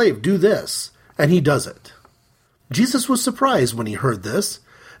my slave do this, and he does it." Jesus was surprised when he heard this.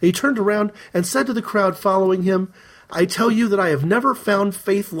 He turned around and said to the crowd following him, "I tell you that I have never found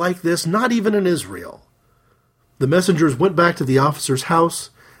faith like this, not even in Israel." The messengers went back to the officer's house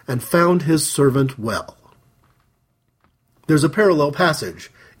and found his servant well. There's a parallel passage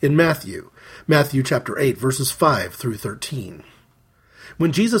in Matthew chapter 8, verses 5 through 13.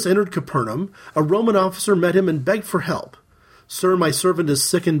 When Jesus entered Capernaum, a Roman officer met him and begged for help. "Sir, my servant is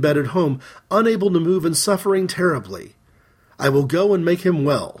sick in bed at home, unable to move and suffering terribly." "I will go and make him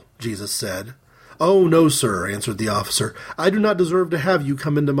well," Jesus said. "Oh, no, sir," answered the officer. "I do not deserve to have you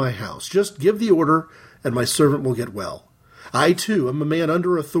come into my house. Just give the order, and my servant will get well. I, too, am a man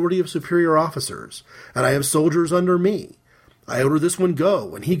under authority of superior officers, and I have soldiers under me. I order this one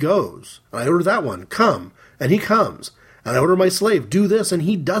go, and he goes. And I order that one come, and he comes. And I order my slave do this, and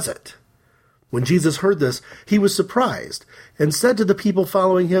he does it." When Jesus heard this, he was surprised, and said to the people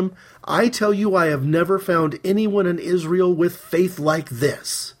following him, "I tell you, I have never found anyone in Israel with faith like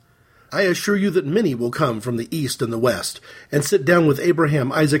this. I assure you that many will come from the east and the west, and sit down with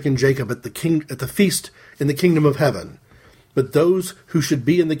Abraham, Isaac, and Jacob at the feast in the kingdom of heaven. But those who should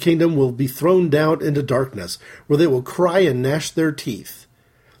be in the kingdom will be thrown down into darkness, where they will cry and gnash their teeth."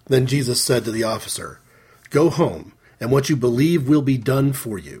 Then Jesus said to the officer, "Go home, and what you believe will be done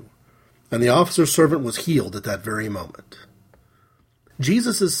for you." And the officer's servant was healed at that very moment.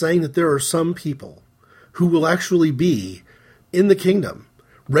 Jesus is saying that there are some people who will actually be in the kingdom,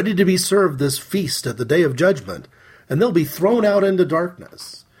 ready to be served this feast at the day of judgment, and they'll be thrown out into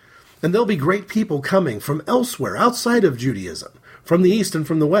darkness. And there'll be great people coming from elsewhere, outside of Judaism, from the east and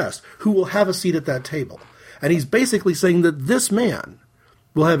from the west, who will have a seat at that table. And he's basically saying that this man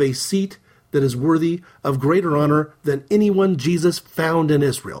will have a seat that is worthy of greater honor than anyone Jesus found in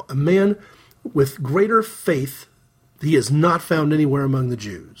Israel. A man with greater faith he is not found anywhere among the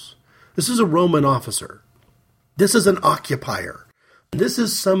Jews. This is a Roman officer. This is an occupier. This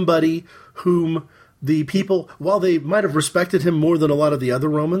is somebody whom the people, while they might have respected him more than a lot of the other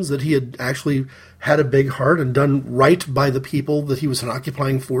Romans, that he had actually had a big heart and done right by the people that he was an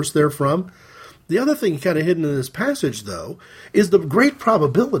occupying force there from. The other thing kind of hidden in this passage, though, is the great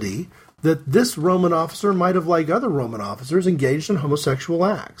probability that this Roman officer might have, like other Roman officers, engaged in homosexual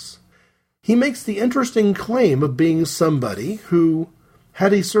acts. He makes the interesting claim of being somebody who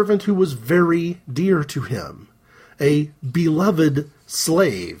had a servant who was very dear to him. A beloved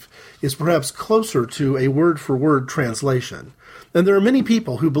slave is perhaps closer to a word-for-word translation. And there are many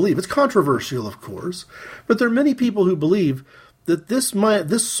people who believe, it's controversial of course, but there are many people who believe that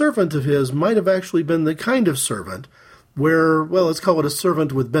this servant of his might have actually been the kind of servant where, well, let's call it a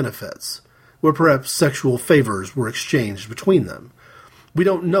servant with benefits, where perhaps sexual favors were exchanged between them. We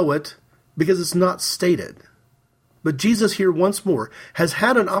don't know it because it's not stated. But Jesus here once more has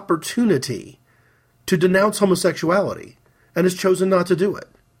had an opportunity to denounce homosexuality and has chosen not to do it.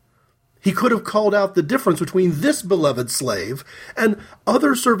 He could have called out the difference between this beloved slave and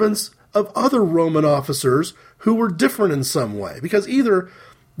other servants of other Roman officers who were different in some way, because either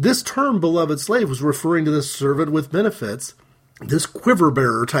this term beloved slave was referring to this servant with benefits, this quiver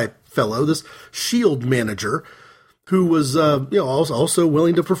bearer type fellow, this shield manager, who was also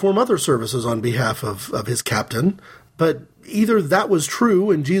willing to perform other services on behalf of his captain. But either that was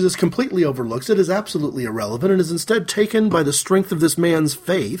true and Jesus completely overlooks it, is absolutely irrelevant, and is instead taken by the strength of this man's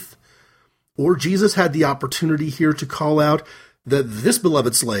faith, or Jesus had the opportunity here to call out that this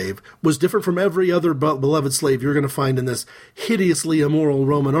beloved slave was different from every other beloved slave you're going to find in this hideously immoral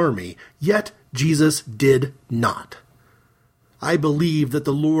Roman army, yet Jesus did not. I believe that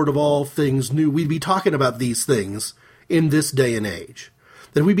the Lord of all things knew we'd be talking about these things in this day and age.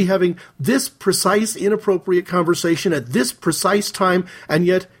 That we'd be having this precise, inappropriate conversation at this precise time, and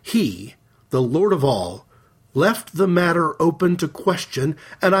yet He, the Lord of all, left the matter open to question,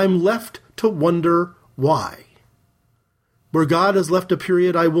 and I'm left to wonder why. Where God has left a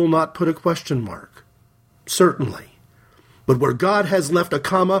period, I will not put a question mark. Certainly. But where God has left a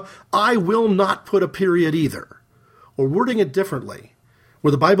comma, I will not put a period either. Or wording it differently,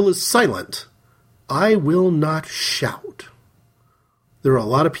 where the Bible is silent, I will not shout. There are a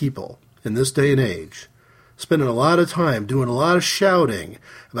lot of people in this day and age spending a lot of time doing a lot of shouting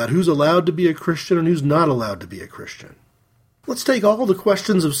about who's allowed to be a Christian and who's not allowed to be a Christian. Let's take all the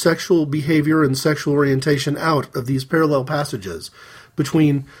questions of sexual behavior and sexual orientation out of these parallel passages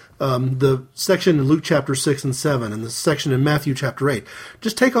between the section in Luke chapter 6 and 7 and the section in Matthew chapter 8.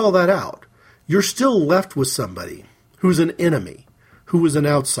 Just take all that out. You're still left with somebody who's an enemy, who was an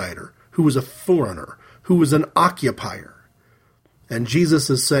outsider, who was a foreigner, who was an occupier. And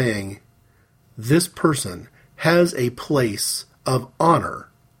Jesus is saying, this person has a place of honor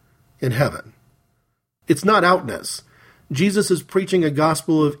in heaven. It's not outness. Jesus is preaching a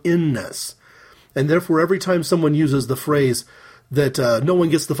gospel of inness. And therefore, every time someone uses the phrase that no one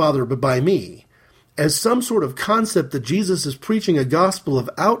gets the Father but by me, as some sort of concept that Jesus is preaching a gospel of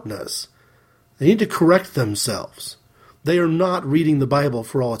outness, they need to correct themselves. They are not reading the Bible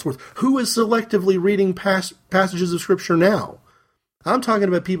for all it's worth. Who is selectively reading passages of Scripture now? I'm talking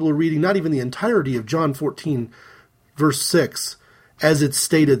about people who are reading not even the entirety of John 14, verse 6, as it's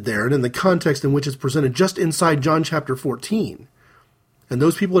stated there, and in the context in which it's presented just inside John chapter 14. And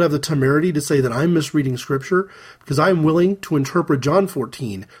those people would have the temerity to say that I'm misreading Scripture because I'm willing to interpret John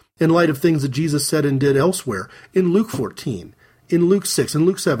 14 in light of things that Jesus said and did elsewhere, in Luke 14, in Luke 6, in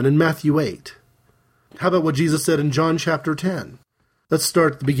Luke 7, in Matthew 8. How about what Jesus said in John chapter 10? Let's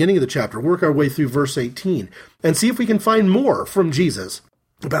start at the beginning of the chapter, work our way through verse 18, and see if we can find more from Jesus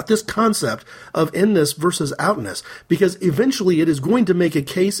about this concept of inness versus outness, because eventually it is going to make a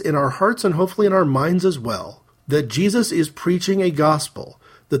case in our hearts and hopefully in our minds as well, that Jesus is preaching a gospel,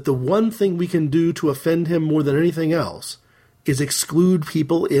 that the one thing we can do to offend him more than anything else is exclude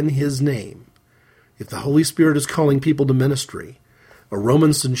people in his name. If the Holy Spirit is calling people to ministry, a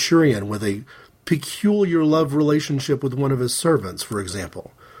Roman centurion with a peculiar love relationship with one of his servants, for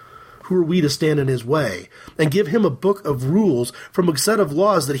example, who are we to stand in his way? And give him a book of rules from a set of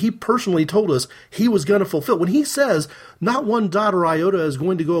laws that he personally told us he was going to fulfill. When he says not one dot or iota is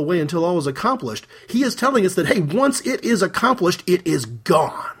going to go away until all is accomplished, he is telling us that, hey, once it is accomplished, it is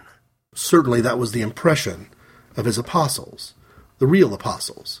gone. Certainly that was the impression of his apostles, the real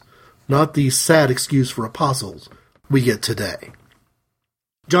apostles, not the sad excuse for apostles we get today.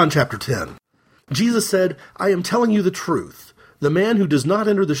 John chapter 10. Jesus said, I am telling you the truth. The man who does not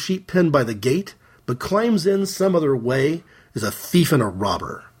enter the sheep pen by the gate, but climbs in some other way, is a thief and a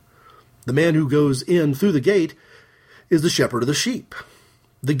robber. The man who goes in through the gate is the shepherd of the sheep.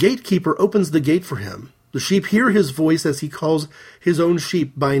 The gatekeeper opens the gate for him. The sheep hear his voice as he calls his own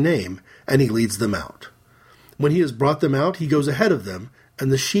sheep by name, and he leads them out. When he has brought them out, he goes ahead of them,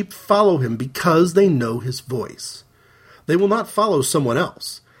 and the sheep follow him because they know his voice. They will not follow someone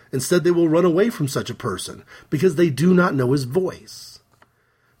else. Instead, they will run away from such a person because they do not know his voice.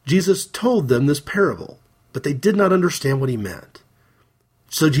 Jesus told them this parable, but they did not understand what he meant.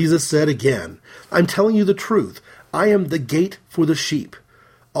 So Jesus said again, I'm telling you the truth. I am the gate for the sheep.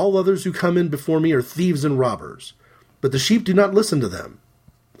 All others who come in before me are thieves and robbers, but the sheep do not listen to them.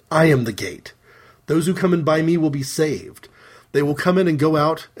 I am the gate. Those who come in by me will be saved. They will come in and go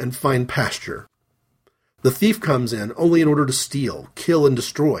out and find pasture. The thief comes in only in order to steal, kill, and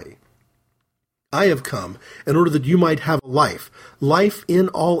destroy. I have come in order that you might have life, life in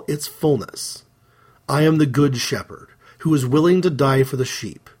all its fullness. I am the good shepherd, who is willing to die for the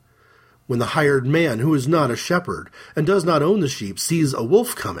sheep. When the hired man, who is not a shepherd and does not own the sheep, sees a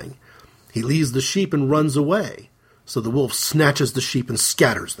wolf coming, he leaves the sheep and runs away. So the wolf snatches the sheep and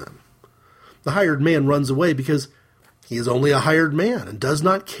scatters them. The hired man runs away because he is only a hired man and does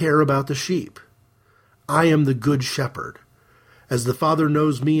not care about the sheep. I am the good shepherd. As the Father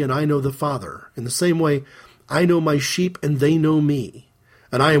knows me and I know the Father, in the same way I know my sheep and they know me,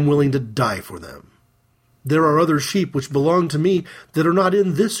 and I am willing to die for them. There are other sheep which belong to me that are not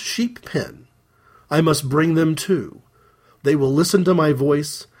in this sheep pen. I must bring them too. They will listen to my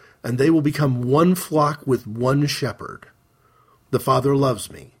voice, and they will become one flock with one shepherd. The Father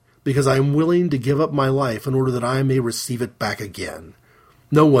loves me, because I am willing to give up my life in order that I may receive it back again.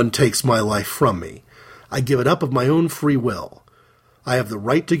 No one takes my life from me. I give it up of my own free will. I have the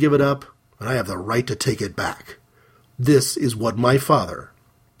right to give it up, and I have the right to take it back. This is what my Father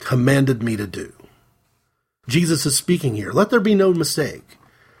commanded me to do. Jesus is speaking here. Let there be no mistake.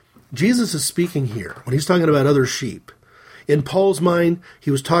 Jesus is speaking here when he's talking about other sheep. In Paul's mind, he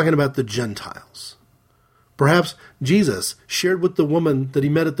was talking about the Gentiles. Perhaps Jesus shared with the woman that he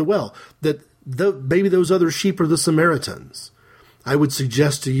met at the well that maybe those other sheep are the Samaritans. I would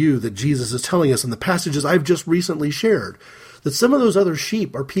suggest to you that Jesus is telling us in the passages I've just recently shared that some of those other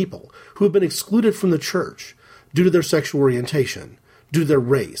sheep are people who have been excluded from the church due to their sexual orientation, due to their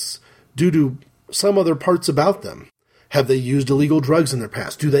race, due to some other parts about them. Have they used illegal drugs in their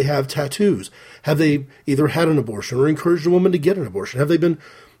past? Do they have tattoos? Have they either had an abortion or encouraged a woman to get an abortion? Have they been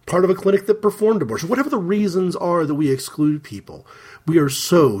part of a clinic that performed abortion? Whatever the reasons are that we exclude people, we are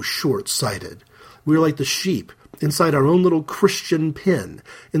so short-sighted. We are like the sheep inside our own little Christian pen,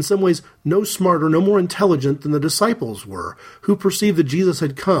 in some ways no smarter, no more intelligent than the disciples were, who perceived that Jesus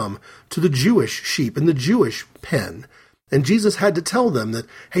had come to the Jewish sheep in the Jewish pen. And Jesus had to tell them that,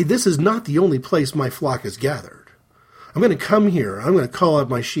 hey, this is not the only place my flock is gathered. I'm going to come here, I'm going to call out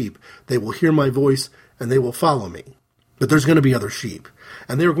my sheep. They will hear my voice, and they will follow me. But there's going to be other sheep,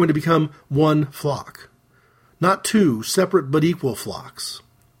 and they are going to become one flock. Not two separate but equal flocks.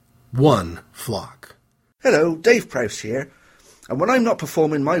 One flock. Hello, Dave Prowse here. And when I'm not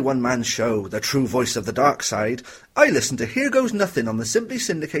performing my one-man show, The True Voice of the Dark Side, I listen to Here Goes Nothing on the Simply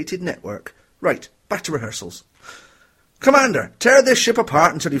Syndicated Network. Right, back to rehearsals. Commander, tear this ship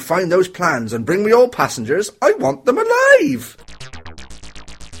apart until you find those plans and bring me all passengers. I want them alive!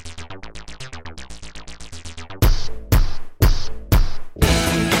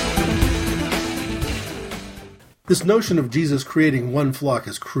 This notion of Jesus creating one flock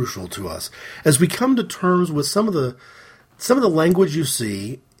is crucial to us as we come to terms with some of the language you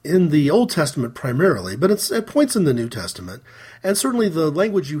see in the Old Testament primarily, but at points in the New Testament, and certainly the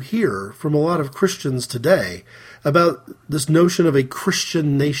language you hear from a lot of Christians today about this notion of a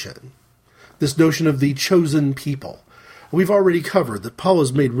Christian nation, this notion of the chosen people. We've already covered that Paul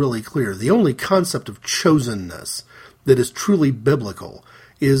has made really clear the only concept of chosenness that is truly biblical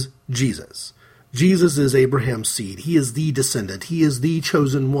is Jesus. Jesus is Abraham's seed. He is the descendant. He is the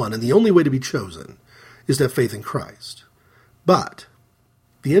chosen one. And the only way to be chosen is to have faith in Christ. But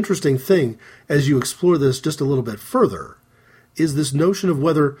the interesting thing, as you explore this just a little bit further, is this notion of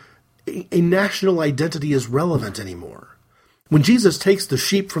whether a national identity is relevant anymore. When Jesus takes the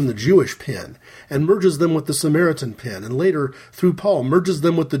sheep from the Jewish pen and merges them with the Samaritan pen, and later, through Paul, merges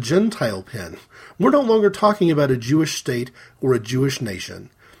them with the Gentile pen, we're no longer talking about a Jewish state or a Jewish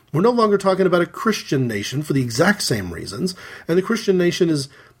nation. We're no longer talking about a Christian nation for the exact same reasons, and the Christian nation is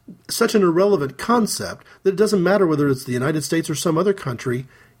such an irrelevant concept that it doesn't matter whether it's the United States or some other country.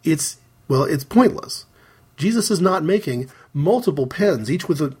 It's pointless. Jesus is not making multiple pens, each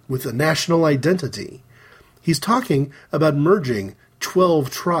with a national identity. He's talking about merging 12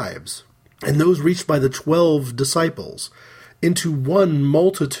 tribes, and those reached by the 12 disciples, into one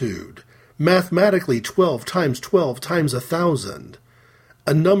multitude, mathematically 12 times 1,000,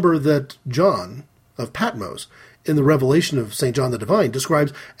 a number that John of Patmos, in the Revelation of St. John the Divine,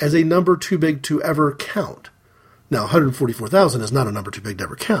 describes as a number too big to ever count. Now, 144,000 is not a number too big to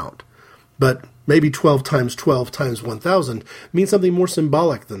ever count, but maybe 12 times 1,000 means something more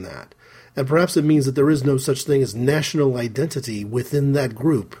symbolic than that. And perhaps it means that there is no such thing as national identity within that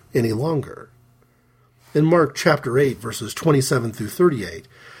group any longer. In Mark chapter 8, verses 27 through 38,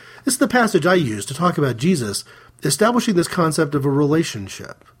 this is the passage I use to talk about Jesus establishing this concept of a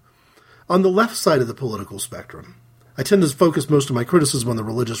relationship. On the left side of the political spectrum, I tend to focus most of my criticism on the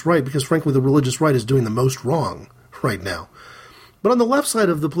religious right because, frankly, the religious right is doing the most wrong right now. But on the left side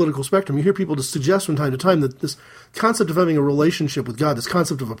of the political spectrum, you hear people to suggest from time to time that this concept of having a relationship with God, this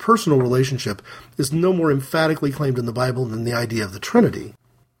concept of a personal relationship, is no more emphatically claimed in the Bible than the idea of the Trinity.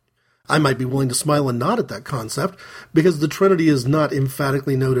 I might be willing to smile and nod at that concept because the Trinity is not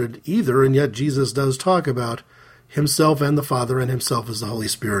emphatically noted either, and yet Jesus does talk about himself and the Father and himself as the Holy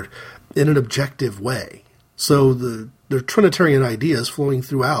Spirit in an objective way. So the Trinitarian idea is flowing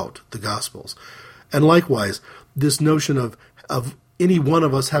throughout the Gospels. And likewise, this notion of any one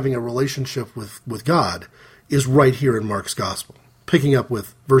of us having a relationship with God is right here in Mark's Gospel, picking up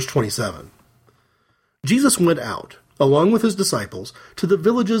with verse 27. Jesus went out, along with his disciples, to the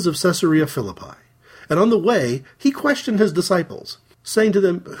villages of Caesarea Philippi. And on the way, he questioned his disciples, saying to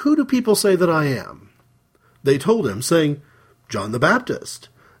them, "Who do people say that I am?" They told him, saying, "John the Baptist,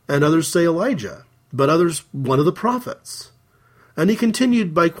 and others say Elijah, but others one of the prophets." And he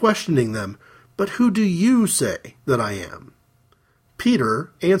continued by questioning them, "But who do you say that I am?" Peter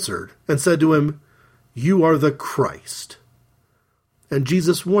answered and said to him, "You are the Christ." And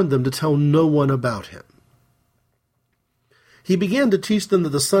Jesus warned them to tell no one about him. He began to teach them that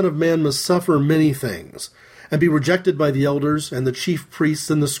the Son of Man must suffer many things, and be rejected by the elders and the chief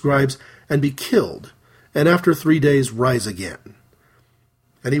priests and the scribes, and be killed, and after 3 days rise again.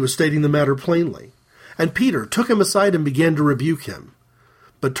 And he was stating the matter plainly. And Peter took him aside and began to rebuke him.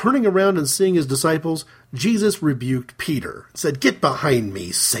 But turning around and seeing his disciples, Jesus rebuked Peter, and said, "Get behind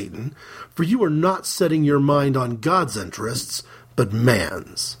me, Satan, for you are not setting your mind on God's interests, but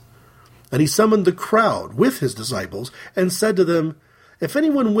man's." And he summoned the crowd with his disciples, and said to them, "If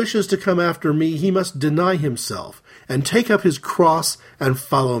anyone wishes to come after me, he must deny himself, and take up his cross, and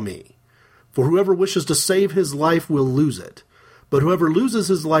follow me. For whoever wishes to save his life will lose it, but whoever loses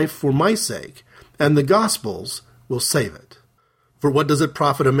his life for my sake and the gospel's will save it. For what does it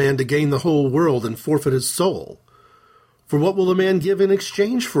profit a man to gain the whole world and forfeit his soul? For what will a man give in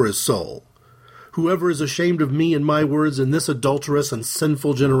exchange for his soul? Whoever is ashamed of me and my words in this adulterous and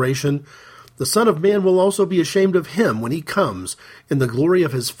sinful generation, the Son of Man will also be ashamed of him when he comes in the glory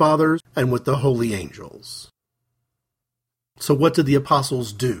of his Father and with the holy angels." So what did the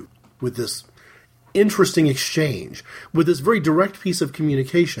apostles do with this interesting exchange, with this very direct piece of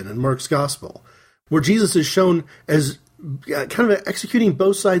communication in Mark's Gospel, where Jesus is shown as kind of executing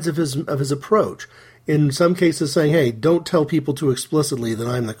both sides of his approach? In some cases saying, hey, don't tell people too explicitly that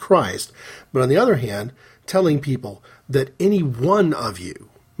I'm the Christ, but on the other hand, telling people that any one of you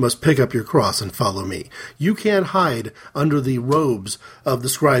must pick up your cross and follow me. You can't hide under the robes of the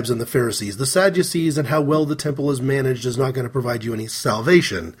scribes and the Pharisees. The Sadducees and how well the temple is managed is not going to provide you any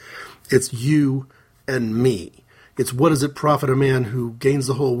salvation. It's you and me. It's what does it profit a man who gains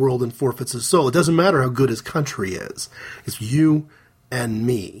the whole world and forfeits his soul? It doesn't matter how good his country is. It's you and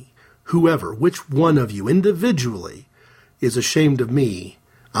me. Whoever, which one of you individually is ashamed of me,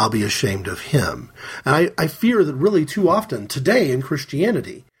 I'll be ashamed of him. And I fear that really too often today in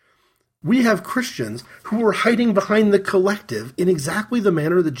Christianity, we have Christians who are hiding behind the collective in exactly the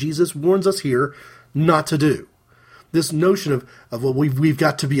manner that Jesus warns us here not to do. This notion of well, we've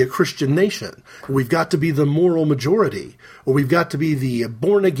got to be a Christian nation, or we've got to be the moral majority, or we've got to be the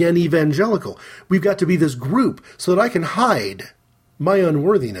born-again evangelical. We've got to be this group so that I can hide my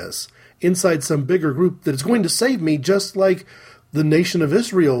unworthiness inside some bigger group that is going to save me, just like the nation of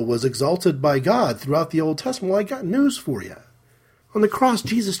Israel was exalted by God throughout the Old Testament. Well, I got news for you. On the cross,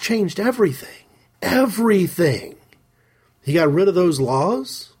 Jesus changed everything. Everything. He got rid of those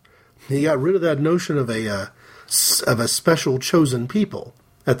laws. He got rid of that notion of a special chosen people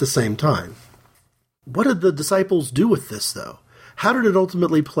at the same time. What did the disciples do with this, though? How did it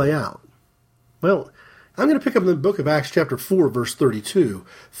ultimately play out? Well, I'm going to pick up in the book of Acts chapter 4, verse 32,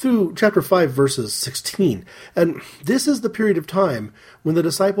 through chapter 5, verses 16. And this is the period of time when the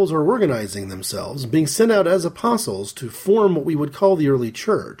disciples are organizing themselves, being sent out as apostles to form what we would call the early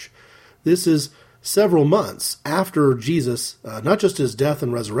church. This is several months after Jesus, not just his death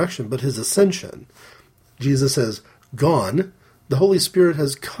and resurrection, but his ascension. Jesus has gone, the Holy Spirit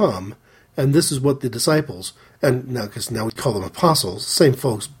has come, and this is what the disciples, and now because now we call them apostles, same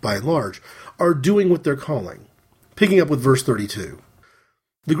folks by and large, are doing with their calling. Picking up with verse 32.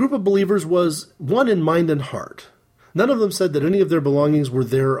 The group of believers was one in mind and heart. None of them said that any of their belongings were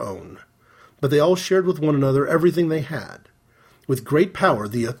their own, but they all shared with one another everything they had. With great power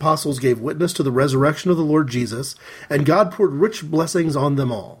the apostles gave witness to the resurrection of the Lord Jesus, and God poured rich blessings on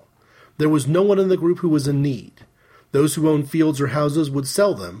them all. There was no one in the group who was in need. Those who owned fields or houses would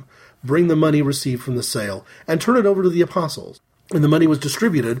sell them, bring the money received from the sale, and turn it over to the apostles. And the money was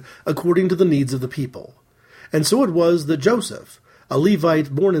distributed according to the needs of the people. And so it was that Joseph, a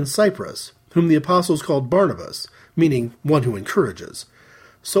Levite born in Cyprus, whom the apostles called Barnabas, meaning one who encourages,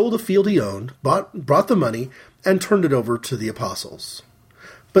 sold a field he owned, brought the money, and turned it over to the apostles.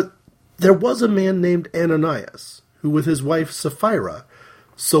 But there was a man named Ananias, who with his wife Sapphira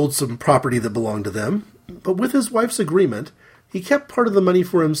sold some property that belonged to them, but with his wife's agreement, he kept part of the money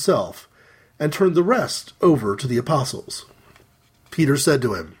for himself, and turned the rest over to the apostles. Peter said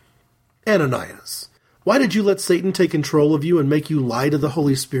to him, Ananias, why did you let Satan take control of you and make you lie to the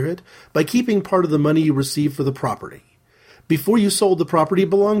Holy Spirit by keeping part of the money you received for the property? Before you sold the property, it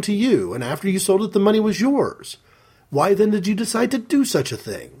belonged to you, and after you sold it, the money was yours. Why then did you decide to do such a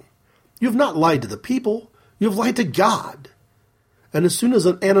thing? You have not lied to the people, you have lied to God. And as soon as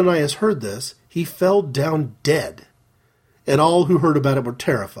Ananias heard this, he fell down dead, and all who heard about it were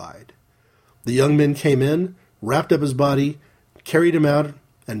terrified. The young men came in, wrapped up his body, carried him out,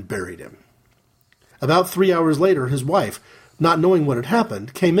 and buried him. About 3 hours later, his wife, not knowing what had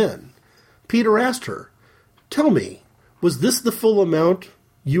happened, came in. Peter asked her, Tell me, was this the full amount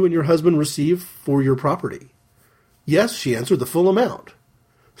you and your husband received for your property? Yes, she answered, the full amount.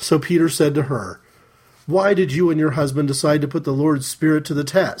 So Peter said to her, Why did you and your husband decide to put the Lord's Spirit to the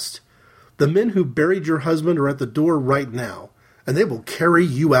test? The men who buried your husband are at the door right now, and they will carry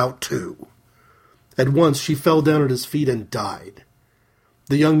you out too. At once she fell down at his feet and died.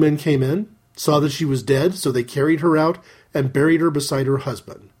 The young men came in, saw that she was dead, so they carried her out and buried her beside her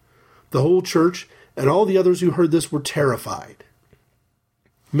husband. The whole church and all the others who heard this were terrified.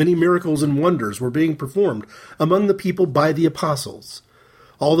 Many miracles and wonders were being performed among the people by the apostles.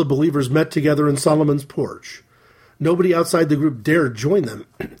 All the believers met together in Solomon's porch. Nobody outside the group dared join them,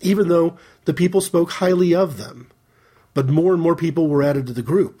 even though the people spoke highly of them. But more and more people were added to the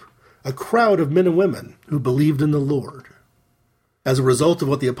group, a crowd of men and women who believed in the Lord. As a result of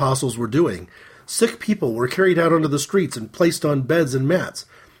what the apostles were doing, sick people were carried out onto the streets and placed on beds and mats,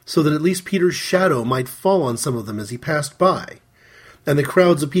 so that at least Peter's shadow might fall on some of them as he passed by. And the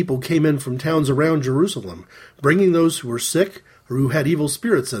crowds of people came in from towns around Jerusalem, bringing those who were sick or who had evil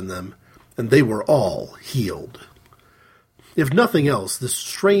spirits in them, and they were all healed. If nothing else, this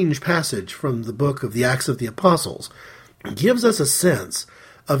strange passage from the book of the Acts of the Apostles gives us a sense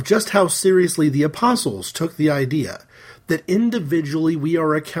of just how seriously the apostles took the idea that individually we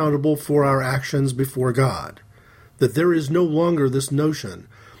are accountable for our actions before God, that there is no longer this notion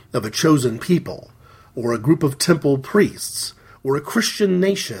of a chosen people, or a group of temple priests, or a Christian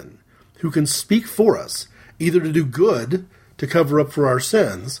nation who can speak for us, either to do good, to cover up for our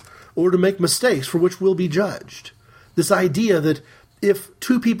sins, or to make mistakes for which we'll be judged. This idea that if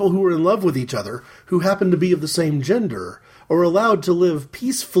two people who are in love with each other, who happen to be of the same gender, are allowed to live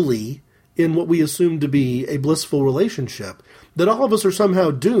peacefully in what we assume to be a blissful relationship, that all of us are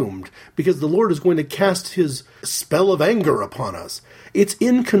somehow doomed because the Lord is going to cast his spell of anger upon us. It's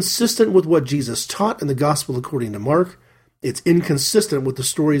inconsistent with what Jesus taught in the Gospel according to Mark. It's inconsistent with the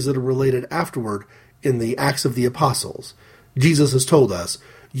stories that are related afterward in the Acts of the Apostles. Jesus has told us,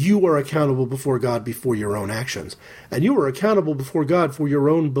 you are accountable before God before your own actions, and you are accountable before God for your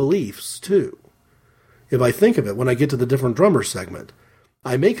own beliefs, too. If I think of it when I get to the different drummer segment,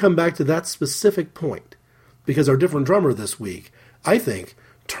 I may come back to that specific point, because our different drummer this week, I think,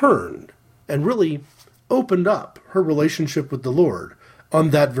 turned and really opened up her relationship with the Lord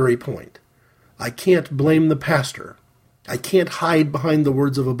on that very point. I can't blame the pastor. I can't hide behind the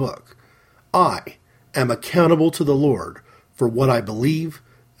words of a book. I am accountable to the Lord for what I believe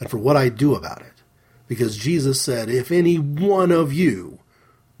and for what I do about it, Because Jesus said, if any one of you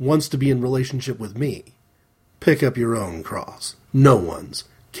wants to be in relationship with me, pick up your own cross. No one's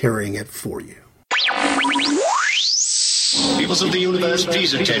carrying it for you. Peoples of the universe,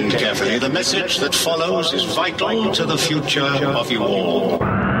 please attend carefully. The message that follows is vital to the future of you all.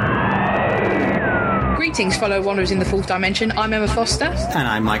 Greetings, fellow wanderers in the fourth dimension. I'm Emma Foster. And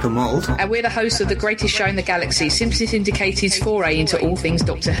I'm Michael Mould. And we're the hosts of the greatest show in the galaxy, Simply Syndicated's foray into all things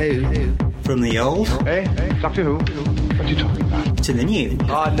Doctor Who. From the old... Hey, Doctor Who? What are you talking about? To the new.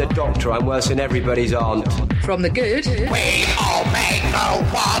 I'm the Doctor, I'm worse than everybody's aunt. From the good... We obey no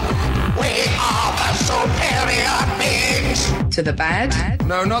one! We are the superior beings! To the bad...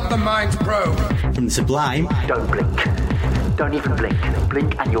 No, not the Mind Probe. From the sublime... Don't blink. Don't even blink.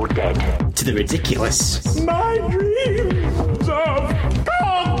 Blink and you're dead. To the ridiculous... My dreams of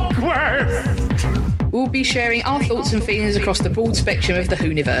conquest! We'll be sharing our thoughts and feelings across the broad spectrum of the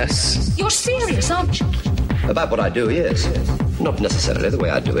Whoniverse. You're serious, aren't you? About what I do, yes. Not necessarily the way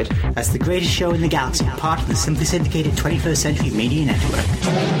I do it. As the greatest show in the galaxy, part of the Simply Syndicated 21st Century Media Network.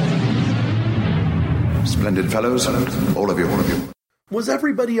 Splendid fellows, all of you. Was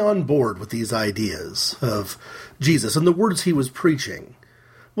everybody on board with these ideas of Jesus and the words he was preaching?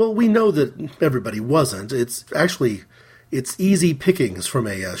 Well, we know that everybody wasn't. It's easy pickings from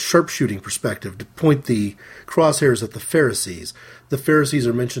a sharpshooting perspective to point the crosshairs at the Pharisees. The Pharisees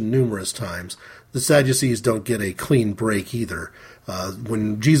are mentioned numerous times. The Sadducees don't get a clean break either.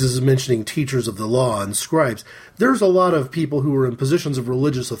 When Jesus is mentioning teachers of the law and scribes, there's a lot of people who were in positions of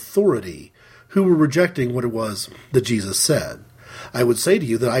religious authority who were rejecting what it was that Jesus said. I would say to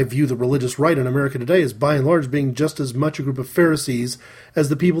you that I view the religious right in America today as by and large being just as much a group of Pharisees as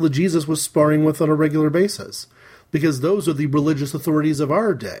the people that Jesus was sparring with on a regular basis. Because those are the religious authorities of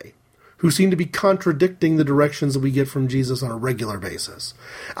our day, who seem to be contradicting the directions that we get from Jesus on a regular basis.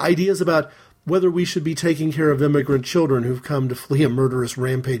 Ideas about whether we should be taking care of immigrant children who've come to flee a murderous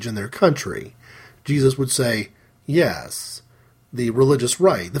rampage in their country. Jesus would say, yes, the religious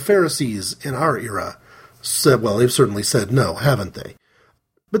right, the Pharisees in our era, said, well, they've certainly said no, haven't they?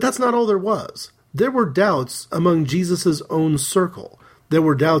 But that's not all there was. There were doubts among Jesus' own circle. There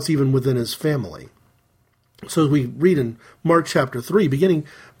were doubts even within his family. So as we read in Mark chapter 3, beginning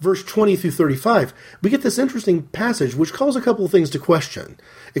verse 20 through 35, we get this interesting passage which calls a couple of things to question.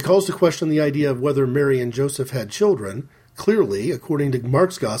 It calls to question the idea of whether Mary and Joseph had children. Clearly, according to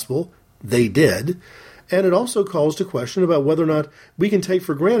Mark's gospel, they did. And it also calls to question about whether or not we can take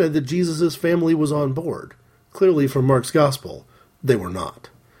for granted that Jesus' family was on board. Clearly, from Mark's gospel, they were not.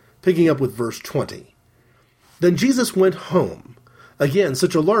 Picking up with verse 20. Then Jesus went home. Again,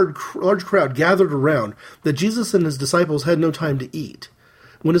 such a large crowd gathered around that Jesus and his disciples had no time to eat.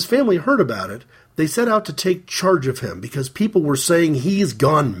 When his family heard about it, they set out to take charge of him because people were saying he's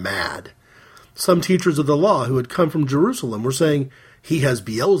gone mad. Some teachers of the law who had come from Jerusalem were saying he has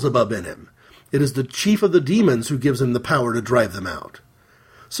Beelzebub in him. It is the chief of the demons who gives him the power to drive them out.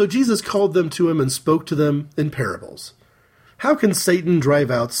 So Jesus called them to him and spoke to them in parables. How can Satan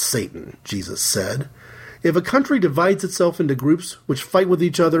drive out Satan? Jesus said. If a country divides itself into groups which fight with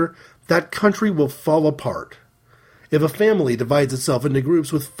each other, that country will fall apart. If a family divides itself into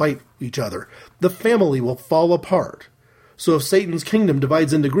groups which fight each other, the family will fall apart. So if Satan's kingdom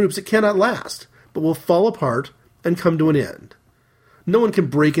divides into groups, it cannot last, but will fall apart and come to an end. No one can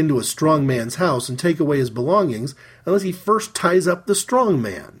break into a strong man's house and take away his belongings unless he first ties up the strong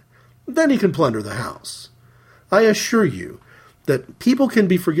man. Then he can plunder the house. I assure you that people can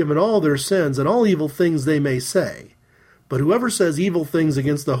be forgiven all their sins and all evil things they may say, but whoever says evil things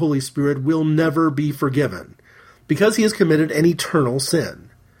against the Holy Spirit will never be forgiven, because he has committed an eternal sin.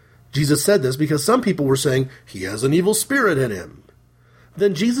 Jesus said this because some people were saying, he has an evil spirit in him.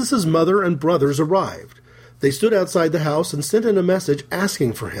 Then Jesus' mother and brothers arrived. They stood outside the house and sent in a message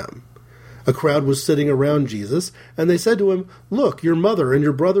asking for him. A crowd was sitting around Jesus, and they said to him, look, your mother and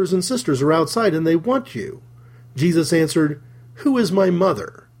your brothers and sisters are outside, and they want you. Jesus answered, who is my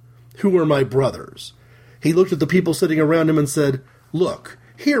mother? Who are my brothers? He looked at the people sitting around him and said, look,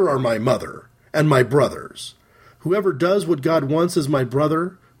 here are my mother and my brothers. Whoever does what God wants is my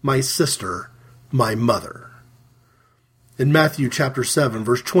brother, my sister, my mother. In Matthew chapter 7,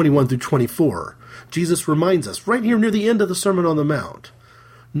 verse 21 through 24, Jesus reminds us, right here near the end of the Sermon on the Mount,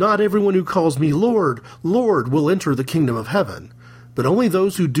 not everyone who calls me Lord, Lord will enter the kingdom of heaven, but only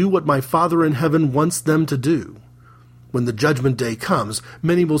those who do what my Father in heaven wants them to do. When the judgment day comes,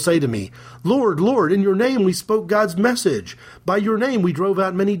 many will say to me, Lord, Lord, in your name we spoke God's message. By your name we drove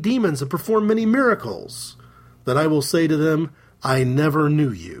out many demons and performed many miracles. Then I will say to them, I never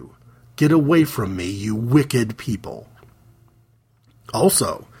knew you. Get away from me, you wicked people.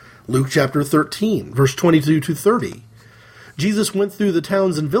 Also, Luke chapter 13, verse 22 to 30. Jesus went through the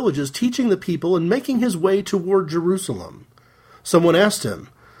towns and villages, teaching the people and making his way toward Jerusalem. Someone asked him,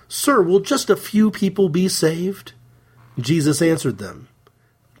 "Sir, will just a few people be saved?" Jesus answered them,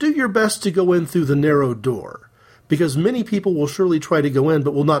 "Do your best to go in through the narrow door, because many people will surely try to go in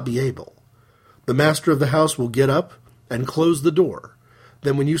but will not be able. The master of the house will get up and close the door.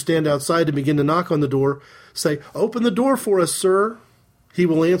 Then when you stand outside and begin to knock on the door, say, 'Open the door for us, sir.' He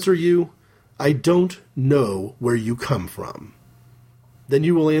will answer you, 'I don't know where you come from.' Then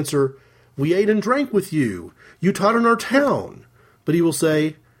you will answer, 'We ate and drank with you. You taught in our town.' But he will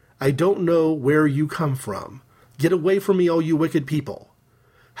say, 'I don't know where you come from. Get away from me, all you wicked people.'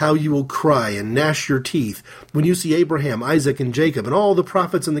 How you will cry and gnash your teeth when you see Abraham, Isaac, and Jacob, and all the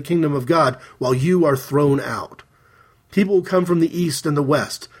prophets in the kingdom of God, while you are thrown out. People will come from the east and the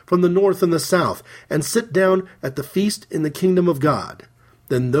west, from the north and the south, and sit down at the feast in the kingdom of God.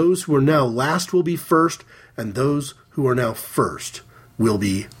 Then those who are now last will be first, and those who are now first will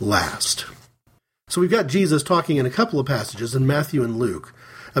be last." So we've got Jesus talking in a couple of passages in Matthew and Luke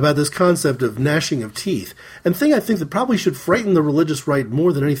about this concept of gnashing of teeth. And the thing I think that probably should frighten the religious right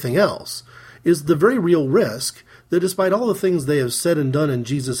more than anything else is the very real risk that despite all the things they have said and done in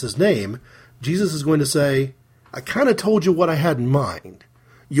Jesus' name, Jesus is going to say, "I kind of told you what I had in mind.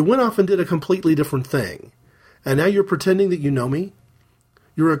 You went off and did a completely different thing. And now you're pretending that you know me?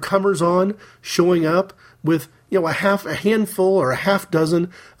 You're a comers-on showing up with, a handful or a half dozen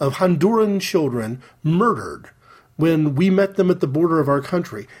of Honduran children murdered when we met them at the border of our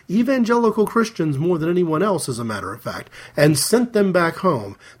country, evangelical Christians more than anyone else, as a matter of fact, and sent them back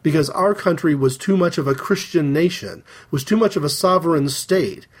home because our country was too much of a Christian nation, was too much of a sovereign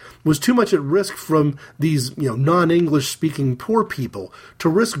state, was too much at risk from these, non-English speaking poor people to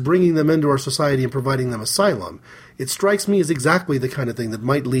risk bringing them into our society and providing them asylum. It strikes me as exactly the kind of thing that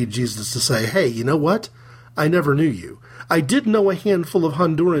might lead Jesus to say, "Hey, you know what? I never knew you. I did know a handful of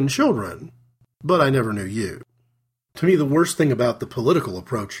Honduran children, but I never knew you." To me, the worst thing about the political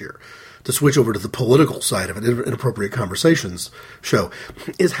approach here, to switch over to the political side of it, Inappropriate Conversations show,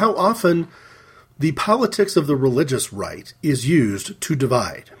 is how often the politics of the religious right is used to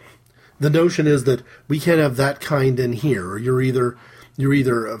divide. The notion is that we can't have that kind in here, or you're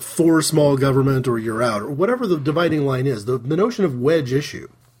either for small government or you're out, or whatever the dividing line is. The notion of wedge issue,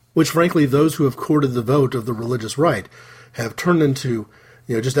 which frankly those who have courted the vote of the religious right have turned into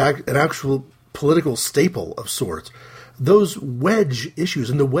just an actual political staple of sorts. Those wedge issues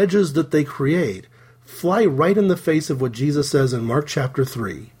and the wedges that they create fly right in the face of what Jesus says in Mark chapter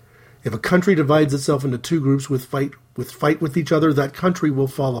 3. If a country divides itself into two groups with fight with each other, that country will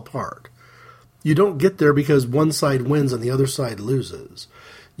fall apart. You don't get there because one side wins and the other side loses.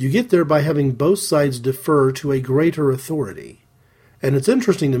 You get there by having both sides defer to a greater authority. And it's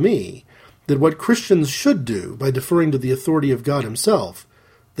interesting to me that what Christians should do by deferring to the authority of God himself,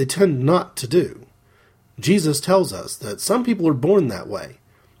 they tend not to do. Jesus tells us that some people are born that way,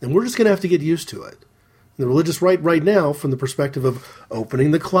 and we're just going to have to get used to it. And the religious right now, from the perspective of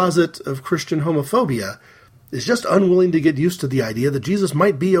opening the closet of Christian homophobia, is just unwilling to get used to the idea that Jesus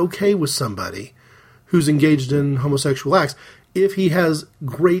might be okay with somebody who's engaged in homosexual acts if he has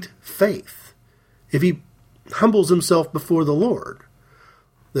great faith, if he humbles himself before the Lord.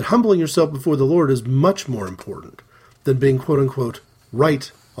 That humbling yourself before the Lord is much more important than being quote-unquote right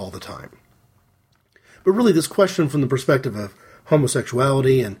all the time. But really this question from the perspective of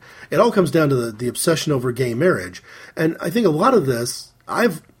homosexuality, and it all comes down to the obsession over gay marriage. And I think a lot of this,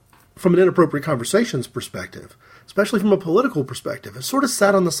 from an Inappropriate Conversations perspective, especially from a political perspective, has sort of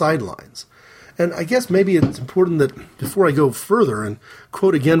sat on the sidelines. And I guess maybe it's important that before I go further and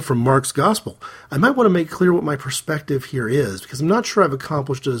quote again from Mark's Gospel, I might want to make clear what my perspective here is, because I'm not sure I've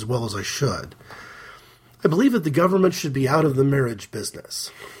accomplished it as well as I should. I believe that the government should be out of the marriage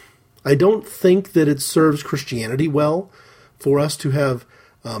business. I don't think that it serves Christianity well for us to have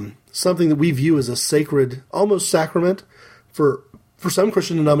something that we view as a sacred, almost sacrament. For some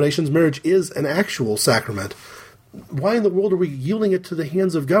Christian denominations, marriage is an actual sacrament. Why in the world are we yielding it to the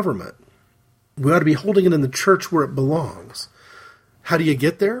hands of government? We ought to be holding it in the church where it belongs. How do you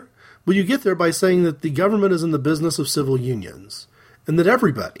get there? Well, you get there by saying that the government is in the business of civil unions, and that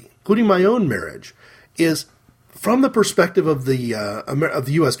everybody, including my own marriage, is, from the perspective of the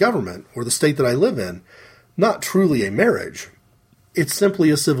U.S. government, or the state that I live in, not truly a marriage. It's simply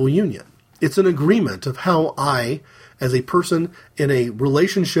a civil union. It's an agreement of how I, as a person in a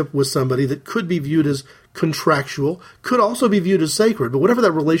relationship with somebody that could be viewed as contractual, could also be viewed as sacred, but whatever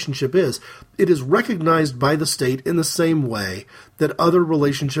that relationship is, it is recognized by the state in the same way that other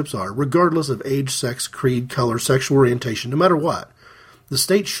relationships are, regardless of age, sex, creed, color, sexual orientation, no matter what. The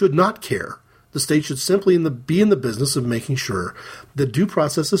state should not care. The state should simply be in the business of making sure that due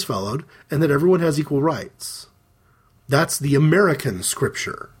process is followed and that everyone has equal rights. That's the American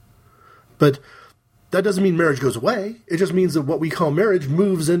scripture. But that doesn't mean marriage goes away. It just means that what we call marriage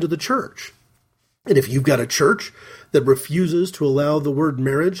moves into the church. And if you've got a church that refuses to allow the word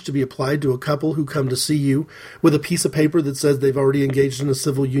marriage to be applied to a couple who come to see you with a piece of paper that says they've already engaged in a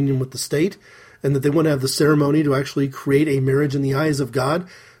civil union with the state and that they want to have the ceremony to actually create a marriage in the eyes of God,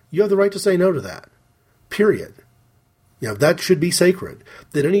 you have the right to say no to that. Period. That should be sacred.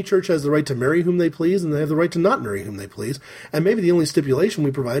 That any church has the right to marry whom they please, and they have the right to not marry whom they please. And maybe the only stipulation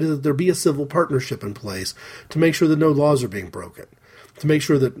we provide is that there be a civil partnership in place to make sure that no laws are being broken, to make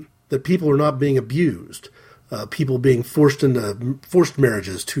sure that people are not being abused, people being forced into forced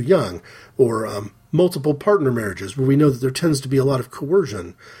marriages too young, or multiple partner marriages where we know that there tends to be a lot of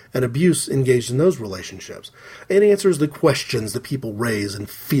coercion and abuse engaged in those relationships. It answers the questions that people raise and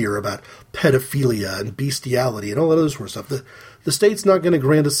fear about pedophilia and bestiality and all that other sort of stuff. The state's not going to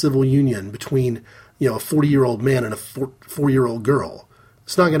grant a civil union between a 40-year-old man and a 4-year-old girl.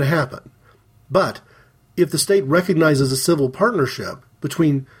 It's not going to happen. But if the state recognizes a civil partnership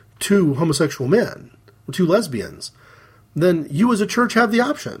between two homosexual men or two lesbians, then you as a church have the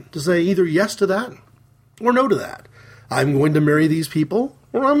option to say either yes to that or no to that. I'm going to marry these people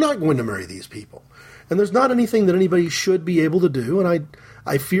or I'm not going to marry these people. And there's not anything that anybody should be able to do, and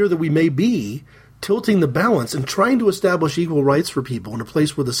I fear that we may be tilting the balance and trying to establish equal rights for people in a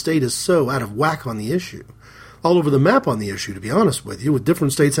place where the state is so out of whack on the issue, all over the map on the issue, to be honest with you, with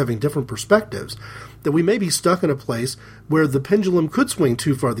different states having different perspectives, that we may be stuck in a place where the pendulum could swing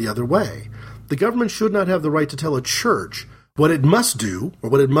too far the other way. The government should not have the right to tell a church what it must do or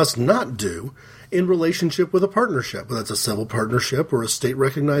what it must not do in relationship with a partnership, whether it's a civil partnership or a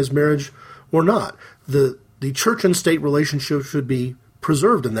state-recognized marriage or not. The church and state relationship should be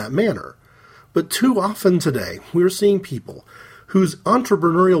preserved in that manner. But too often today, we're seeing people whose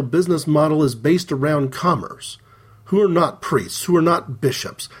entrepreneurial business model is based around commerce, who are not priests, who are not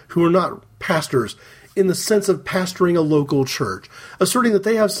bishops, who are not pastors in the sense of pastoring a local church, asserting that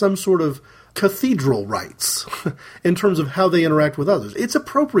they have some sort of cathedral rights in terms of how they interact with others. It's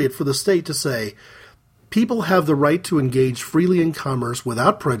appropriate for the state to say people have the right to engage freely in commerce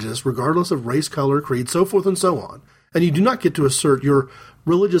without prejudice, regardless of race, color, creed, so forth and so on. And you do not get to assert your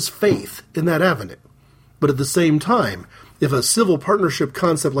religious faith in that avenue. But at the same time, if a civil partnership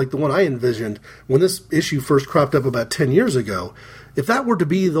concept like the one I envisioned when this issue first cropped up about 10 years ago, if that were to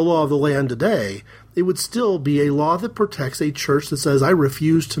be the law of the land today, it would still be a law that protects a church that says, I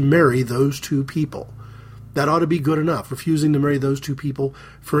refuse to marry those two people. That ought to be good enough, refusing to marry those two people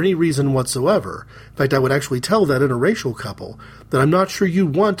for any reason whatsoever. In fact, I would actually tell that interracial couple that I'm not sure you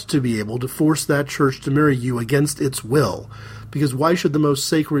want to be able to force that church to marry you against its will, because why should the most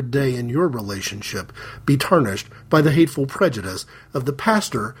sacred day in your relationship be tarnished by the hateful prejudice of the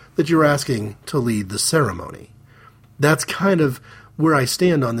pastor that you're asking to lead the ceremony? That's kind of where I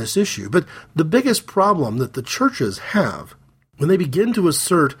stand on this issue. But the biggest problem that the churches have when they begin to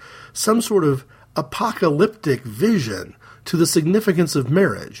assert some sort of apocalyptic vision to the significance of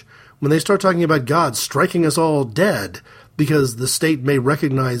marriage, when they start talking about God striking us all dead because the state may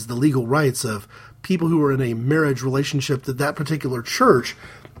recognize the legal rights of people who are in a marriage relationship that that particular church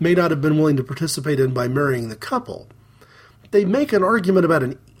may not have been willing to participate in by marrying the couple, they make an argument about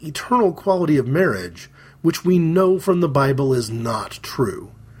an eternal quality of marriage, which we know from the Bible is not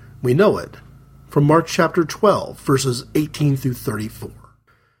true. We know it from Mark chapter 12, verses 18 through 34.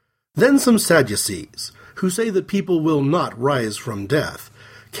 Then some Sadducees, who say that people will not rise from death,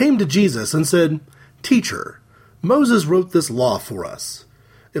 came to Jesus and said, Teacher, Moses wrote this law for us.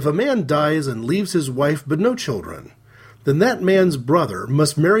 If a man dies and leaves his wife but no children, then that man's brother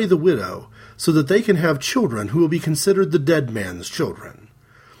must marry the widow so that they can have children who will be considered the dead man's children.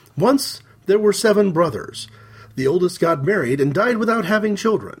 Once there were 7 brothers. The oldest got married and died without having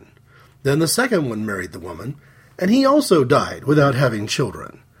children. Then the second one married the woman, and he also died without having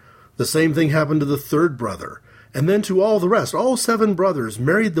children. The same thing happened to the third brother, and then to all the rest. All 7 brothers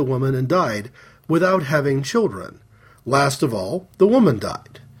married the woman and died without having children. Last of all, the woman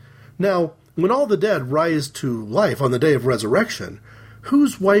died. Now, when all the dead rise to life on the day of resurrection,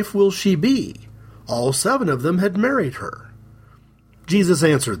 whose wife will she be? All 7 of them had married her. Jesus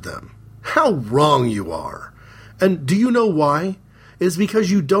answered them, How wrong you are! And do you know why? It's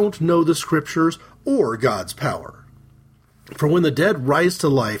because you don't know the Scriptures or God's power. For when the dead rise to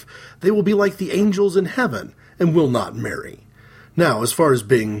life, they will be like the angels in heaven and will not marry. Now, as far as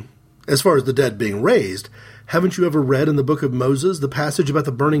the dead being raised, haven't you ever read in the book of Moses the passage about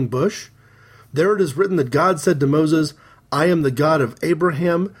the burning bush? There it is written that God said to Moses, I am the God of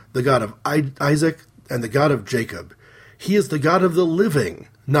Abraham, the God of Isaac, and the God of Jacob. He is the God of the living,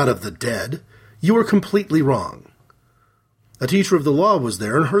 not of the dead. You are completely wrong." A teacher of the law was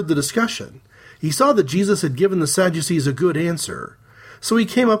there and heard the discussion. He saw that Jesus had given the Sadducees a good answer, so he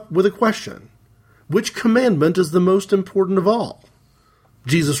came up with a question. "Which commandment is the most important of all?"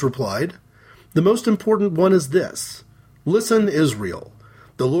 Jesus replied, "The most important one is this. Listen, Israel.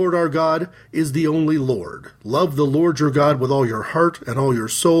 The Lord our God is the only Lord. Love the Lord your God with all your heart and all your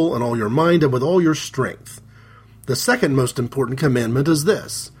soul and all your mind and with all your strength. The second most important commandment is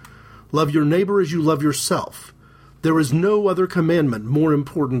this. Love your neighbor as you love yourself. There is no other commandment more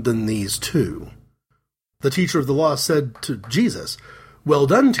important than these two." The teacher of the law said to Jesus, "Well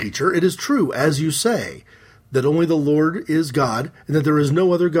done, teacher. It is true, as you say, that only the Lord is God and that there is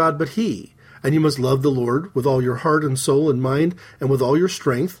no other God but He. And you must love the Lord with all your heart and soul and mind and with all your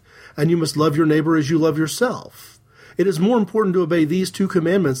strength, and you must love your neighbor as you love yourself. It is more important to obey these two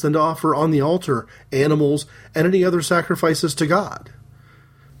commandments than to offer on the altar animals and any other sacrifices to God."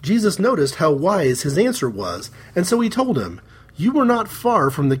 Jesus noticed how wise his answer was, and so he told him, "You are not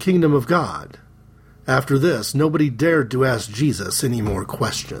far from the kingdom of God." After this, nobody dared to ask Jesus any more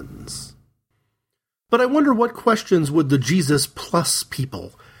questions. But I wonder what questions would the Jesus Plus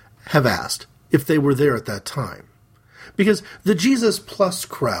people have asked if they were there at that time. Because the Jesus Plus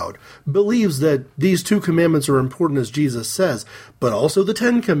crowd believes that these two commandments are important as Jesus says, but also the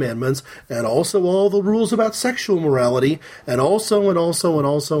 10 Commandments, and also all the rules about sexual morality, and also.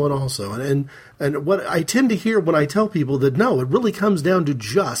 And what I tend to hear when I tell people that no, it really comes down to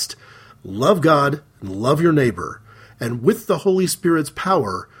just love God and love your neighbor. And with the Holy Spirit's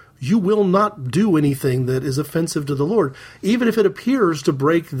power, you will not do anything that is offensive to the Lord, even if it appears to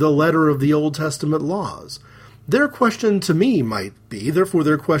break the letter of the Old Testament laws. Their question to me might be, therefore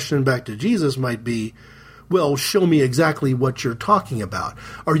their question back to Jesus might be, well, show me exactly what you're talking about.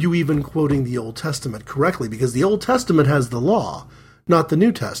 Are you even quoting the Old Testament correctly? Because the Old Testament has the law, not the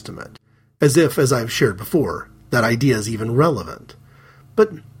New Testament. As if, as I've shared before, that idea is even relevant.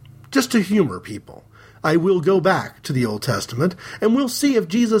 But just to humor people, I will go back to the Old Testament, and we'll see if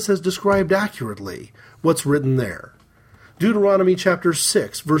Jesus has described accurately what's written there. Deuteronomy chapter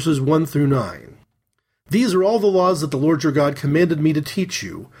 6, verses 1 through 9. "These are all the laws that the Lord your God commanded me to teach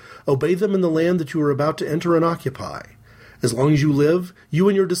you. Obey them in the land that you are about to enter and occupy. As long as you live, you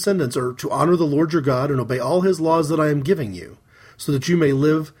and your descendants are to honor the Lord your God and obey all his laws that I am giving you, so that you may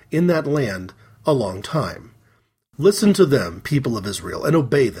live in that land a long time. Listen to them, people of Israel, and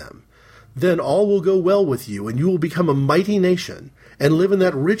obey them. Then all will go well with you, and you will become a mighty nation, and live in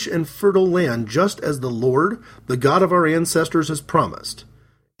that rich and fertile land just as the Lord, the God of our ancestors, has promised.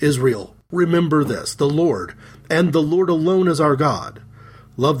 Israel, remember this, the Lord, and the Lord alone is our God.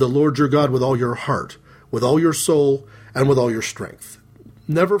 Love the Lord your God with all your heart, with all your soul, and with all your strength.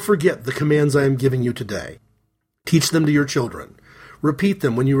 Never forget the commands I am giving you today. Teach them to your children. Repeat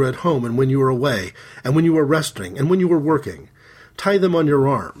them when you are at home and when you are away, and when you are resting and when you are working. Tie them on your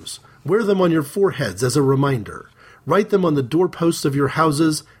arms. Wear them on your foreheads as a reminder. Write them on the doorposts of your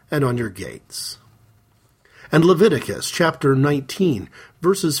houses and on your gates." And Leviticus chapter 19,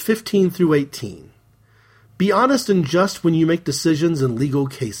 verses 15 through 18. "Be honest and just when you make decisions in legal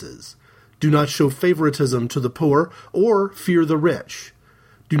cases. Do not show favoritism to the poor or fear the rich.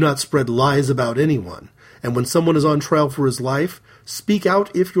 Do not spread lies about anyone. And when someone is on trial for his life, speak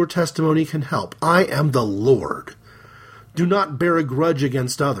out if your testimony can help. I am the Lord. Do not bear a grudge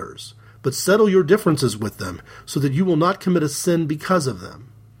against others, but settle your differences with them, so that you will not commit a sin because of them.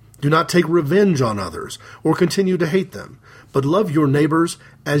 Do not take revenge on others, or continue to hate them, but love your neighbors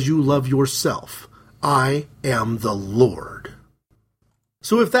as you love yourself. I am the Lord."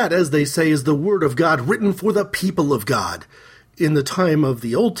 So if that, as they say, is the Word of God written for the people of God in the time of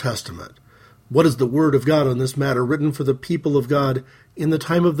the Old Testament, what is the Word of God on this matter written for the people of God in the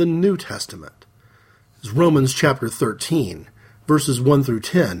time of the New Testament? It's Romans chapter 13, verses 1 through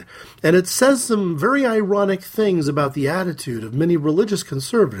 10, and it says some very ironic things about the attitude of many religious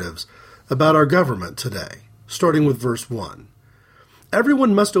conservatives about our government today, starting with verse 1.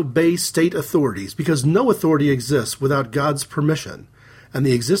 "Everyone must obey state authorities because no authority exists without God's permission, and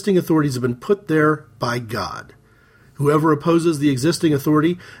the existing authorities have been put there by God. Whoever opposes the existing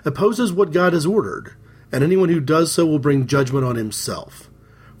authority opposes what God has ordered, and anyone who does so will bring judgment on himself.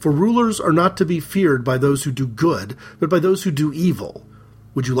 For rulers are not to be feared by those who do good, but by those who do evil.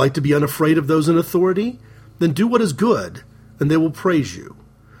 Would you like to be unafraid of those in authority? Then do what is good, and they will praise you,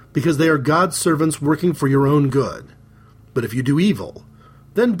 because they are God's servants working for your own good. But if you do evil,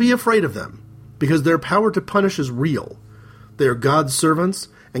 then be afraid of them, because their power to punish is real. They are God's servants,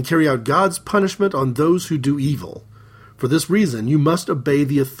 and carry out God's punishment on those who do evil. For this reason, you must obey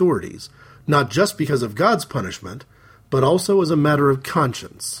the authorities, not just because of God's punishment, but also as a matter of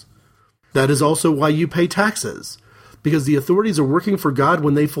conscience. That is also why you pay taxes, because the authorities are working for God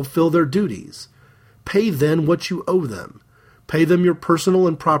when they fulfill their duties. Pay then what you owe them. Pay them your personal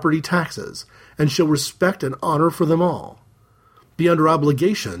and property taxes, and show respect and honor for them all. Be under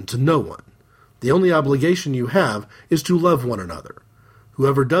obligation to no one. The only obligation you have is to love one another.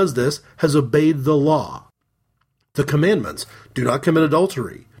 Whoever does this has obeyed the law. The commandments: do not commit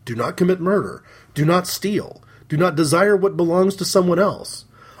adultery, do not commit murder, do not steal, do not desire what belongs to someone else.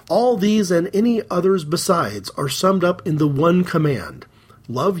 All these and any others besides are summed up in the one command: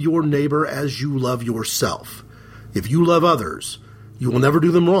 love your neighbor as you love yourself. If you love others, you will never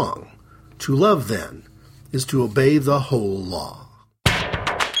do them wrong. To love, then, is to obey the whole law.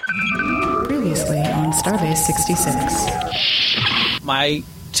 Previously on Starbase 66. My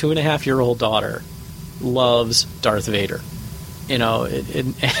 2.5-year-old daughter loves Darth Vader. You know,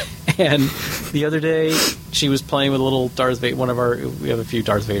 and the other day she was playing with a little Darth Vader. We have a few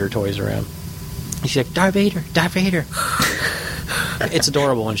Darth Vader toys around. And she's like, Darth Vader, Darth Vader. It's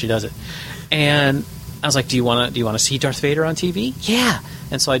adorable when she does it. And I was like, do you want to see Darth Vader on TV? Yeah.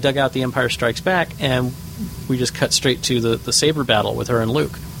 And so I dug out The Empire Strikes Back, and we just cut straight to the saber battle with her and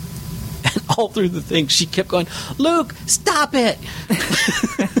Luke. And all through the thing, she kept going, Luke, stop it!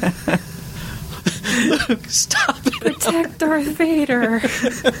 Luke, stop it! Protect Darth Vader!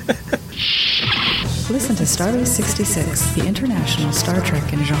 Listen to Starbase 66, the international Star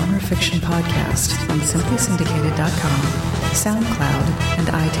Trek and genre fiction podcast on simplysyndicated.com, SoundCloud, and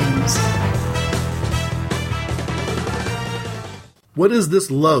iTunes. What is this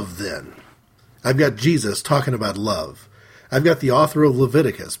love, then? I've got Jesus talking about love. I've got the author of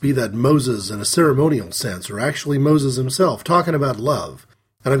Leviticus, be that Moses in a ceremonial sense, or actually Moses himself, talking about love.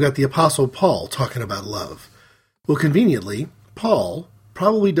 And I've got the Apostle Paul talking about love. Well, conveniently, Paul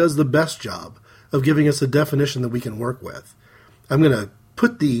probably does the best job of giving us a definition that we can work with. I'm going to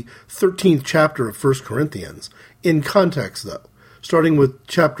put the 13th chapter of 1 Corinthians in context, though, starting with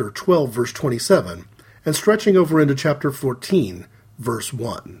chapter 12, verse 27, and stretching over into chapter 14, verse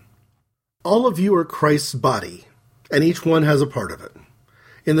 1. All of you are Christ's body, and each one has a part of it.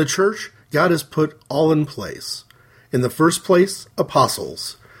 In the church, God has put all in place. In the first place,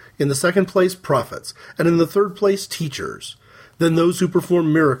 apostles. In the second place, prophets. And in the third place, teachers. Then those who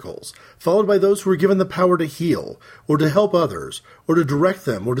perform miracles, followed by those who are given the power to heal, or to help others, or to direct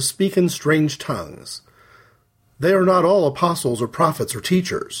them, or to speak in strange tongues. They are not all apostles or prophets or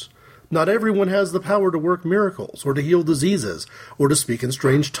teachers. Not everyone has the power to work miracles, or to heal diseases, or to speak in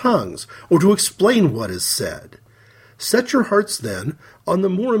strange tongues, or to explain what is said. Set your hearts, then, on the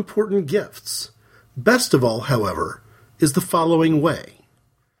more important gifts. Best of all, however, is the following way.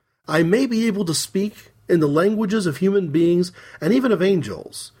 I may be able to speak in the languages of human beings and even of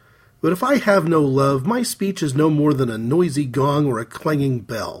angels, but if I have no love, my speech is no more than a noisy gong or a clanging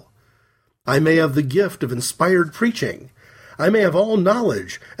bell. I may have the gift of inspired preaching. I may have all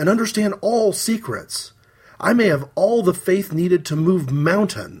knowledge and understand all secrets. I may have all the faith needed to move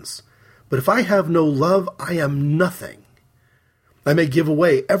mountains, but if I have no love, I am nothing. I may give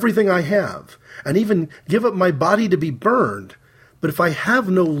away everything I have, and even give up my body to be burned, but if I have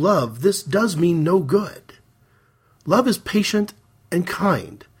no love, this does me no good. Love is patient and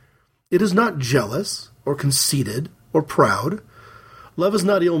kind. It is not jealous, or conceited, or proud. Love is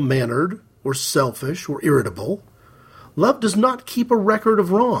not ill-mannered, or selfish, or irritable. Love does not keep a record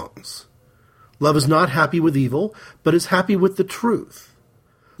of wrongs. Love is not happy with evil, but is happy with the truth.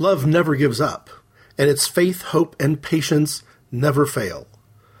 Love never gives up, and its faith, hope, and patience never fail.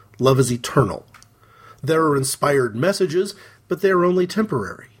 Love is eternal. There are inspired messages, but they are only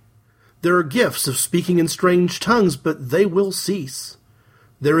temporary. There are gifts of speaking in strange tongues, but they will cease.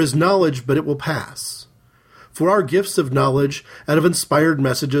 There is knowledge, but it will pass. For our gifts of knowledge and of inspired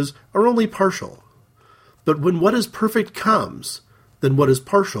messages are only partial. But when what is perfect comes, then what is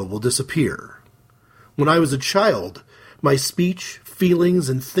partial will disappear. When I was a child, my speech, feelings,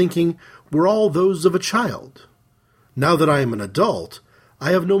 and thinking were all those of a child. Now that I am an adult,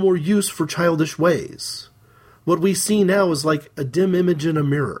 I have no more use for childish ways. What we see now is like a dim image in a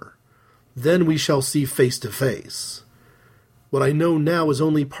mirror. Then we shall see face to face. What I know now is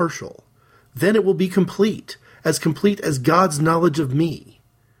only partial. Then it will be complete as God's knowledge of me.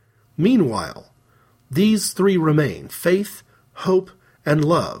 Meanwhile, these three remain: faith, hope, and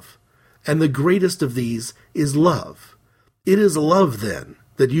love. And the greatest of these is love. It is love, then,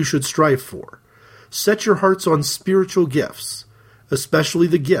 that you should strive for. Set your hearts on spiritual gifts, especially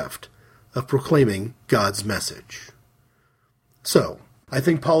the gift of proclaiming God's message. So, I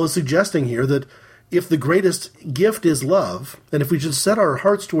think Paul is suggesting here that If the greatest gift is love, and if we should set our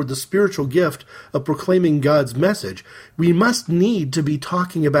hearts toward the spiritual gift of proclaiming God's message, we must need to be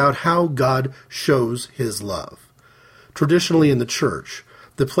talking about how God shows his love. Traditionally in the church,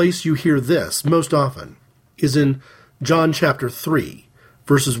 the place you hear this most often is in John chapter 3,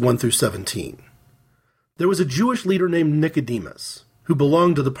 verses 1 through 17. There was a Jewish leader named Nicodemus, who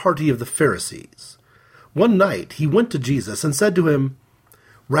belonged to the party of the Pharisees. One night he went to Jesus and said to him,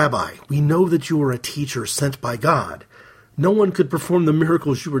 "Rabbi, we know that you are a teacher sent by God. No one could perform the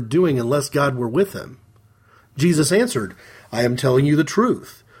miracles you are doing unless God were with him." Jesus answered, "I am telling you the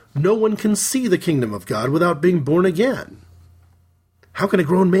truth. No one can see the kingdom of God without being born again." "How can a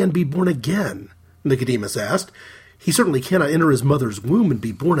grown man be born again?" Nicodemus asked. "He certainly cannot enter his mother's womb and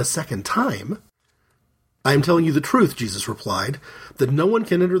be born a second time." "I am telling you the truth," Jesus replied, "that no one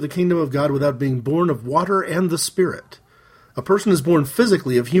can enter the kingdom of God without being born of water and the Spirit. A person is born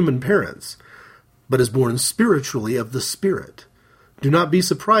physically of human parents, but is born spiritually of the Spirit. Do not be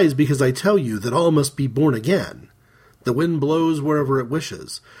surprised because I tell you that all must be born again. The wind blows wherever it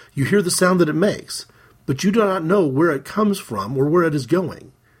wishes. You hear the sound that it makes, but you do not know where it comes from or where it is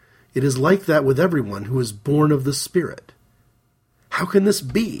going. It is like that with everyone who is born of the Spirit." "How can this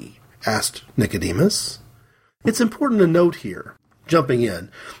be?" asked Nicodemus. It's important to note here, jumping in,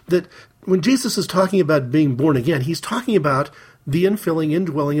 that when Jesus is talking about being born again, he's talking about the infilling,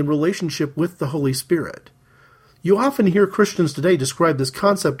 indwelling, and relationship with the Holy Spirit. You often hear Christians today describe this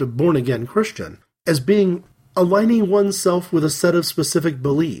concept of born-again Christian as being aligning oneself with a set of specific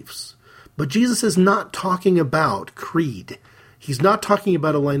beliefs. But Jesus is not talking about creed. He's not talking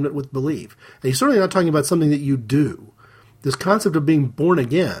about alignment with belief. And he's certainly not talking about something that you do. This concept of being born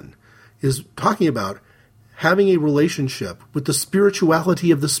again is talking about having a relationship with the spirituality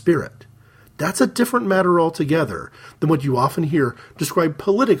of the Spirit. That's a different matter altogether than what you often hear described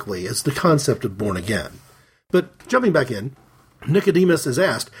politically as the concept of born again. But jumping back in, Nicodemus is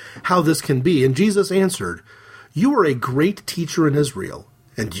asked how this can be, and Jesus answered, "You are a great teacher in Israel,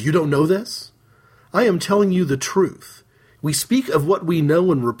 and you don't know this? I am telling you the truth. We speak of what we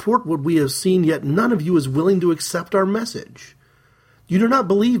know and report what we have seen, yet none of you is willing to accept our message. You do not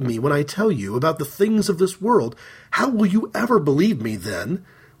believe me when I tell you about the things of this world. How will you ever believe me then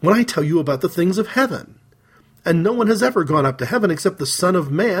when I tell you about the things of heaven? And no one has ever gone up to heaven except the Son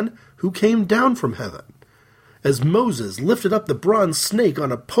of Man who came down from heaven. As Moses lifted up the bronze snake on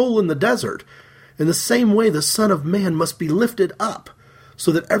a pole in the desert, in the same way the Son of Man must be lifted up,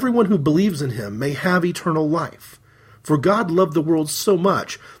 so that everyone who believes in him may have eternal life. For God loved the world so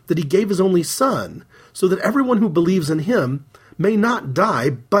much that he gave his only Son, so that everyone who believes in him may not die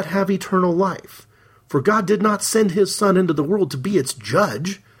but have eternal life. For God did not send his Son into the world to be its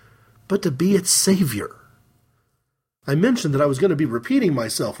judge, but to be its Savior." I mentioned that I was going to be repeating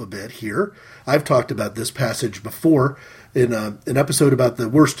myself a bit here. I've talked about this passage before in an episode about the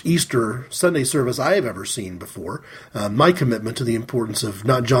worst Easter Sunday service I have ever seen before. My commitment to the importance of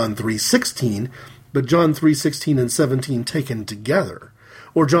not John 3:16, but John 3:16 and 17 taken together,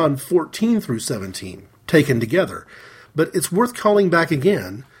 or John 14 through 17 taken together. But it's worth calling back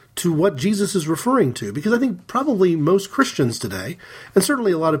again to what Jesus is referring to, because I think probably most Christians today, and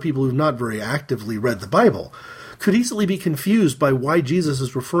certainly a lot of people who've not very actively read the Bible, could easily be confused by why Jesus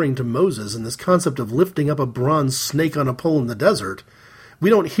is referring to Moses and this concept of lifting up a bronze snake on a pole in the desert. We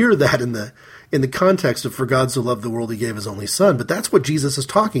don't hear that in the context of "For God so loved the world he gave his only Son," but that's what Jesus is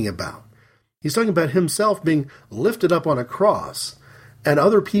talking about. He's talking about himself being lifted up on a cross and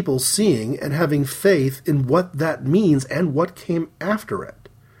other people seeing and having faith in what that means and what came after it.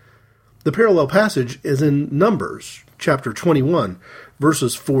 The parallel passage is in Numbers, chapter 21,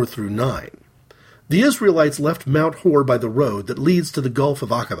 verses 4 through 9. The Israelites left Mount Hor by the road that leads to the Gulf of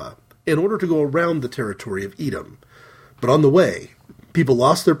Aqaba in order to go around the territory of Edom. But on the way, people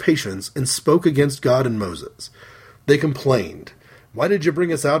lost their patience and spoke against God and Moses. They complained, "Why did you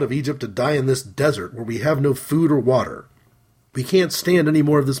bring us out of Egypt to die in this desert where we have no food or water? We can't stand any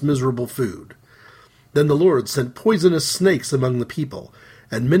more of this miserable food." Then the Lord sent poisonous snakes among the people,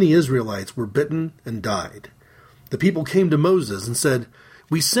 and many Israelites were bitten and died. The people came to Moses and said,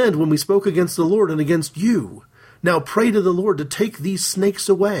 "We sinned when we spoke against the Lord and against you. Now pray to the Lord to take these snakes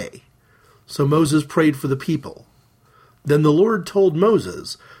away." So Moses prayed for the people. Then the Lord told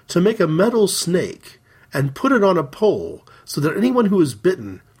Moses to make a metal snake and put it on a pole so that anyone who was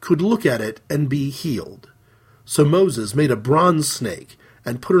bitten could look at it and be healed. So Moses made a bronze snake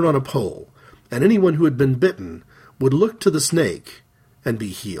and put it on a pole, and anyone who had been bitten would look to the snake and be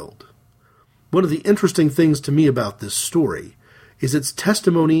healed. One of the interesting things to me about this story is its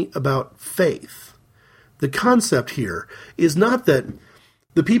testimony about faith. The concept here is not that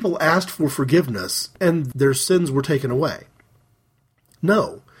the people asked for forgiveness and their sins were taken away.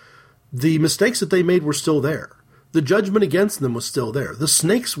 No. The mistakes that they made were still there. The judgment against them was still there. The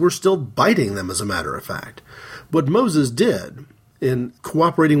snakes were still biting them, as a matter of fact. What Moses did, in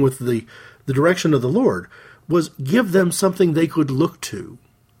cooperating with the direction of the Lord, was give them something they could look to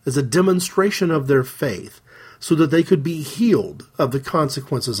as a demonstration of their faith, so that they could be healed of the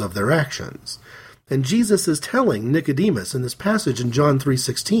consequences of their actions. And Jesus is telling Nicodemus in this passage in John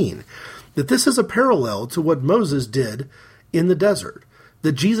 3:16 that this is a parallel to what Moses did in the desert,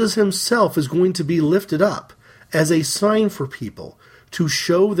 that Jesus himself is going to be lifted up as a sign for people to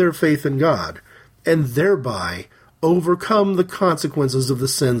show their faith in God and thereby overcome the consequences of the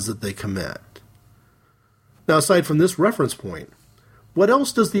sins that they commit. Now, aside from this reference point, what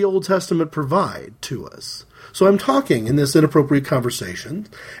else does the Old Testament provide to us? So I'm talking in this inappropriate conversation,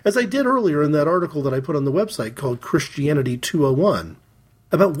 as I did earlier in that article that I put on the website called Christianity 201,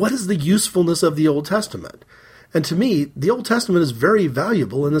 about what is the usefulness of the Old Testament. And to me, the Old Testament is very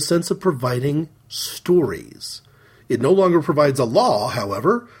valuable in the sense of providing stories. It no longer provides a law,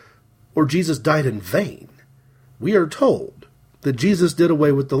 however, or Jesus died in vain. We are told that Jesus did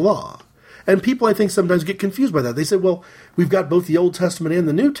away with the law. And people, I think, sometimes get confused by that. They say, well, we've got both the Old Testament and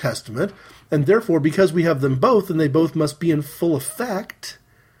the New Testament, and therefore, because we have them both, and they both must be in full effect.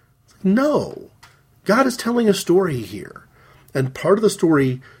 No. God is telling a story here. And part of the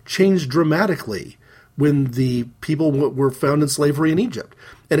story changed dramatically when the people were found in slavery in Egypt.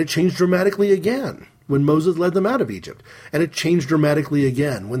 And it changed dramatically again when Moses led them out of Egypt. And it changed dramatically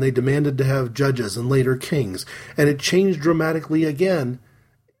again when they demanded to have judges and later kings. And it changed dramatically again.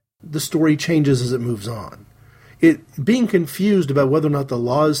 The story changes as it moves on. Being confused about whether or not the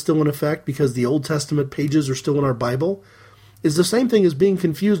law is still in effect because the Old Testament pages are still in our Bible is the same thing as being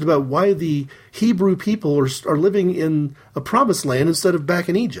confused about why the Hebrew people are living in a promised land instead of back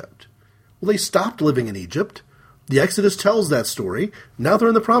in Egypt. Well, they stopped living in Egypt. The Exodus tells that story. Now they're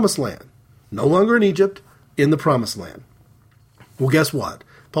in the promised land. No longer in Egypt, in the promised land. Well, guess what?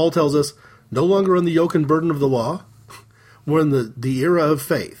 Paul tells us, no longer on the yoke and burden of the law. We're in the era of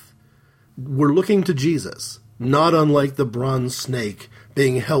faith. We're looking to Jesus, not unlike the bronze snake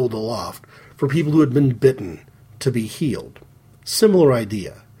being held aloft for people who had been bitten to be healed. Similar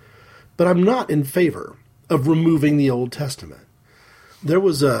idea. But I'm not in favor of removing the Old Testament. There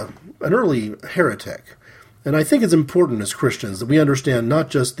was an early heretic, and I think it's important as Christians that we understand not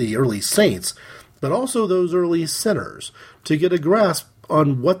just the early saints, but also those early sinners, to get a grasp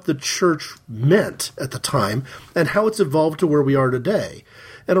on what the church meant at the time and how it's evolved to where we are today.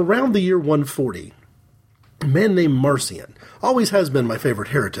 And around the year 140, a man named Marcion always has been my favorite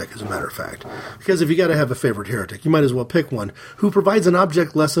heretic, as a matter of fact, because if you got to have a favorite heretic, you might as well pick one who provides an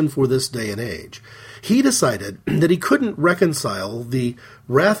object lesson for this day and age. He decided that he couldn't reconcile the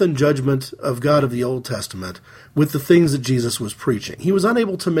wrath and judgment of God of the Old Testament with the things that Jesus was preaching. He was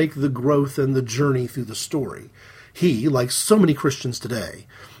unable to make the growth and the journey through the story. He, like so many Christians today,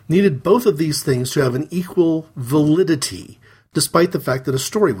 needed both of these things to have an equal validity, despite the fact that a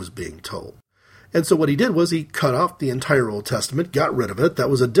story was being told. And so what he did was he cut off the entire Old Testament, got rid of it. That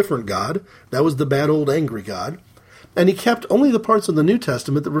was a different God. That was the bad old angry God. And he kept only the parts of the New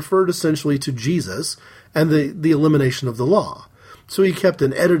Testament that referred essentially to Jesus and the elimination of the law. So he kept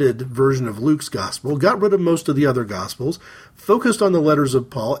an edited version of Luke's gospel, got rid of most of the other gospels, focused on the letters of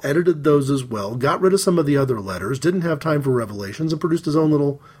Paul, edited those as well, got rid of some of the other letters, didn't have time for Revelations, and produced his own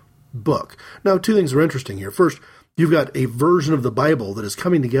little book. Now, two things are interesting here. First, you've got a version of the Bible that is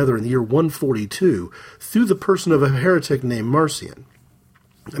coming together in the year 142 through the person of a heretic named Marcion.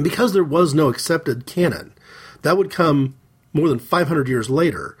 And because there was no accepted canon, that would come more than 500 years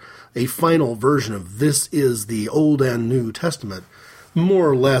later, a final version of this is the Old and New Testament, more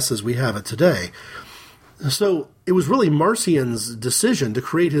or less as we have it today. So it was really Marcion's decision to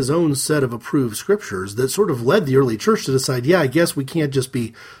create his own set of approved scriptures that sort of led the early church to decide, I guess we can't just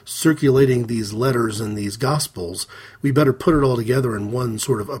be circulating these letters and these gospels. We better put it all together in one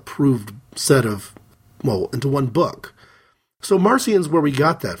sort of approved set of, into one book. So Marcion's where we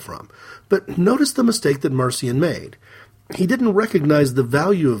got that from. But notice the mistake that Marcion made. He didn't recognize the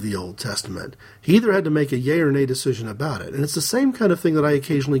value of the Old Testament. He either had to make a yay or nay decision about it. And it's the same kind of thing that I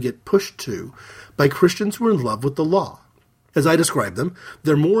occasionally get pushed to by Christians who are in love with the law. As I describe them,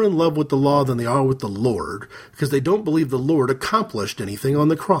 they're more in love with the law than they are with the Lord, because they don't believe the Lord accomplished anything on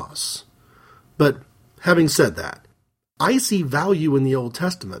the cross. But having said that, I see value in the Old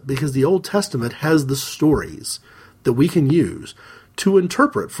Testament because the Old Testament has the stories that we can use to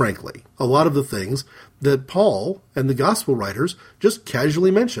interpret, frankly, a lot of the things that Paul and the gospel writers just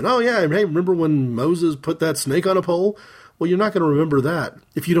casually mention. Oh, yeah, hey, remember when Moses put that snake on a pole? Well, you're not going to remember that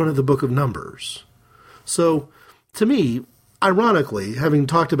if you don't have the book of Numbers. So, to me, ironically, having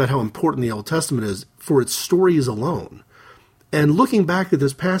talked about how important the Old Testament is for its stories alone, and looking back at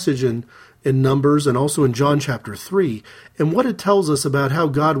this passage in Numbers and also in John chapter 3, and what it tells us about how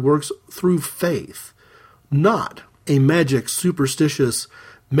God works through faith, not a magic, superstitious,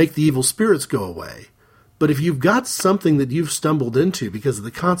 make the evil spirits go away, but if you've got something that you've stumbled into because of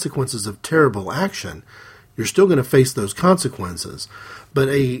the consequences of terrible action, you're still going to face those consequences. But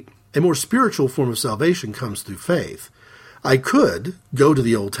a more spiritual form of salvation comes through faith. I could go to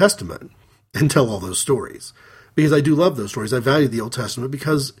the Old Testament and tell all those stories, because I do love those stories. I value the Old Testament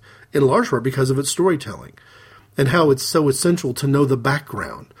because, in large part, because of its storytelling and how it's so essential to know the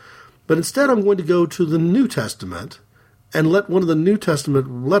background. But instead, I'm going to go to the New Testament and let one of the New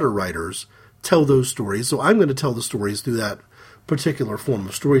Testament letter writers tell those stories. So I'm going to tell the stories through that particular form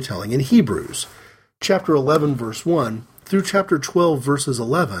of storytelling. In Hebrews, chapter 11, verse 1, through chapter 12, verses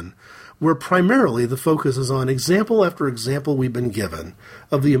 11, where primarily the focus is on example after example we've been given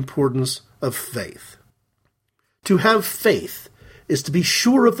of the importance of faith. To have faith is to be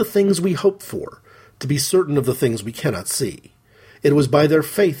sure of the things we hope for, to be certain of the things we cannot see. It was by their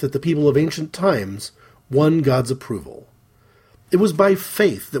faith that the people of ancient times won God's approval. It was by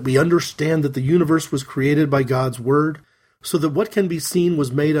faith that we understand that the universe was created by God's word, so that what can be seen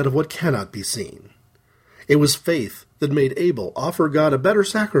was made out of what cannot be seen. It was faith that made Abel offer God a better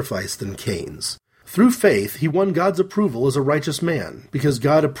sacrifice than Cain's. Through faith, he won God's approval as a righteous man, because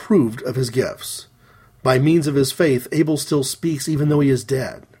God approved of his gifts. By means of his faith, Abel still speaks even though he is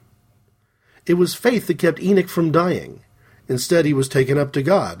dead. It was faith that kept Enoch from dying. Instead, he was taken up to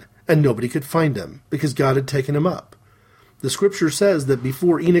God, and nobody could find him, because God had taken him up. The scripture says that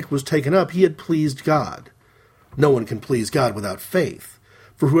before Enoch was taken up, he had pleased God. No one can please God without faith,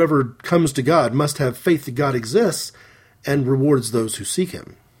 for whoever comes to God must have faith that God exists and rewards those who seek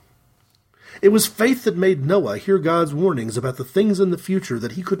him. It was faith that made Noah hear God's warnings about the things in the future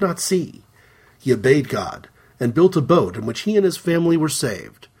that he could not see. He obeyed God and built a boat in which he and his family were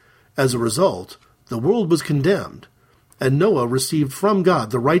saved. As a result, the world was condemned, and Noah received from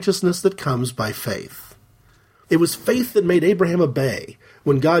God the righteousness that comes by faith. It was faith that made Abraham obey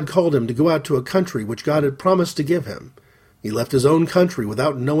when God called him to go out to a country which God had promised to give him. He left his own country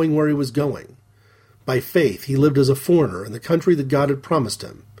without knowing where he was going. By faith, he lived as a foreigner in the country that God had promised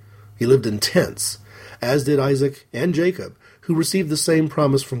him. He lived in tents, as did Isaac and Jacob, who received the same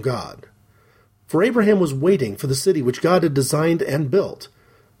promise from God. For Abraham was waiting for the city which God had designed and built,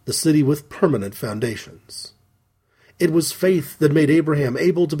 the city with permanent foundations. It was faith that made Abraham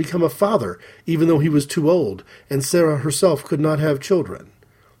able to become a father, even though he was too old, and Sarah herself could not have children.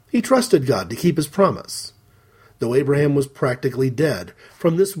 He trusted God to keep his promise. Though Abraham was practically dead,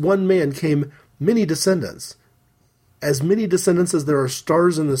 from this one man came many descendants, as there are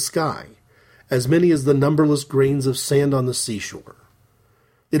stars in the sky, as many as the numberless grains of sand on the seashore.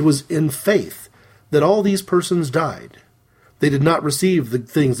 It was in faith that all these persons died. They did not receive the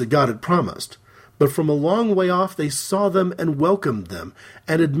things that God had promised, but from a long way off they saw them and welcomed them,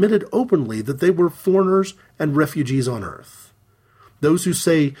 and admitted openly that they were foreigners and refugees on earth. Those who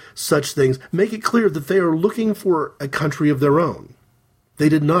say such things make it clear that they are looking for a country of their own. They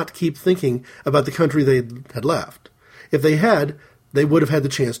did not keep thinking about the country they had left. If they had, they would have had the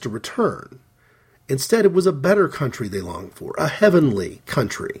chance to return. Instead, it was a better country they longed for, a heavenly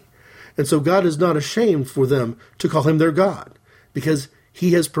country. And so God is not ashamed for them to call him their God, because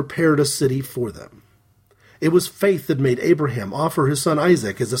he has prepared a city for them. It was faith that made Abraham offer his son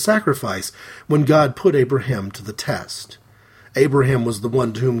Isaac as a sacrifice when God put Abraham to the test. Abraham was the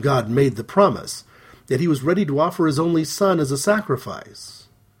one to whom God made the promise, yet he was ready to offer his only son as a sacrifice.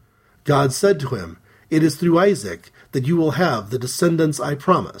 God said to him, "It is through Isaac that you will have the descendants I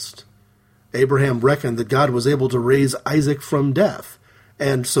promised." Abraham reckoned that God was able to raise Isaac from death,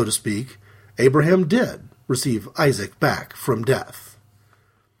 and, so to speak, Abraham did receive Isaac back from death.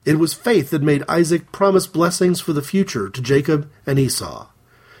 It was faith that made Isaac promise blessings for the future to Jacob and Esau.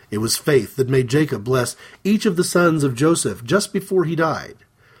 It was faith that made Jacob bless each of the sons of Joseph just before he died.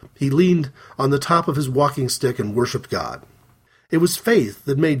 He leaned on the top of his walking stick and worshipped God. It was faith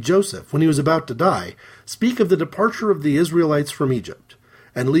that made Joseph, when he was about to die, speak of the departure of the Israelites from Egypt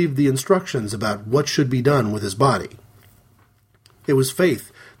and leave the instructions about what should be done with his body. It was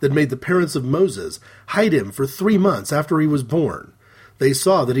faith that made the parents of Moses hide him for 3 months after he was born. They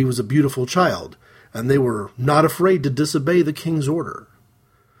saw that he was a beautiful child, and they were not afraid to disobey the king's order.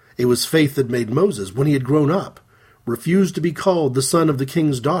 It was faith that made Moses, when he had grown up, refuse to be called the son of the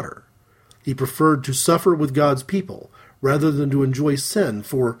king's daughter. He preferred to suffer with God's people rather than to enjoy sin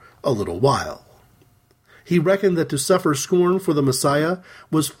for a little while. He reckoned that to suffer scorn for the Messiah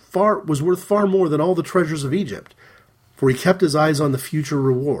was worth far more than all the treasures of Egypt, for he kept his eyes on the future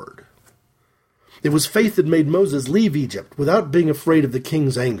reward. It was faith that made Moses leave Egypt without being afraid of the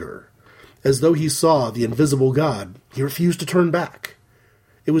king's anger. As though he saw the invisible God, he refused to turn back.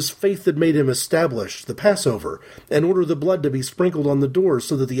 It was faith that made him establish the Passover and order the blood to be sprinkled on the doors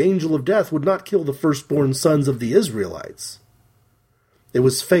so that the angel of death would not kill the firstborn sons of the Israelites. It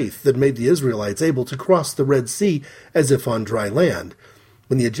was faith that made the Israelites able to cross the Red Sea as if on dry land.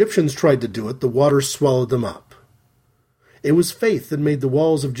 When the Egyptians tried to do it, the waters swallowed them up. It was faith that made the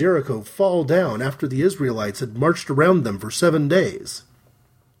walls of Jericho fall down after the Israelites had marched around them for 7 days.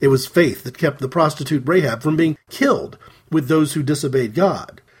 It was faith that kept the prostitute Rahab from being killed with those who disobeyed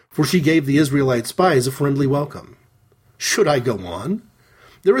God, for she gave the Israelite spies a friendly welcome. Should I go on?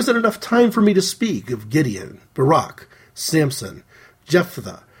 There isn't enough time for me to speak of Gideon, Barak, Samson,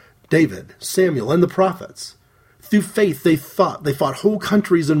 Jephthah, David, Samuel, and the prophets. Through faith they fought whole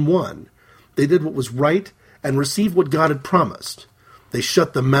countries and won. They did what was right and received what God had promised. They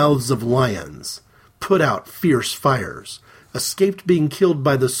shut the mouths of lions, put out fierce fires, escaped being killed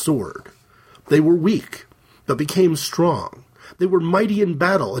by the sword. They were weak, but became strong. They were mighty in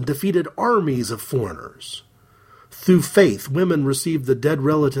battle and defeated armies of foreigners. Through faith, women received the dead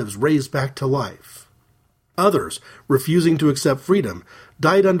relatives raised back to life. Others, refusing to accept freedom,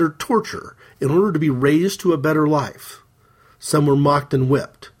 died under torture in order to be raised to a better life. Some were mocked and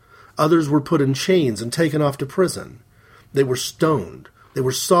whipped. Others were put in chains and taken off to prison. They were stoned. They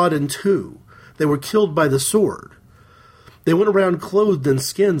were sawed in two. They were killed by the sword. They went around clothed in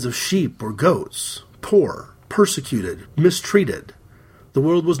skins of sheep or goats, poor, persecuted, mistreated. The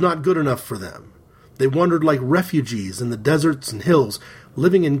world was not good enough for them. They wandered like refugees in the deserts and hills,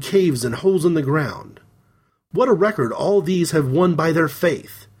 living in caves and holes in the ground. What a record all these have won by their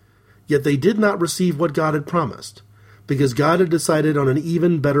faith! Yet they did not receive what God had promised, because God had decided on an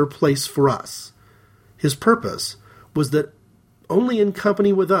even better place for us. His purpose was that only in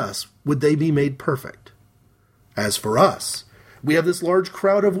company with us would they be made perfect. As for us, we have this large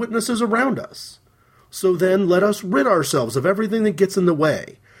crowd of witnesses around us. So then let us rid ourselves of everything that gets in the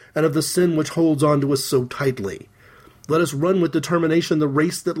way, and of the sin which holds on to us so tightly. Let us run with determination the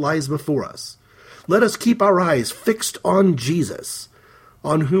race that lies before us. Let us keep our eyes fixed on Jesus,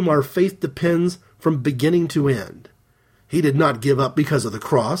 on whom our faith depends from beginning to end. He did not give up because of the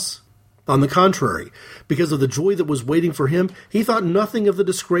cross. On the contrary, because of the joy that was waiting for him, he thought nothing of the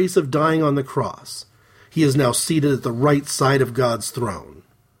disgrace of dying on the cross. He is now seated at the right side of God's throne.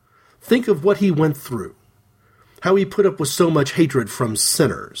 Think of what he went through, how he put up with so much hatred from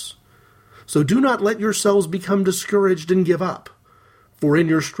sinners. So do not let yourselves become discouraged and give up. For in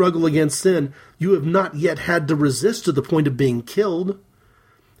your struggle against sin, you have not yet had to resist to the point of being killed.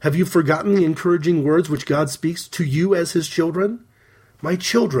 Have you forgotten the encouraging words which God speaks to you as his children? My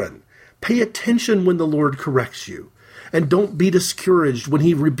children, pay attention when the Lord corrects you, and don't be discouraged when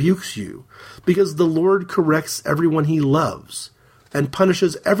he rebukes you, because the Lord corrects everyone he loves, and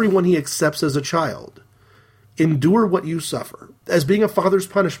punishes everyone he accepts as a child. Endure what you suffer, as being a father's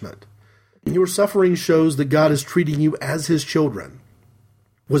punishment. Your suffering shows that God is treating you as his children.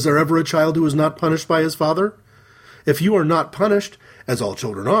 Was there ever a child who was not punished by his father? If you are not punished, as all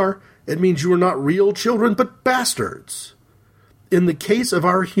children are, it means you are not real children, but bastards. In the case of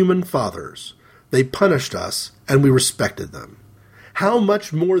our human fathers, they punished us, and we respected them. How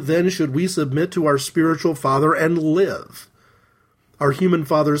much more then should we submit to our spiritual Father and live? Our human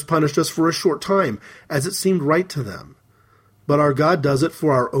fathers punished us for a short time, as it seemed right to them. But our God does it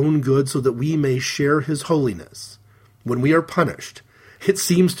for our own good so that we may share his holiness. When we are punished, it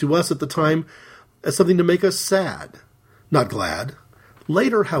seems to us at the time as something to make us sad, not glad.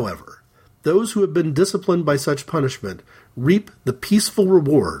 Later, however, those who have been disciplined by such punishment reap the peaceful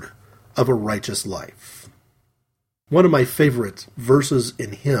reward of a righteous life. One of my favorite verses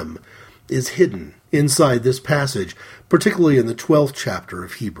in hymn is hidden inside this passage, particularly in the 12th chapter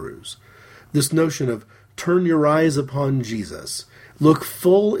of Hebrews. This notion of turn your eyes upon Jesus, look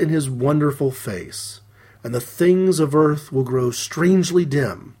full in his wonderful face, and the things of earth will grow strangely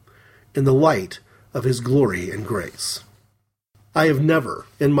dim in the light of his glory and grace. I have never,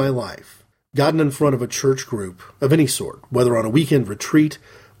 in my life, gotten in front of a church group of any sort, whether on a weekend retreat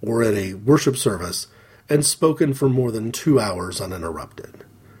or at a worship service, and spoken for more than 2 hours uninterrupted.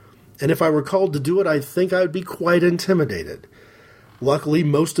 And if I were called to do it, I think I would be quite intimidated. Luckily,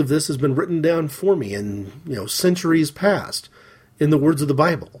 most of this has been written down for me in, centuries past in the words of the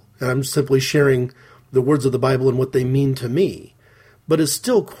Bible. And I'm simply sharing the words of the Bible and what they mean to me. But it's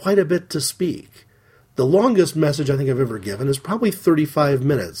still quite a bit to speak. The longest message I think I've ever given is probably 35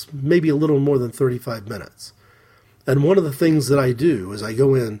 minutes, maybe a little more than 35 minutes. And one of the things that I do is I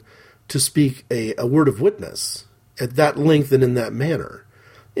go in to speak a word of witness at that length and in that manner,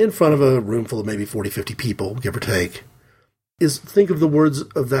 in front of a room full of maybe 40, 50 people, give or take, is think of the words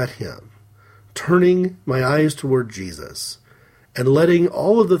of that hymn, turning my eyes toward Jesus, and letting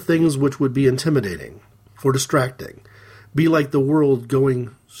all of the things which would be intimidating or distracting be like the world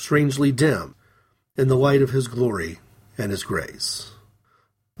going strangely dim in the light of his glory and his grace.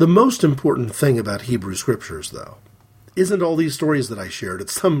 The most important thing about Hebrew Scriptures, though, isn't all these stories that I shared at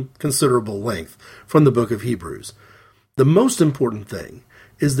some considerable length from the book of Hebrews. The most important thing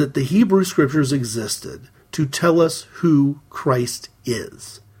is that the Hebrew Scriptures existed to tell us who Christ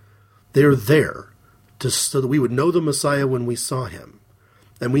is. They're there so that we would know the Messiah when we saw him.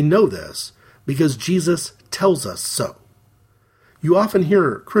 And we know this because Jesus tells us so. You often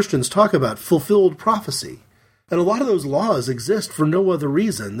hear Christians talk about fulfilled prophecy, and a lot of those laws exist for no other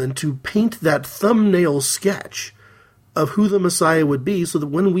reason than to paint that thumbnail sketch of who the Messiah would be so that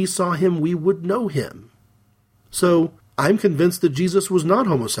when we saw him, we would know him. So, I'm convinced that Jesus was not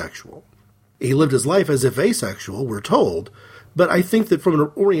homosexual. He lived his life as if asexual, we're told, but I think that from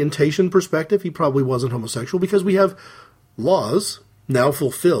an orientation perspective, he probably wasn't homosexual because we have laws, now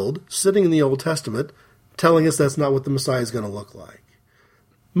fulfilled, sitting in the Old Testament, telling us that's not what the Messiah is going to look like.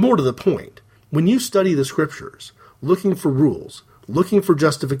 More to the point, when you study the Scriptures, looking for rules, looking for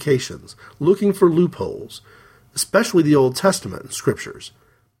justifications, looking for loopholes, especially the Old Testament Scriptures,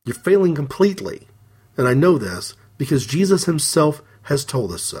 you're failing completely. And I know this because Jesus himself has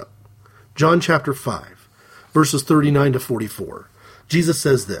told us so. John chapter 5, verses 39 to 44. Jesus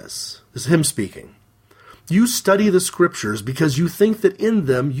says this is him speaking. You study the Scriptures because you think that in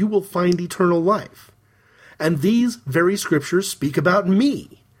them you will find eternal life. And these very Scriptures speak about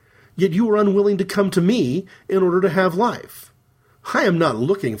me. Yet you are unwilling to come to me in order to have life. I am not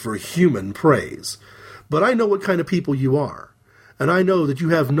looking for human praise, but I know what kind of people you are, and I know that you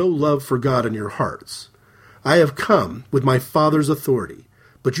have no love for God in your hearts. I have come with my Father's authority,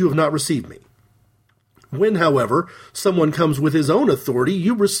 but you have not received me. When, however, someone comes with his own authority,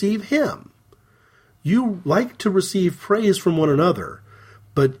 you receive him. You like to receive praise from one another,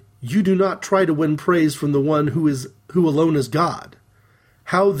 but you do not try to win praise from the one who alone is God.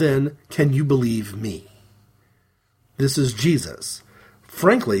 How then can you believe me? This is Jesus,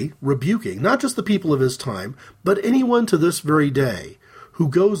 frankly rebuking not just the people of his time, but anyone to this very day who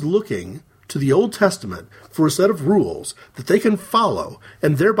goes looking to the Old Testament for a set of rules that they can follow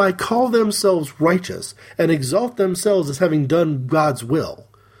and thereby call themselves righteous and exalt themselves as having done God's will.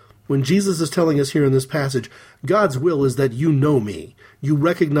 When Jesus is telling us here in this passage, God's will is that you know me, you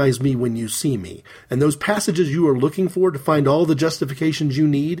recognize me when you see me, and those passages you are looking for to find all the justifications you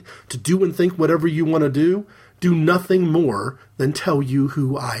need to do and think whatever you want to do nothing more than tell you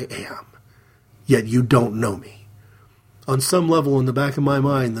who I am. Yet you don't know me. On some level in the back of my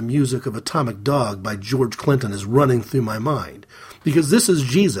mind, the music of Atomic Dog by George Clinton is running through my mind, because this is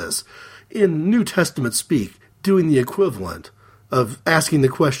Jesus, in New Testament speak, doing the equivalent of asking the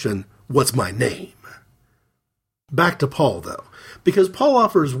question, what's my name? Back to Paul, though, because Paul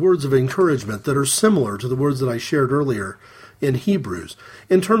offers words of encouragement that are similar to the words that I shared earlier in Hebrews,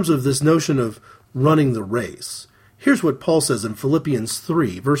 in terms of this notion of running the race. Here's what Paul says in Philippians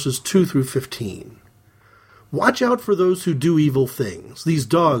 3, verses 2 through 15. Watch out for those who do evil things, these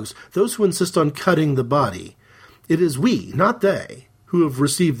dogs, those who insist on cutting the body. It is we, not they, who have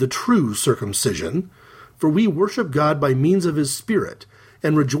received the true circumcision, for we worship God by means of his Spirit,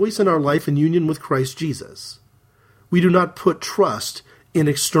 and rejoice in our life in union with Christ Jesus. We do not put trust in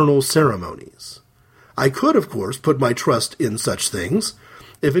external ceremonies. I could, of course, put my trust in such things.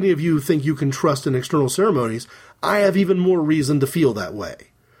 If any of you think you can trust in external ceremonies, I have even more reason to feel that way.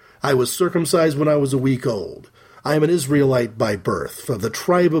 I was circumcised when I was a week old. I am an Israelite by birth, of the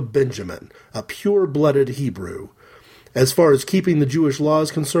tribe of Benjamin, a pure-blooded Hebrew. As far as keeping the Jewish law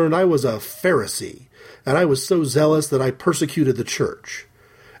is concerned, I was a Pharisee, and I was so zealous that I persecuted the church.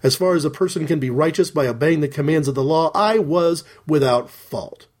 As far as a person can be righteous by obeying the commands of the law, I was without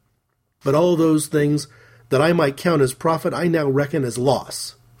fault. But all those things that I might count as profit, I now reckon as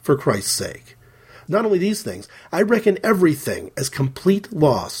loss for Christ's sake. Not only these things, I reckon everything as complete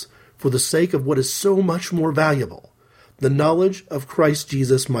loss for the sake of what is so much more valuable, the knowledge of Christ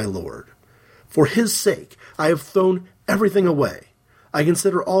Jesus my Lord. For his sake, I have thrown everything away. I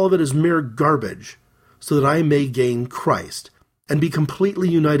consider all of it as mere garbage, so that I may gain Christ and be completely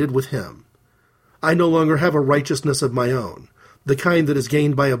united with him. I no longer have a righteousness of my own, the kind that is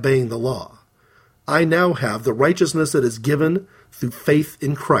gained by obeying the law. I now have the righteousness that is given through faith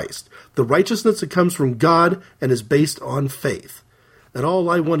in Christ, the righteousness that comes from God and is based on faith. And all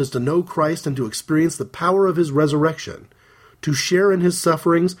I want is to know Christ and to experience the power of his resurrection, to share in his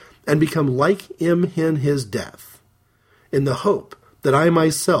sufferings and become like him in his death, in the hope that I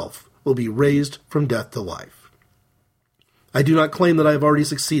myself will be raised from death to life. I do not claim that I have already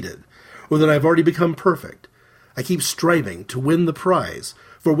succeeded, or that I have already become perfect. I keep striving to win the prize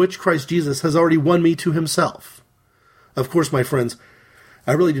for which Christ Jesus has already won me to himself. Of course, my friends,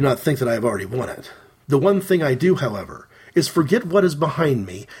 I really do not think that I have already won it. The one thing I do, however, is forget what is behind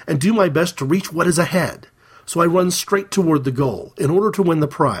me and do my best to reach what is ahead. So I run straight toward the goal in order to win the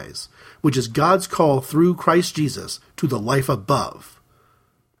prize, which is God's call through Christ Jesus to the life above.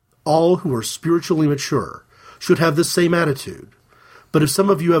 All who are spiritually mature should have this same attitude. But if some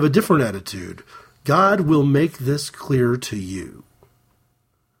of you have a different attitude, God will make this clear to you.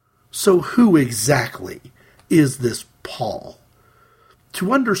 So who exactly is this Paul?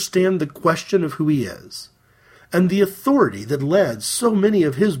 To understand the question of who he is, and the authority that led so many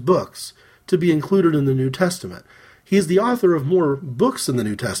of his books to be included in the New Testament, he is the author of more books in the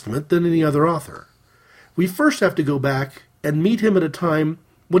New Testament than any other author. We first have to go back and meet him at a time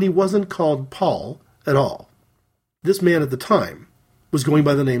when he wasn't called Paul at all. This man at the time was going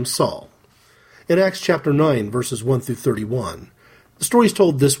by the name Saul. In Acts chapter 9, verses 1 through 31, the story is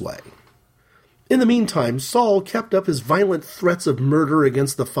told this way. In the meantime, Saul kept up his violent threats of murder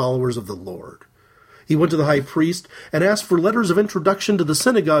against the followers of the Lord. He went to the high priest and asked for letters of introduction to the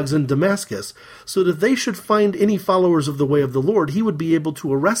synagogues in Damascus, so that if they should find any followers of the way of the Lord, he would be able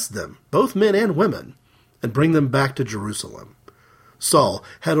to arrest them, both men and women, and bring them back to Jerusalem. Saul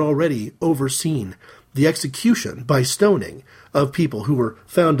had already overseen the execution by stoning of people who were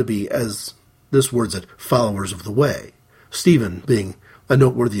found to be, as this word said, followers of the way, Stephen being a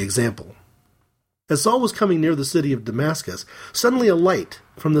noteworthy example. As Saul was coming near the city of Damascus, suddenly a light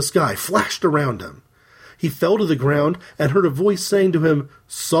from the sky flashed around him. He fell to the ground and heard a voice saying to him,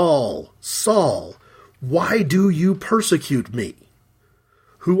 "Saul, Saul, why do you persecute me?"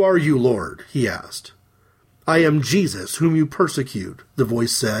 "Who are you, Lord?" he asked. "I am Jesus, whom you persecute," the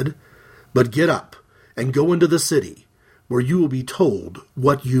voice said. "But get up and go into the city, where you will be told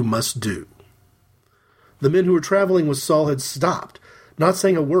what you must do." The men who were traveling with Saul had stopped, not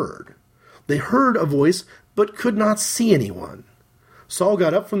saying a word. They heard a voice, but could not see anyone. Saul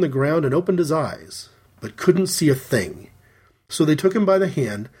got up from the ground and opened his eyes, but couldn't see a thing. So they took him by the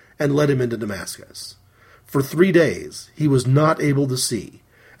hand and led him into Damascus. For 3 days he was not able to see,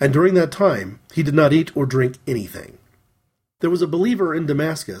 and during that time he did not eat or drink anything. There was a believer in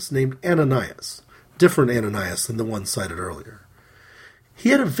Damascus named Ananias, different Ananias than the one cited earlier. He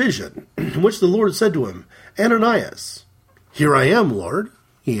had a vision in which the Lord said to him, "Ananias." "Here I am, Lord,"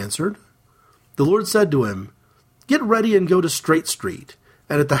 he answered. The Lord said to him, "Get ready and go to Straight Street,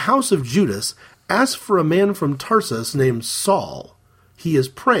 and at the house of Judas ask for a man from Tarsus named Saul. He is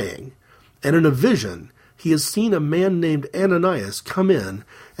praying, and in a vision he has seen a man named Ananias come in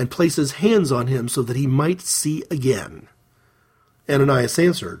and place his hands on him so that he might see again." Ananias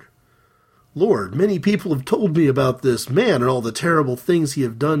answered, "Lord, many people have told me about this man and all the terrible things he's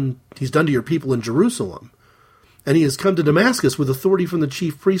done to your people in Jerusalem. And he has come to Damascus with authority from the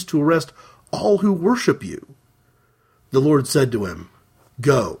chief priest to arrest all who worship you." The Lord said to him,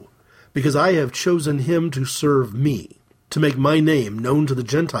 "Go, because I have chosen him to serve me, to make my name known to the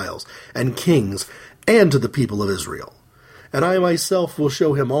Gentiles and kings and to the people of Israel. And I myself will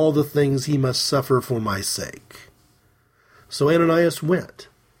show him all the things he must suffer for my sake." So Ananias went,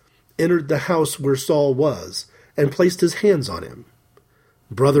 entered the house where Saul was, and placed his hands on him.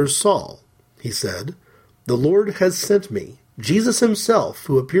 "Brother Saul," he said, "the Lord has sent me, Jesus himself,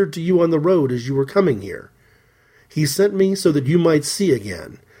 who appeared to you on the road as you were coming here. He sent me so that you might see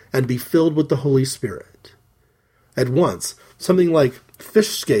again and be filled with the Holy Spirit." At once, something like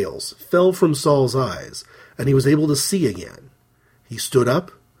fish scales fell from Saul's eyes, and he was able to see again. He stood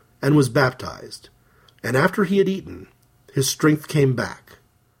up and was baptized, and after he had eaten, his strength came back.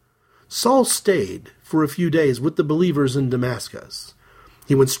 Saul stayed for a few days with the believers in Damascus.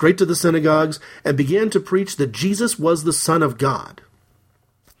 He went straight to the synagogues and began to preach that Jesus was the Son of God.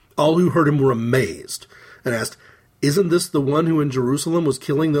 All who heard him were amazed and asked, "Isn't this the one who in Jerusalem was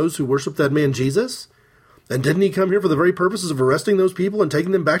killing those who worshiped that man Jesus? And didn't he come here for the very purposes of arresting those people and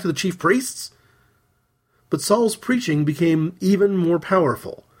taking them back to the chief priests?" But Saul's preaching became even more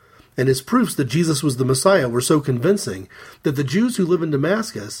powerful, and his proofs that Jesus was the Messiah were so convincing that the Jews who live in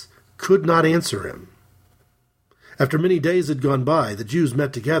Damascus could not answer him. After many days had gone by, the Jews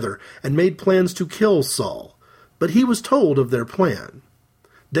met together and made plans to kill Saul, but he was told of their plan.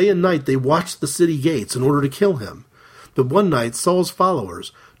 Day and night they watched the city gates in order to kill him. But one night Saul's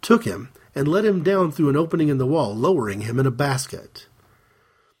followers took him and let him down through an opening in the wall, lowering him in a basket.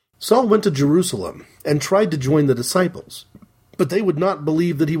 Saul went to Jerusalem and tried to join the disciples, but they would not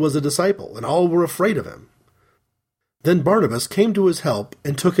believe that he was a disciple, and all were afraid of him. Then Barnabas came to his help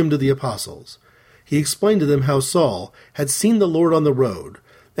and took him to the apostles. He explained to them how Saul had seen the Lord on the road,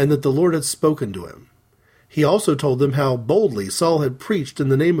 and that the Lord had spoken to him. He also told them how boldly Saul had preached in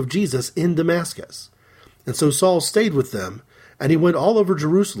the name of Jesus in Damascus. And so Saul stayed with them, and he went all over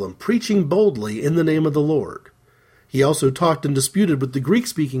Jerusalem, preaching boldly in the name of the Lord. He also talked and disputed with the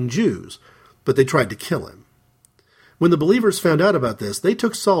Greek-speaking Jews, but they tried to kill him. When the believers found out about this, they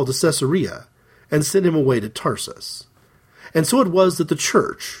took Saul to Caesarea and sent him away to Tarsus. And so it was that the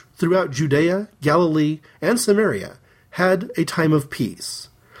church, throughout Judea, Galilee, and Samaria, had a time of peace.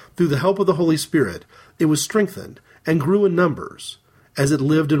 Through the help of the Holy Spirit, it was strengthened and grew in numbers as it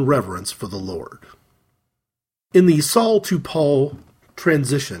lived in reverence for the Lord. In the Saul to Paul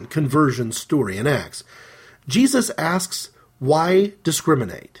transition, conversion story in Acts, Jesus asks, why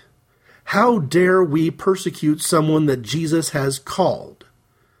discriminate? How dare we persecute someone that Jesus has called?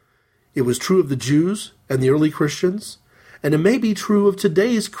 It was true of the Jews and the early Christians, and it may be true of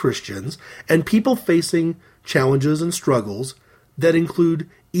today's Christians and people facing challenges and struggles that include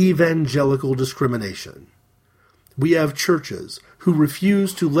evangelical discrimination. We have churches who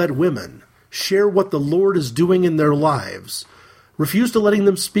refuse to let women share what the Lord is doing in their lives, refuse to letting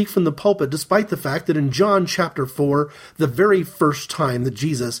them speak from the pulpit, despite the fact that in John chapter 4, the very first time that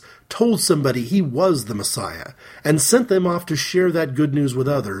Jesus told somebody he was the Messiah and sent them off to share that good news with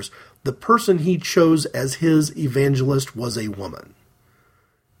others, the person he chose as his evangelist was a woman.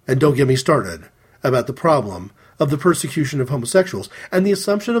 And don't get me started about the problem of the persecution of homosexuals and the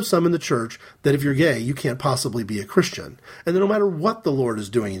assumption of some in the church that if you're gay, you can't possibly be a Christian, and that no matter what the Lord is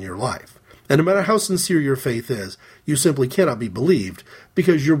doing in your life, and no matter how sincere your faith is, you simply cannot be believed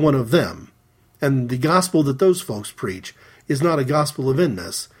because you're one of them. And the gospel that those folks preach is not a gospel of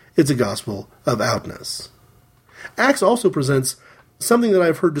inness, it's a gospel of outness. Acts also presents something that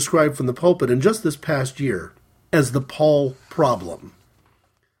I've heard described from the pulpit in just this past year as the Paul problem.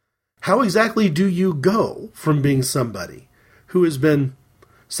 How exactly do you go from being somebody who has been,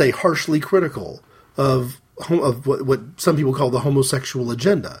 say, harshly critical of what some people call the homosexual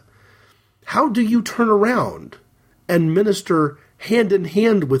agenda? How do you turn around and minister hand in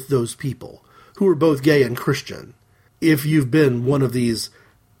hand with those people who are both gay and Christian if you've been one of these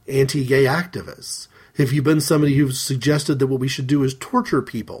anti-gay activists? If you've been somebody who's suggested that what we should do is torture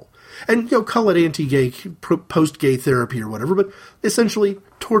people, and call it anti-gay, post-gay therapy or whatever, but essentially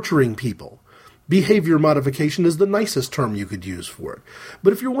torturing people. Behavior modification is the nicest term you could use for it.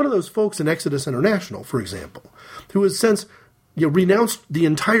 But if you're one of those folks in Exodus International, for example, who has since renounced the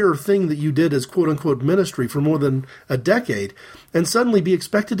entire thing that you did as quote-unquote ministry for more than a decade, and suddenly be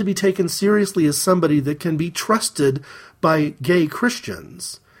expected to be taken seriously as somebody that can be trusted by gay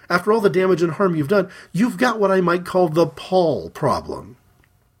Christians, after all the damage and harm you've done, you've got what I might call the Paul problem.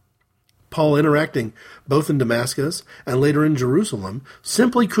 Paul, interacting both in Damascus and later in Jerusalem,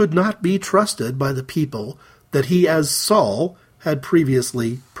 simply could not be trusted by the people that he, as Saul, had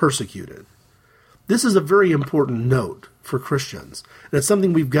previously persecuted. This is a very important note for Christians, and it's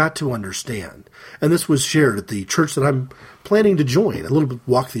something we've got to understand. And this was shared at the church that I'm planning to join. A little bit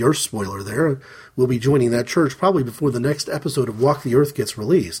Walk the Earth spoiler there. We'll be joining that church probably before the next episode of Walk the Earth gets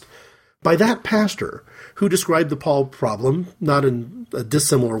released, by that pastor who described the Paul problem, not in a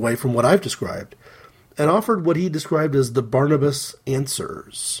dissimilar way from what I've described, and offered what he described as the Barnabas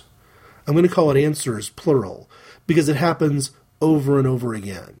answers. I'm going to call it answers, plural, because it happens over and over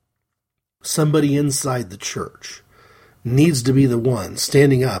again. Somebody inside the church needs to be the one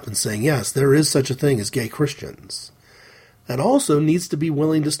standing up and saying, yes, there is such a thing as gay Christians. And also needs to be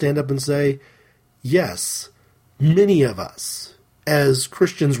willing to stand up and say, yes, many of us, as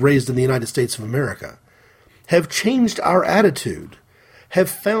Christians raised in the United States of America, have changed our attitude, have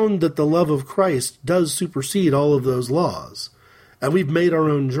found that the love of Christ does supersede all of those laws, and we've made our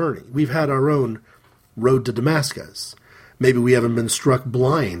own journey. We've had our own road to Damascus. Maybe we haven't been struck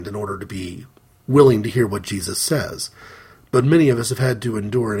blind in order to be willing to hear what Jesus says, but many of us have had to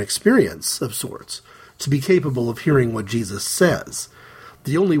endure an experience of sorts to be capable of hearing what Jesus says.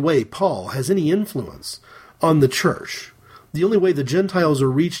 The only way Paul has any influence on the church, the only way the Gentiles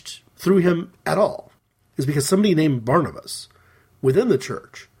are reached through him at all, is because somebody named Barnabas within the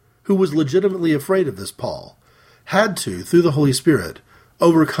church, who was legitimately afraid of this Paul, had to, through the Holy Spirit,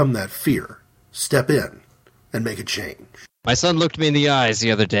 overcome that fear, step in, and make a change. My son looked me in the eyes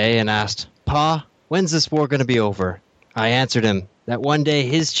the other day and asked, "Pa, when's this war going to be over?" I answered him that one day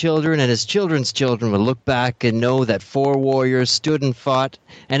his children and his children's children would look back and know that 4 warriors stood and fought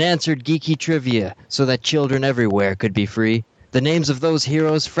and answered geeky trivia so that children everywhere could be free. The names of those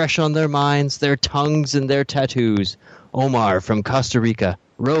heroes fresh on their minds, their tongues and their tattoos. Omar from Costa Rica,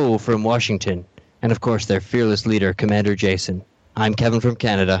 Roe from Washington, and of course their fearless leader, Commander Jason. I'm Kevin from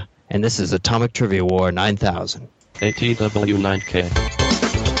Canada, and this is Atomic Trivia War 9000. ATW9K.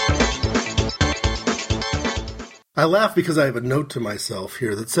 I laugh because I have a note to myself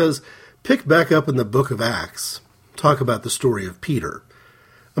here that says, pick back up in the book of Acts, talk about the story of Peter.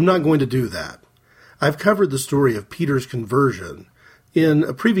 I'm not going to do that. I've covered the story of Peter's conversion in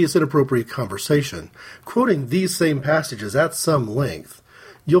a previous Inappropriate Conversation, quoting these same passages at some length.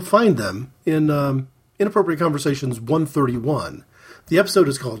 You'll find them in Inappropriate Conversations 131. The episode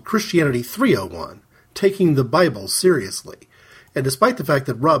is called Christianity 301, Taking the Bible Seriously. And despite the fact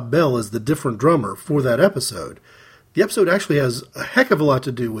that Rob Bell is the different drummer for that episode, the episode actually has a heck of a lot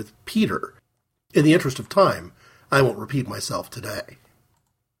to do with Peter. In the interest of time, I won't repeat myself today.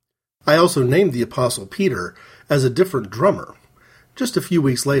 I also named the Apostle Peter as a different drummer just a few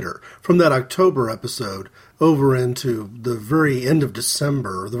weeks later, from that October episode over into the very end of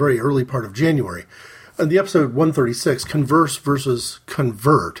December, or the very early part of January. And the episode 136, Converse versus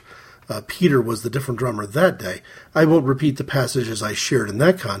Convert, Peter was the different drummer that day. I won't repeat the passages I shared in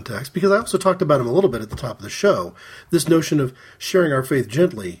that context, because I also talked about him a little bit at the top of the show, this notion of sharing our faith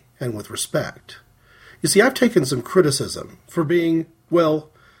gently and with respect. You see, I've taken some criticism for being,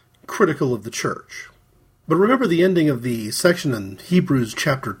 well, critical of the church. But remember the ending of the section in Hebrews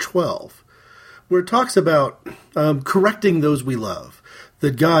chapter 12, where it talks about correcting those we love,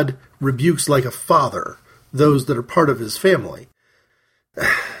 that God rebukes like a father those that are part of his family.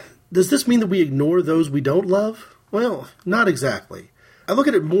 Does this mean that we ignore those we don't love? Well, not exactly. I look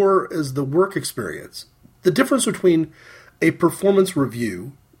at it more as the work experience. The difference between a performance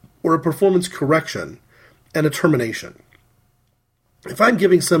review or a performance correction and a termination. If I'm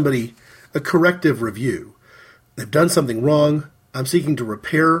giving somebody a corrective review, they've done something wrong, I'm seeking to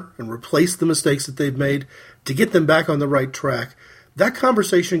repair and replace the mistakes that they've made to get them back on the right track, that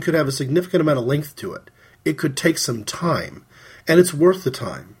conversation could have a significant amount of length to it. It could take some time, and it's worth the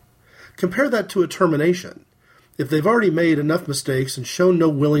time. Compare that to a termination. If they've already made enough mistakes and shown no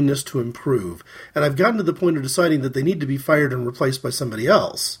willingness to improve, and I've gotten to the point of deciding that they need to be fired and replaced by somebody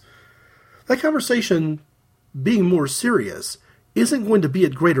else, that conversation, being more serious, isn't going to be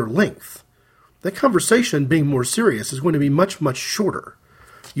at greater length. That conversation, being more serious, is going to be much, much shorter.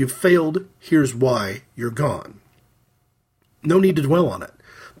 You've failed, here's why, you're gone. No need to dwell on it.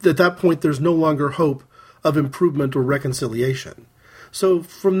 At that point, there's no longer hope of improvement or reconciliation. So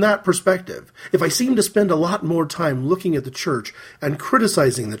from that perspective, if I seem to spend a lot more time looking at the church and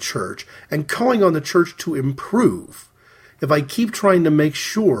criticizing the church and calling on the church to improve, if I keep trying to make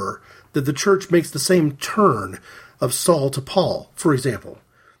sure that the church makes the same turn of Saul to Paul, for example,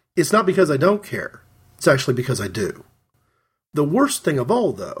 it's not because I don't care. It's actually because I do. The worst thing of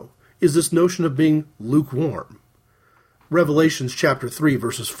all, though, is this notion of being lukewarm. Revelations chapter 3,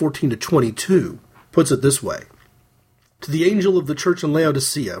 verses 14 to 22 puts it this way. To the angel of the church in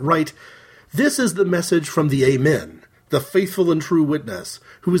Laodicea, write, "This is the message from the Amen, the faithful and true witness,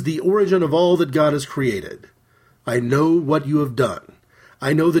 who is the origin of all that God has created. I know what you have done.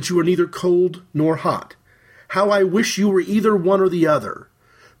 I know that you are neither cold nor hot. How I wish you were either one or the other.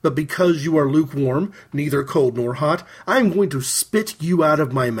 But because you are lukewarm, neither cold nor hot, I am going to spit you out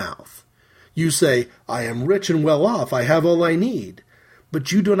of my mouth. You say, I am rich and well off, I have all I need.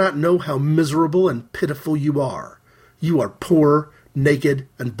 But you do not know how miserable and pitiful you are. You are poor, naked,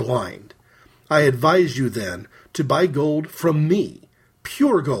 and blind. I advise you then to buy gold from me,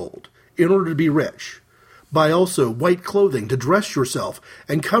 pure gold, in order to be rich. Buy also white clothing to dress yourself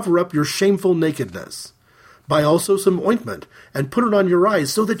and cover up your shameful nakedness. Buy also some ointment and put it on your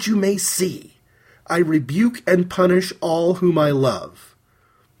eyes so that you may see. I rebuke and punish all whom I love.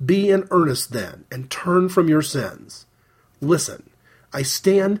 Be in earnest then and turn from your sins. Listen, I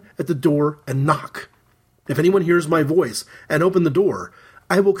stand at the door and knock. If anyone hears my voice and open the door,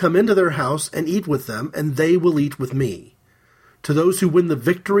 I will come into their house and eat with them, and they will eat with me. To those who win the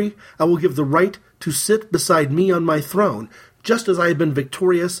victory, I will give the right to sit beside me on my throne, just as I have been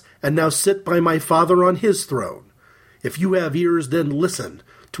victorious and now sit by my Father on his throne. If you have ears, then listen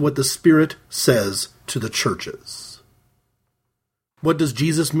to what the Spirit says to the churches." What does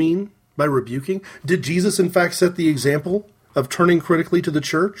Jesus mean by rebuking? Did Jesus in fact set the example of turning critically to the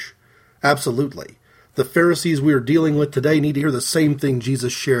church? Absolutely. The Pharisees we are dealing with today need to hear the same thing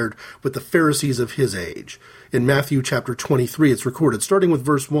Jesus shared with the Pharisees of his age. In Matthew chapter 23, it's recorded, starting with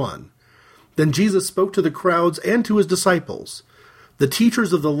verse 1. Then Jesus spoke to the crowds and to his disciples. The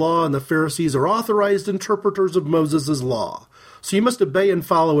teachers of the law and the Pharisees are authorized interpreters of Moses' law, so you must obey and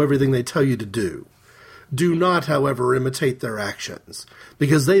follow everything they tell you to do. Do not, however, imitate their actions,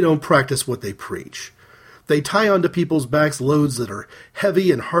 because they don't practice what they preach. They tie onto people's backs loads that are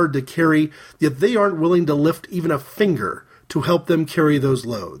heavy and hard to carry, yet they aren't willing to lift even a finger to help them carry those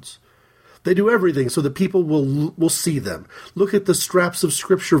loads. They do everything so that people will see them. Look at the straps of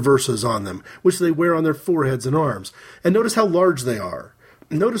scripture verses on them, which they wear on their foreheads and arms, and notice how large they are.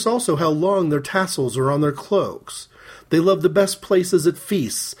 Notice also how long their tassels are on their cloaks. They love the best places at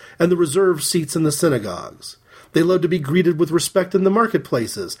feasts and the reserved seats in the synagogues. They love to be greeted with respect in the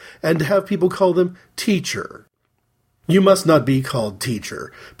marketplaces and to have people call them teacher. You must not be called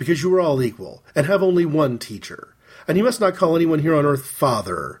teacher, because you are all equal and have only one teacher. And you must not call anyone here on earth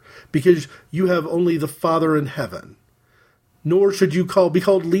Father, because you have only the Father in heaven. Nor should you be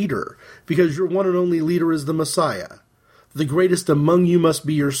called leader, because your one and only leader is the Messiah. The greatest among you must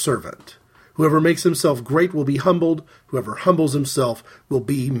be your servant. Whoever makes himself great will be humbled. Whoever humbles himself will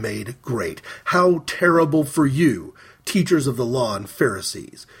be made great. How terrible for you, teachers of the law and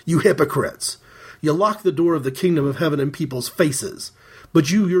Pharisees, you hypocrites! You lock the door of the kingdom of heaven in people's faces, but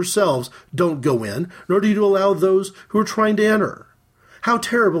you yourselves don't go in, nor do you allow those who are trying to enter. How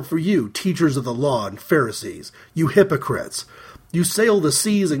terrible for you, teachers of the law and Pharisees, you hypocrites! You sail the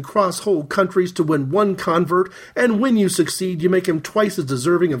seas and cross whole countries to win one convert, and when you succeed, you make him twice as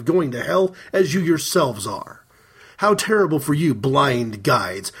deserving of going to hell as you yourselves are. How terrible for you, blind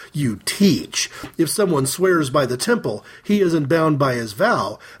guides! You teach. If someone swears by the temple, he isn't bound by his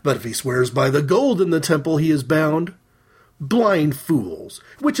vow, but if he swears by the gold in the temple, he is bound. Blind fools!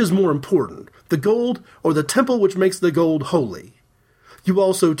 Which is more important, the gold or the temple which makes the gold holy? You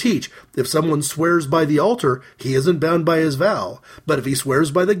also teach, if someone swears by the altar, he isn't bound by his vow, but if he swears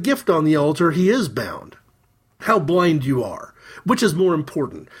by the gift on the altar, he is bound. How blind you are! Which is more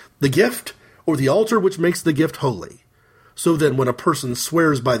important, the gift or the altar which makes the gift holy? So then, when a person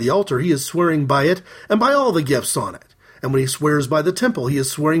swears by the altar, he is swearing by it and by all the gifts on it. And when he swears by the temple, he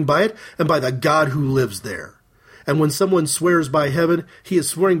is swearing by it and by the God who lives there. And when someone swears by heaven, he is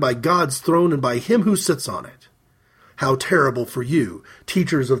swearing by God's throne and by him who sits on it. How terrible for you,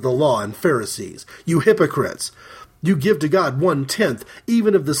 teachers of the law and Pharisees, you hypocrites! You give to God 1/10,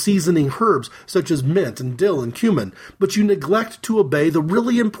 even of the seasoning herbs, such as mint and dill and cumin, but you neglect to obey the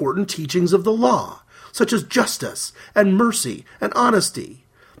really important teachings of the law, such as justice and mercy and honesty.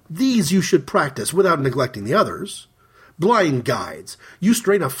 These you should practice without neglecting the others. Blind guides! You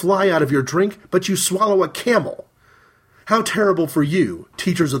strain a fly out of your drink, but you swallow a camel. How terrible for you,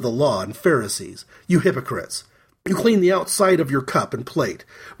 teachers of the law and Pharisees, you hypocrites! You clean the outside of your cup and plate,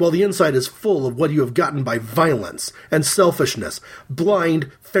 while the inside is full of what you have gotten by violence and selfishness.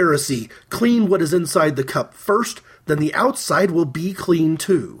 Blind Pharisee, clean what is inside the cup first, then the outside will be clean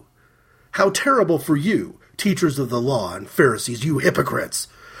too. How terrible for you, teachers of the law and Pharisees, you hypocrites!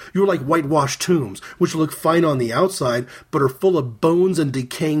 You are like whitewashed tombs, which look fine on the outside, but are full of bones and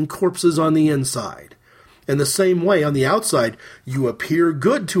decaying corpses on the inside. In the same way, on the outside, you appear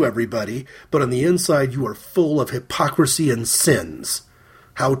good to everybody, but on the inside you are full of hypocrisy and sins.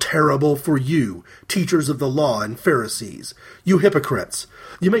 How terrible for you, teachers of the law and Pharisees, you hypocrites!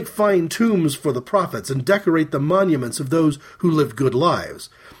 You make fine tombs for the prophets and decorate the monuments of those who lived good lives.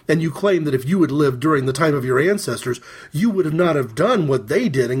 And you claim that if you had lived during the time of your ancestors, you would not have done what they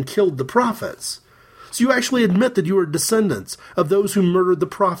did and killed the prophets. So you actually admit that you are descendants of those who murdered the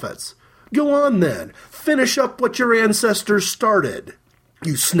prophets. Go on then, finish up what your ancestors started.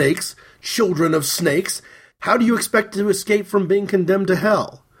 You snakes, children of snakes, how do you expect to escape from being condemned to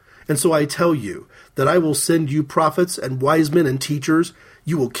hell? And so I tell you that I will send you prophets and wise men and teachers.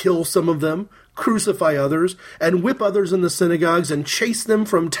 You will kill some of them, crucify others, and whip others in the synagogues and chase them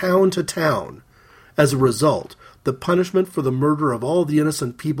from town to town. As a result, the punishment for the murder of all the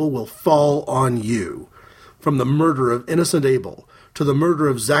innocent people will fall on you. From the murder of innocent Abel to the murder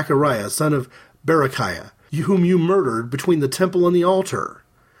of Zachariah, son of Berechiah, whom you murdered between the temple and the altar.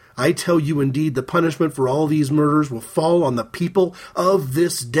 I tell you indeed, the punishment for all these murders will fall on the people of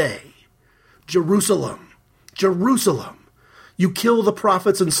this day. Jerusalem, Jerusalem, you kill the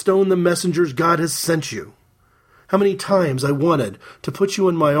prophets and stone the messengers God has sent you. How many times I wanted to put you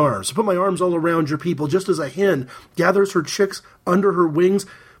in my arms, to put my arms all around your people, just as a hen gathers her chicks under her wings,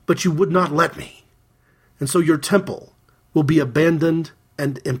 but you would not let me. And so your temple will be abandoned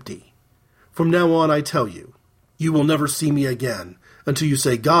and empty. From now on, I tell you, you will never see me again until you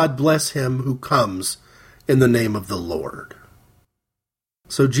say, God bless him who comes in the name of the Lord.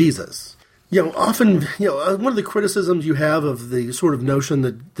 So Jesus Often, one of the criticisms you have of the sort of notion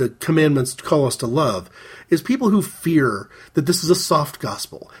that the commandments call us to love is people who fear that this is a soft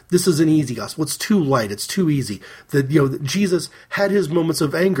gospel. This is an easy gospel. It's too light. It's too easy. That, that Jesus had his moments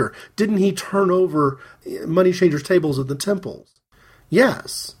of anger. Didn't he turn over money changers' tables at the temples?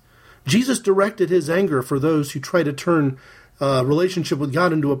 Yes. Jesus directed his anger for those who try to turn relationship with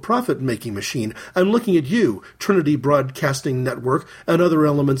God into a profit-making machine. I'm looking at you, Trinity Broadcasting Network, and other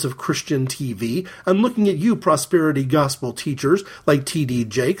elements of Christian TV. I'm looking at you, prosperity gospel teachers like T.D.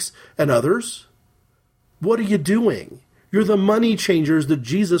 Jakes and others. What are you doing? You're the money changers that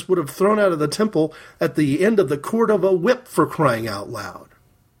Jesus would have thrown out of the temple at the end of the cord of a whip, for crying out loud.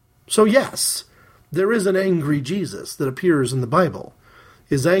 So yes, there is an angry Jesus that appears in the Bible.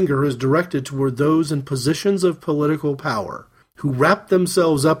 His anger is directed toward those in positions of political power who wrap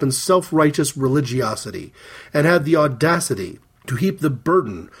themselves up in self-righteous religiosity and have the audacity to heap the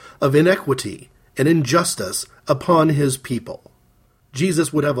burden of inequity and injustice upon his people.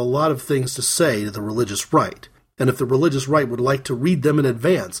 Jesus would have a lot of things to say to the religious right, and if the religious right would like to read them in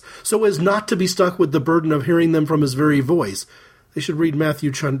advance so as not to be stuck with the burden of hearing them from his very voice, they should read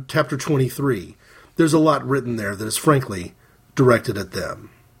Matthew chapter 23. There's a lot written there that is frankly directed at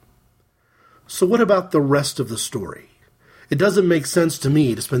them. So what about the rest of the story? It doesn't make sense to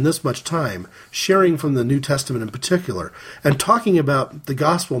me to spend this much time sharing from the New Testament in particular and talking about the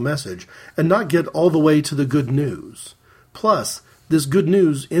gospel message and not get all the way to the good news. Plus, this good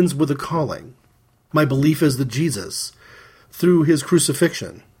news ends with a calling. My belief is that Jesus, through his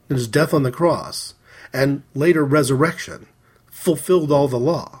crucifixion and his death on the cross, and later resurrection, fulfilled all the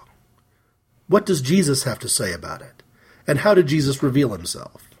law. What does Jesus have to say about it? And how did Jesus reveal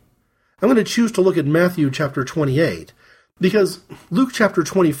himself? I'm going to choose to look at Matthew chapter 28, because Luke chapter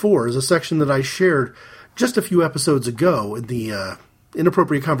 24 is a section that I shared just a few episodes ago in the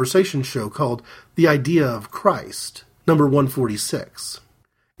Inappropriate Conversation show called The Idea of Christ, number 146.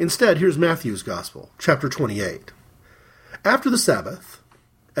 Instead, here's Matthew's Gospel, chapter 28. After the Sabbath,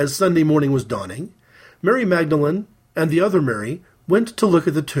 as Sunday morning was dawning, Mary Magdalene and the other Mary went to look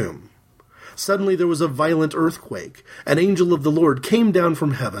at the tomb. Suddenly there was a violent earthquake. An angel of the Lord came down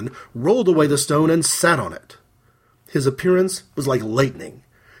from heaven, rolled away the stone, and sat on it. His appearance was like lightning.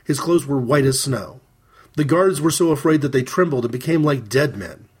 His clothes were white as snow. The guards were so afraid that they trembled and became like dead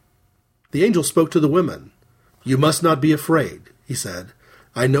men. The angel spoke to the women. "You must not be afraid," he said.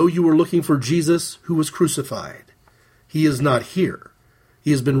 "I know you are looking for Jesus who was crucified. He is not here.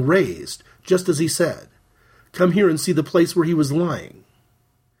 He has been raised, just as he said. Come here and see the place where he was lying.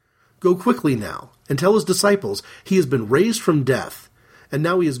 Go quickly now and tell his disciples he has been raised from death, and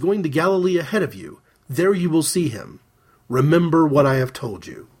now he is going to Galilee ahead of you. There you will see him. Remember what I have told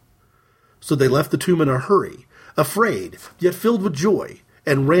you." So they left the tomb in a hurry, afraid, yet filled with joy,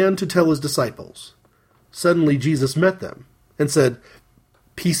 and ran to tell his disciples. Suddenly Jesus met them and said,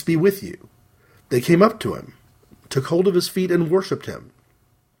 "Peace be with you." They came up to him, took hold of his feet, and worshipped him.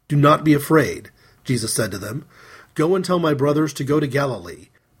 "Do not be afraid," Jesus said to them. "Go and tell my brothers to go to Galilee,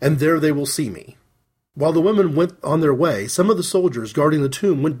 and there they will see me." While the women went on their way, some of the soldiers guarding the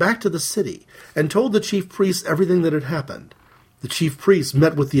tomb went back to the city and told the chief priests everything that had happened. The chief priests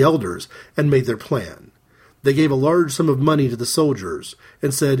met with the elders and made their plan. They gave a large sum of money to the soldiers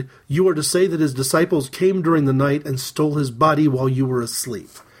and said, "You are to say that his disciples came during the night and stole his body while you were asleep.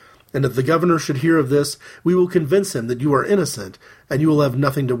 And if the governor should hear of this, we will convince him that you are innocent and you will have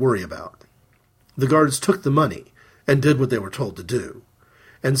nothing to worry about." The guards took the money and did what they were told to do.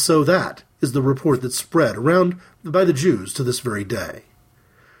 And so that is the report that spread around by the Jews to this very day.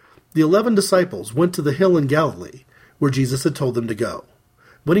 The 11 disciples went to the hill in Galilee, where Jesus had told them to go.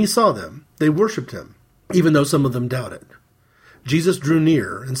 When he saw them, they worshipped him, even though some of them doubted. Jesus drew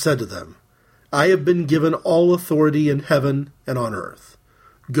near and said to them, "I have been given all authority in heaven and on earth.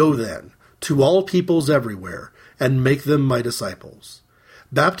 Go then, to all peoples everywhere, and make them my disciples.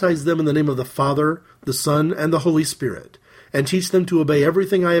 Baptize them in the name of the Father, the Son, and the Holy Spirit, and teach them to obey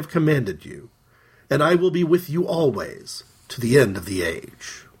everything I have commanded you. And I will be with you always, to the end of the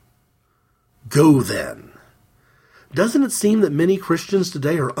age." Go then. Doesn't it seem that many Christians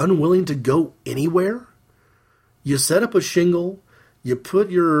today are unwilling to go anywhere? You set up a shingle, you put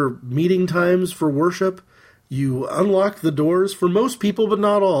your meeting times for worship, you unlock the doors for most people but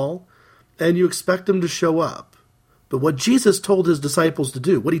not all, and you expect them to show up. But what Jesus told his disciples to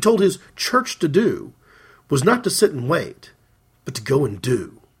do, what he told his church to do, was not to sit and wait, but to go and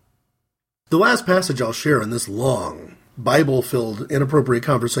do. The last passage I'll share in this long, Bible-filled Inappropriate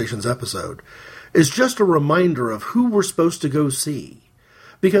Conversations episode is just a reminder of who we're supposed to go see.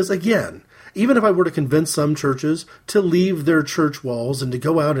 Because, again, Even if I were to convince some churches to leave their church walls and to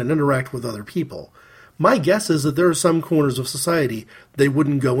go out and interact with other people, my guess is that there are some corners of society they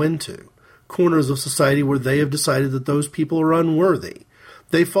wouldn't go into. Corners of society where they have decided that those people are unworthy.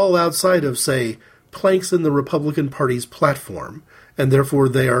 They fall outside of, say, planks in the Republican Party's platform, and therefore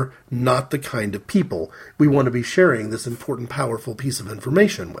they are not the kind of people we want to be sharing this important, powerful piece of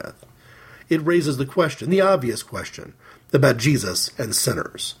information with. It raises the question, the obvious question, about Jesus and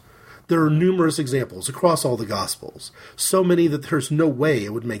sinners. There are numerous examples across all the Gospels, so many that there's no way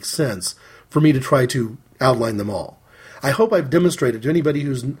it would make sense for me to try to outline them all. I hope I've demonstrated to anybody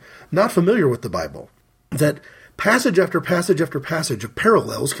who's not familiar with the Bible that passage after passage after passage of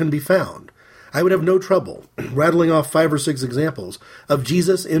parallels can be found. I would have no trouble rattling off 5 or 6 examples of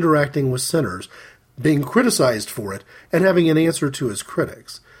Jesus interacting with sinners, being criticized for it, and having an answer to his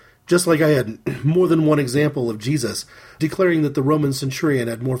critics. Just like I had more than one example of Jesus declaring that the Roman centurion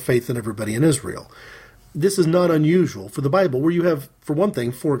had more faith than everybody in Israel. This is not unusual for the Bible, where you have, for one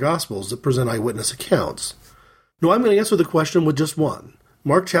thing, 4 Gospels that present eyewitness accounts. No, I'm going to answer the question with just one.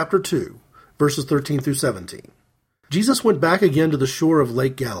 Mark chapter 2, verses 13 through 17. Jesus went back again to the shore of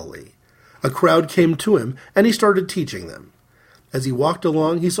Lake Galilee. A crowd came to him, and he started teaching them. As he walked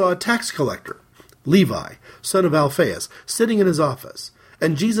along, he saw a tax collector, Levi, son of Alphaeus, sitting in his office.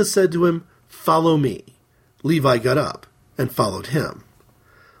 And Jesus said to him, "Follow me." Levi got up and followed him.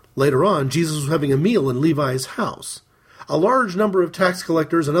 Later on, Jesus was having a meal in Levi's house. A large number of tax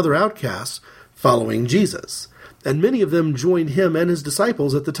collectors and other outcasts following Jesus, and many of them joined him and his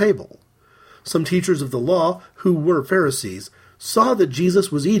disciples at the table. Some teachers of the law, who were Pharisees, saw that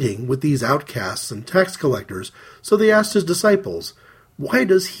Jesus was eating with these outcasts and tax collectors, so they asked his disciples, "Why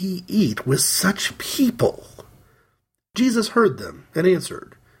does he eat with such people?" Jesus heard them and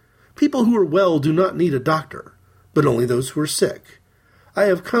answered, "People who are well do not need a doctor, but only those who are sick. I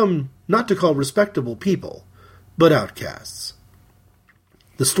have come not to call respectable people, but outcasts."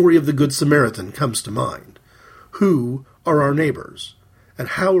 The story of the Good Samaritan comes to mind. Who are our neighbors, and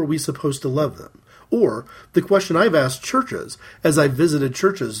how are we supposed to love them? Or the question I've asked churches as I've visited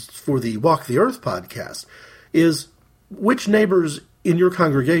churches for the Walk the Earth podcast is, which neighbors in your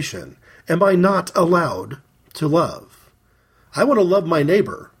congregation am I not allowed to love? I want to love my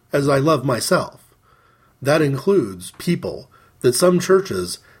neighbor as I love myself. That includes people that some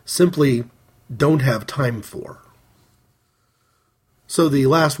churches simply don't have time for. So the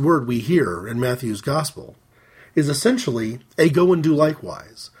last word we hear in Matthew's Gospel is essentially a go and do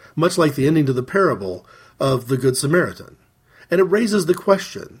likewise, much like the ending to the parable of the Good Samaritan. And it raises the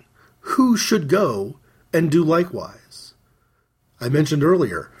question, who should go and do likewise? I mentioned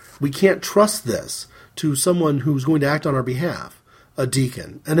earlier, we can't trust this to someone who's going to act on our behalf, a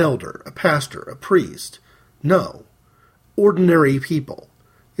deacon, an elder, a pastor, a priest. No, ordinary people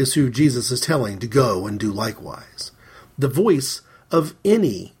is who Jesus is telling to go and do likewise. The voice of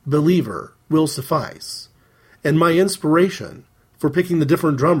any believer will suffice. And my inspiration for picking the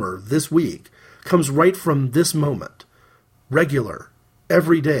different drummer this week comes right from this moment. Regular,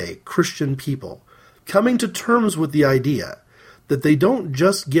 everyday Christian people coming to terms with the idea that they don't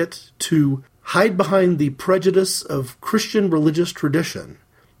just get to hide behind the prejudice of Christian religious tradition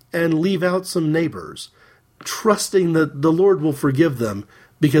and leave out some neighbors, trusting that the Lord will forgive them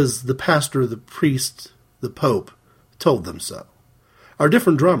because the pastor, the priest, the pope told them so. Our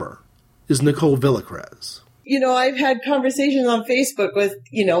different drummer is Nicole Villacrez. You know, I've had conversations on Facebook with,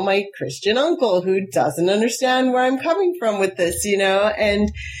 my Christian uncle who doesn't understand where I'm coming from with this,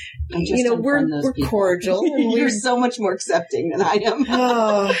 and we're cordial. And You're so much more accepting than I am.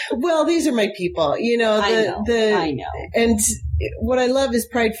 Well, these are my people, I know. And what I love is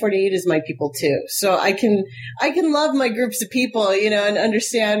Pride 48 is my people too. So I can love my groups of people, and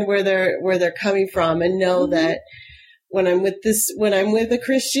understand where they're coming from and know that when I'm with a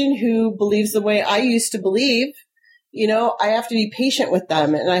Christian who believes the way I used to believe, I have to be patient with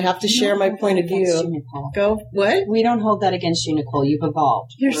them and I have to share my point of view. Go, what? We don't hold that against you, Nicole. You've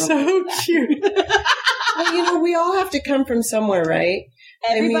evolved. You're so cute. Well, we all have to come from somewhere, right?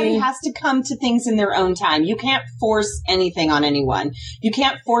 Everybody has to come to things in their own time. You can't force anything on anyone. You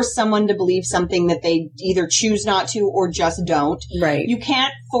can't force someone to believe something that they either choose not to or just don't. Right. You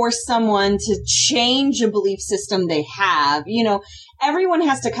can't force someone to change a belief system they have. Everyone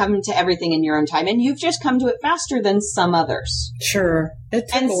has to come to everything in your own time, and you've just come to it faster than some others. Sure.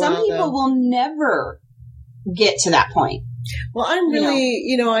 And some people will never get to that point. Well, I'm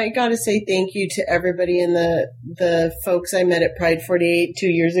really, I got to say thank you to everybody and the folks I met at Pride 48 2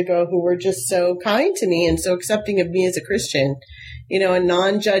 years ago who were just so kind to me and so accepting of me as a Christian. and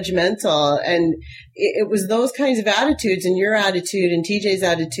non-judgmental. And it was those kinds of attitudes, and your attitude and TJ's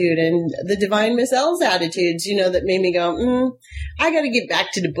attitude and the Divine Miss L's attitudes, that made me go, I got to get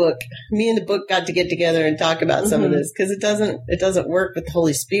back to the book. Me and the book got to get together and talk about some of this, because it doesn't work with the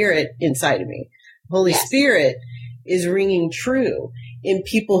Holy Spirit inside of me. Holy Spirit is ringing true in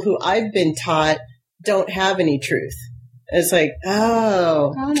people who I've been taught don't have any truth. It's like,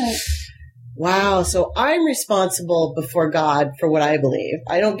 oh, wow. So I'm responsible before God for what I believe.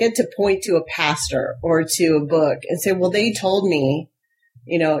 I don't get to point to a pastor or to a book and say, well, they told me,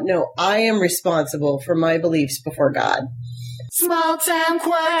 no, I am responsible for my beliefs before God. Small town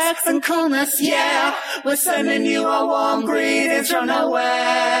quirks and coolness, yeah. We're sending you a warm greetings from nowhere.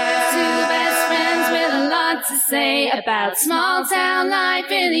 Two best friends with a lot to say about small town life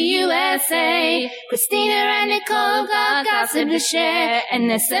in the USA. Christina and Nicole got gossip to share, and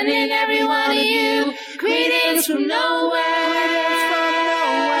they're sending every one of you greetings from nowhere.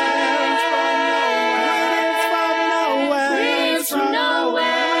 Greetings from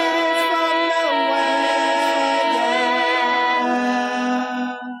nowhere.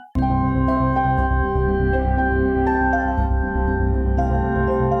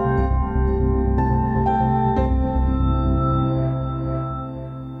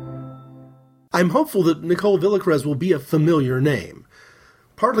 I'm hopeful that Nicole Villacrez will be a familiar name,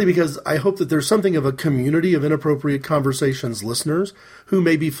 partly because I hope that there's something of a community of Inappropriate Conversations listeners who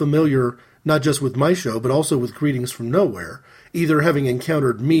may be familiar not just with my show, but also with Greetings from Nowhere, either having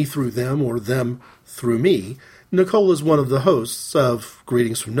encountered me through them or them through me. Nicole is one of the hosts of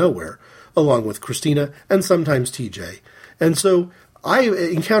Greetings from Nowhere, along with Christina and sometimes TJ. And so I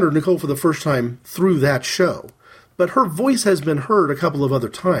encountered Nicole for the first time through that show, but her voice has been heard a couple of other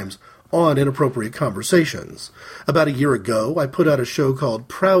times on Inappropriate Conversations. About a year ago, I put out a show called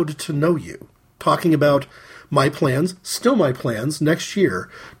Proud to Know You, talking about my plans, still my plans, next year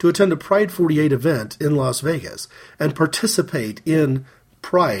to attend a Pride 48 event in Las Vegas and participate in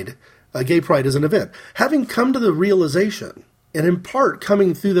Pride, Gay Pride as an event. Having come to the realization, and in part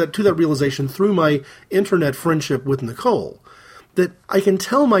coming through to that realization through my internet friendship with Nicole, that I can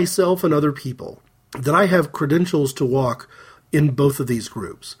tell myself and other people that I have credentials to walk in both of these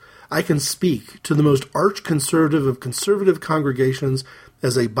groups. I can speak to the most arch-conservative of conservative congregations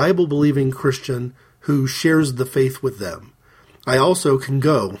as a Bible-believing Christian who shares the faith with them. I also can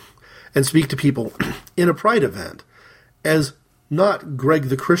go and speak to people in a Pride event as not Greg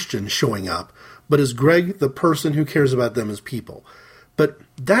the Christian showing up, but as Greg the person who cares about them as people. But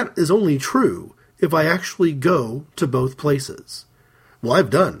that is only true if I actually go to both places. Well, I've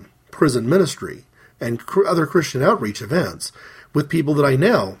done prison ministry and other Christian outreach events with people that I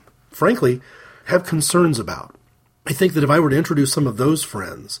now, frankly, have concerns about. I think that if I were to introduce some of those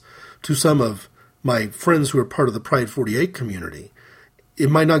friends to some of my friends who are part of the Pride 48 community, it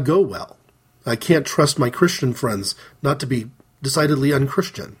might not go well. I can't trust my Christian friends not to be decidedly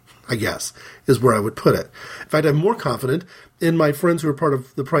unchristian, I guess, is where I would put it. In fact, I'm more confident in my friends who are part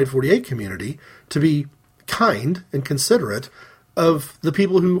of the Pride 48 community to be kind and considerate of the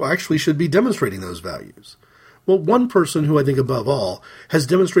people who actually should be demonstrating those values. Well, one person who I think above all has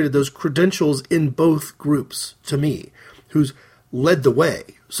demonstrated those credentials in both groups to me, who's led the way,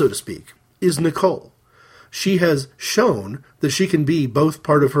 so to speak, is Nicole. She has shown that she can be both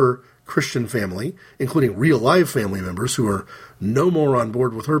part of her Christian family, including real-life family members who are no more on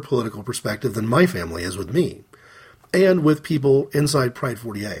board with her political perspective than my family is with me, and with people inside Pride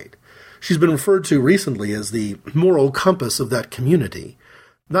 48. She's been referred to recently as the moral compass of that community,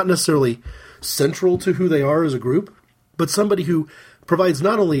 not necessarily central to who they are as a group, but somebody who provides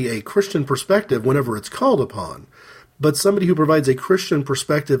not only a Christian perspective whenever it's called upon, but somebody who provides a Christian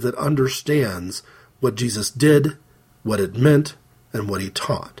perspective that understands what Jesus did, what it meant, and what he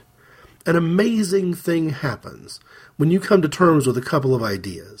taught. An amazing thing happens when you come to terms with a couple of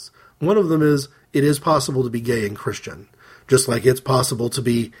ideas. One of them is, it is possible to be gay and Christian, just like it's possible to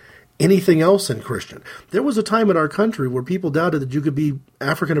be anything else in Christian. There was a time in our country where people doubted that you could be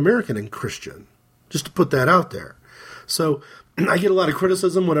African American and Christian, just to put that out there. So I get a lot of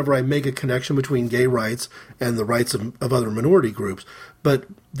criticism whenever I make a connection between gay rights and the rights of other minority groups, but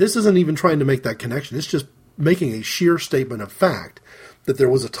this isn't even trying to make that connection. It's just making a sheer statement of fact that there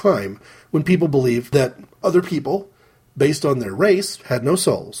was a time when people believed that other people, based on their race, had no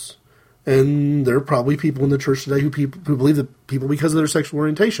souls. And there are probably people in the church today who believe that people, because of their sexual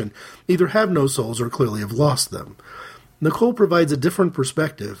orientation, either have no souls or clearly have lost them. Nicole provides a different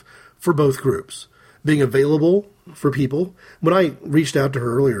perspective for both groups, being available for people. When I reached out to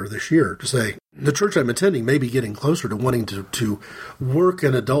her earlier this year to say, The church I'm attending may be getting closer to wanting to work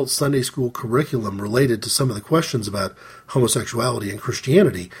an adult Sunday school curriculum related to some of the questions about homosexuality and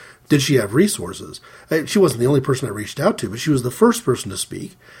Christianity. Did she have resources? She wasn't the only person I reached out to, but she was the first person to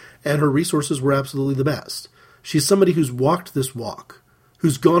speak, and her resources were absolutely the best. She's somebody who's walked this walk,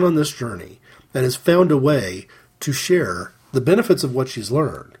 who's gone on this journey, and has found a way to share the benefits of what she's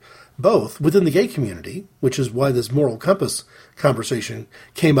learned, both within the gay community, which is why this moral compass conversation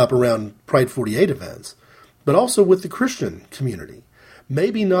came up around Pride 48 events, but also with the Christian community.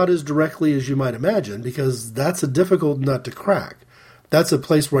 Maybe not as directly as you might imagine, because that's a difficult nut to crack. That's a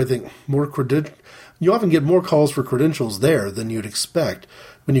place where I think you often get more calls for credentials there than you'd expect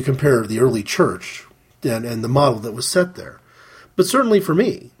when you compare the early church and the model that was set there. But certainly for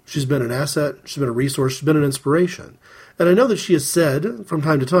me, she's been an asset, she's been a resource, she's been an inspiration. And I know that she has said, from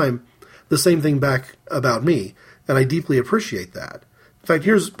time to time, the same thing back about me, and I deeply appreciate that. In fact,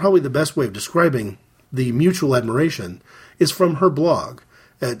 here's probably the best way of describing the mutual admiration is from her blog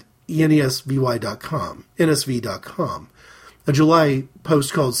at nsv.com. A July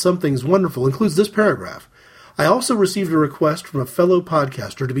post called Something's Wonderful includes this paragraph. I also received a request from a fellow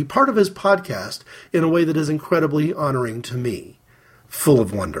podcaster to be part of his podcast in a way that is incredibly honoring to me. Full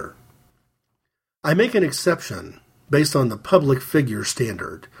of wonder. I make an exception based on the public figure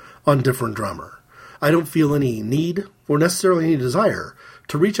standard on Different Drummer. I don't feel any need or necessarily any desire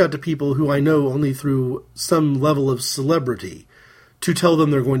to reach out to people who I know only through some level of celebrity to tell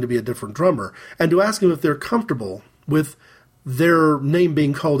them they're going to be a different drummer and to ask them if they're comfortable with their name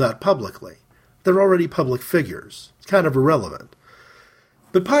being called out publicly. They're already public figures. It's kind of irrelevant.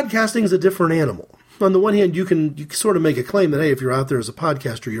 But podcasting is a different animal. On the one hand, you can sort of make a claim that, hey, if you're out there as a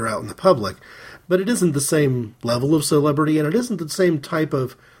podcaster, you're out in the public. But it isn't the same level of celebrity, and it isn't the same type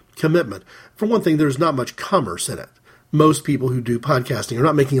of commitment. For one thing, there's not much commerce in it. Most people who do podcasting are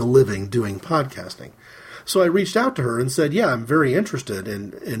not making a living doing podcasting. So I reached out to her and said, yeah, I'm very interested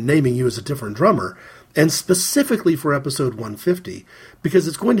in naming you as a different drummer, and specifically for episode 150, because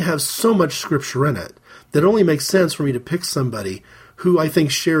it's going to have so much scripture in it that it only makes sense for me to pick somebody who I think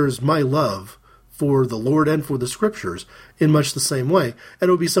shares my love for the Lord and for the scriptures in much the same way, and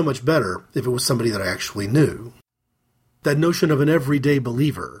it would be so much better if it was somebody that I actually knew. That notion of an everyday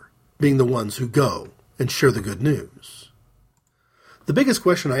believer being the ones who go and share the good news. The biggest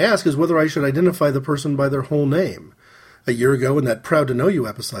question I ask is whether I should identify the person by their whole name. A year ago in that Proud to Know You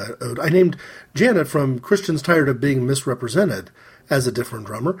episode, I named Janet from Christians Tired of Being Misrepresented as a different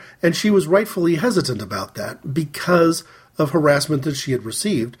drummer, and she was rightfully hesitant about that because of harassment that she had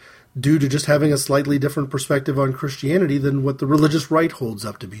received due to just having a slightly different perspective on Christianity than what the religious right holds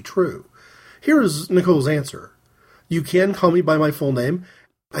up to be true. Here is Nicole's answer. You can call me by my full name.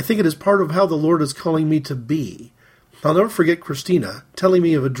 I think it is part of how the Lord is calling me to be. I'll never forget Christina telling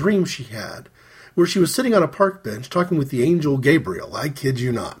me of a dream she had where she was sitting on a park bench talking with the angel Gabriel. I kid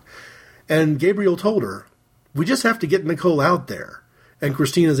you not. And Gabriel told her, we just have to get Nicole out there. And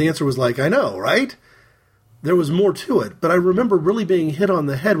Christina's answer was like, I know, right? There was more to it, but I remember really being hit on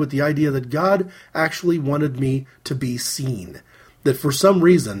the head with the idea that God actually wanted me to be seen. That for some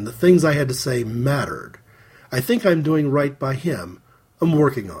reason, the things I had to say mattered. I think I'm doing right by him. I'm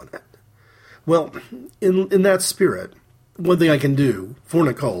working on it. Well, in that spirit, one thing I can do for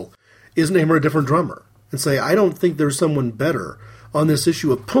Nicole is name her a different drummer and say, I don't think there's someone better on this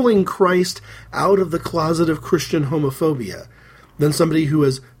issue of pulling Christ out of the closet of Christian homophobia than somebody who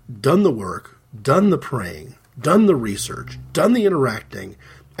has done the work, done the praying, done the research, done the interacting,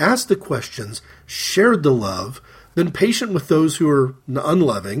 asked the questions, shared the love, been patient with those who are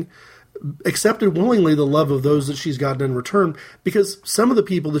unloving, accepted willingly the love of those that she's gotten in return, because some of the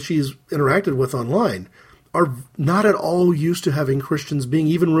people that she's interacted with online are not at all used to having Christians being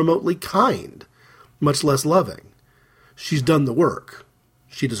even remotely kind, much less loving. She's done the work.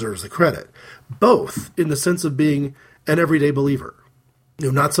 She deserves the credit, both in the sense of being an everyday believer,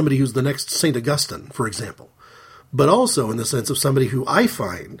 not somebody who's the next St. Augustine, for example, but also in the sense of somebody who I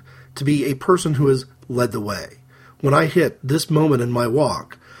find to be a person who has led the way. When I hit this moment in my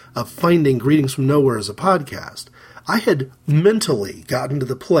walk of finding Greetings from Nowhere as a podcast, I had mentally gotten to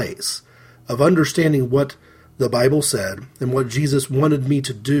the place of understanding what the Bible said and what Jesus wanted me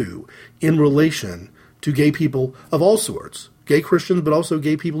to do in relation to gay people of all sorts, gay Christians, but also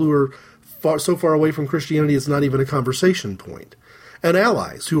gay people who are so far away from Christianity it's not even a conversation point, and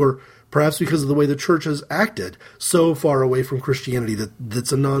allies who are, perhaps because of the way the church has acted, so far away from Christianity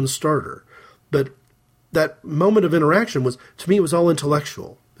that's a non-starter. But that moment of interaction was, to me, it was all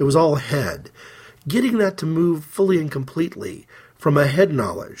intellectual. It was all head. Getting that to move fully and completely from a head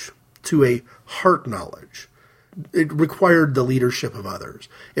knowledge to a heart knowledge it required the leadership of others.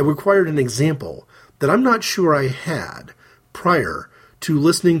 It required an example that I'm not sure I had prior to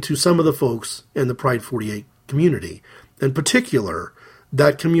listening to some of the folks in the Pride 48 community, in particular,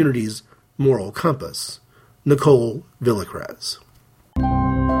 that community's moral compass, Nicole Villacrez.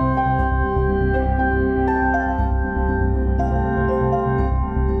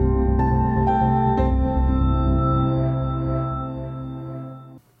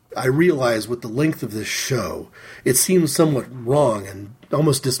 I realize with the length of this show, it seems somewhat wrong and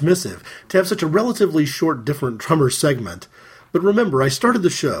almost dismissive to have such a relatively short different drummer segment. But remember, I started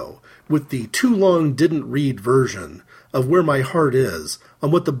the show with the too long didn't read version of Where My Heart Is on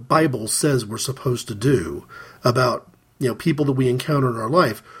what the Bible says we're supposed to do about, people that we encounter in our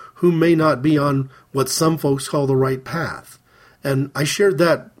life who may not be on what some folks call the right path. And I shared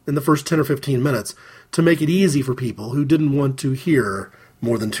that in the first 10 or 15 minutes to make it easy for people who didn't want to hear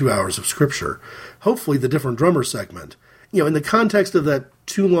more than 2 hours of scripture. Hopefully the different drummer segment, in the context of that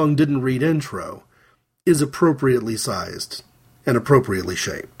too long didn't read intro, is appropriately sized and appropriately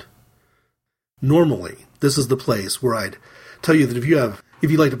shaped. Normally, this is the place where I'd tell you that if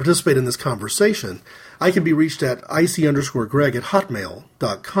you'd like to participate in this conversation, I can be reached at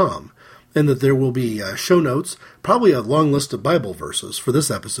ic_greg@hotmail.com, and that there will be show notes, probably a long list of Bible verses for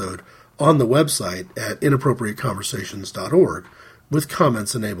this episode on the website at inappropriateconversations.org, with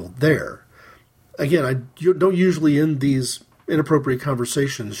comments enabled there. Again, I don't usually end these Inappropriate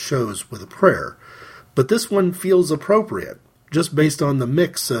Conversations shows with a prayer, but this one feels appropriate, just based on the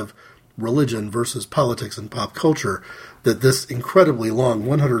mix of religion versus politics and pop culture that this incredibly long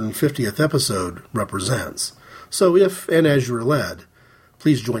 150th episode represents. So if, and as you're led,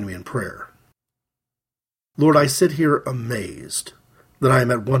 please join me in prayer. Lord, I sit here amazed that I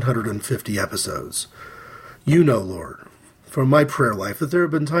am at 150 episodes. You know, Lord, from my prayer life, that there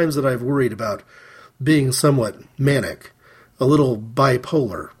have been times that I've worried about being somewhat manic, a little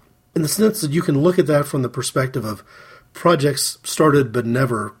bipolar, in the sense that you can look at that from the perspective of projects started but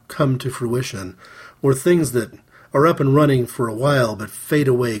never come to fruition, or things that are up and running for a while but fade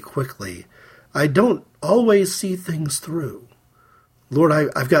away quickly. I don't always see things through. Lord,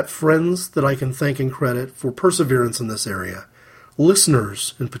 I've got friends that I can thank and credit for perseverance in this area,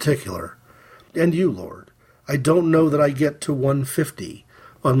 listeners in particular, and you, Lord. I don't know that I get to 150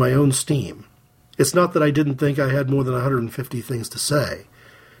 on my own steam. It's not that I didn't think I had more than 150 things to say.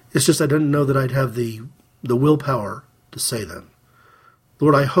 It's just I didn't know that I'd have the willpower to say them.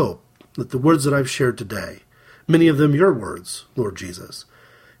 Lord, I hope that the words that I've shared today, many of them your words, Lord Jesus,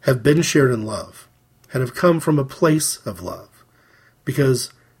 have been shared in love and have come from a place of love.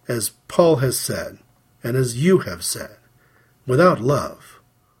 Because, as Paul has said, and as you have said, without love,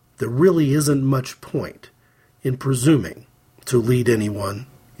 there really isn't much point in presuming to lead anyone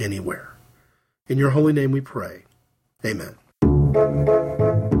anywhere. In your holy name we pray. Amen.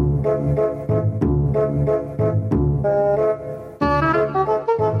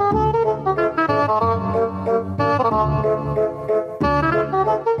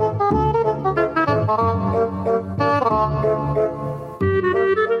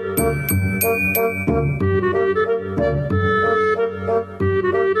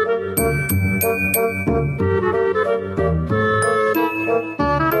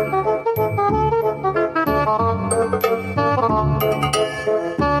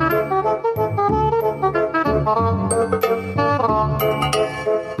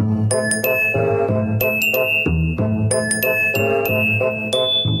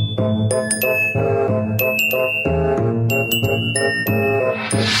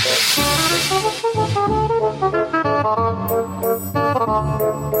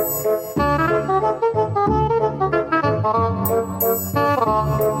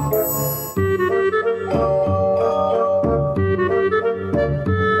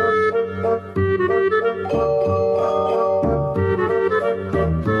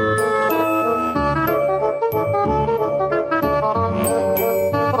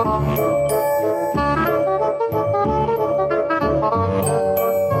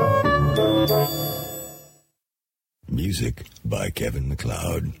 Music by Kevin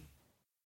MacLeod.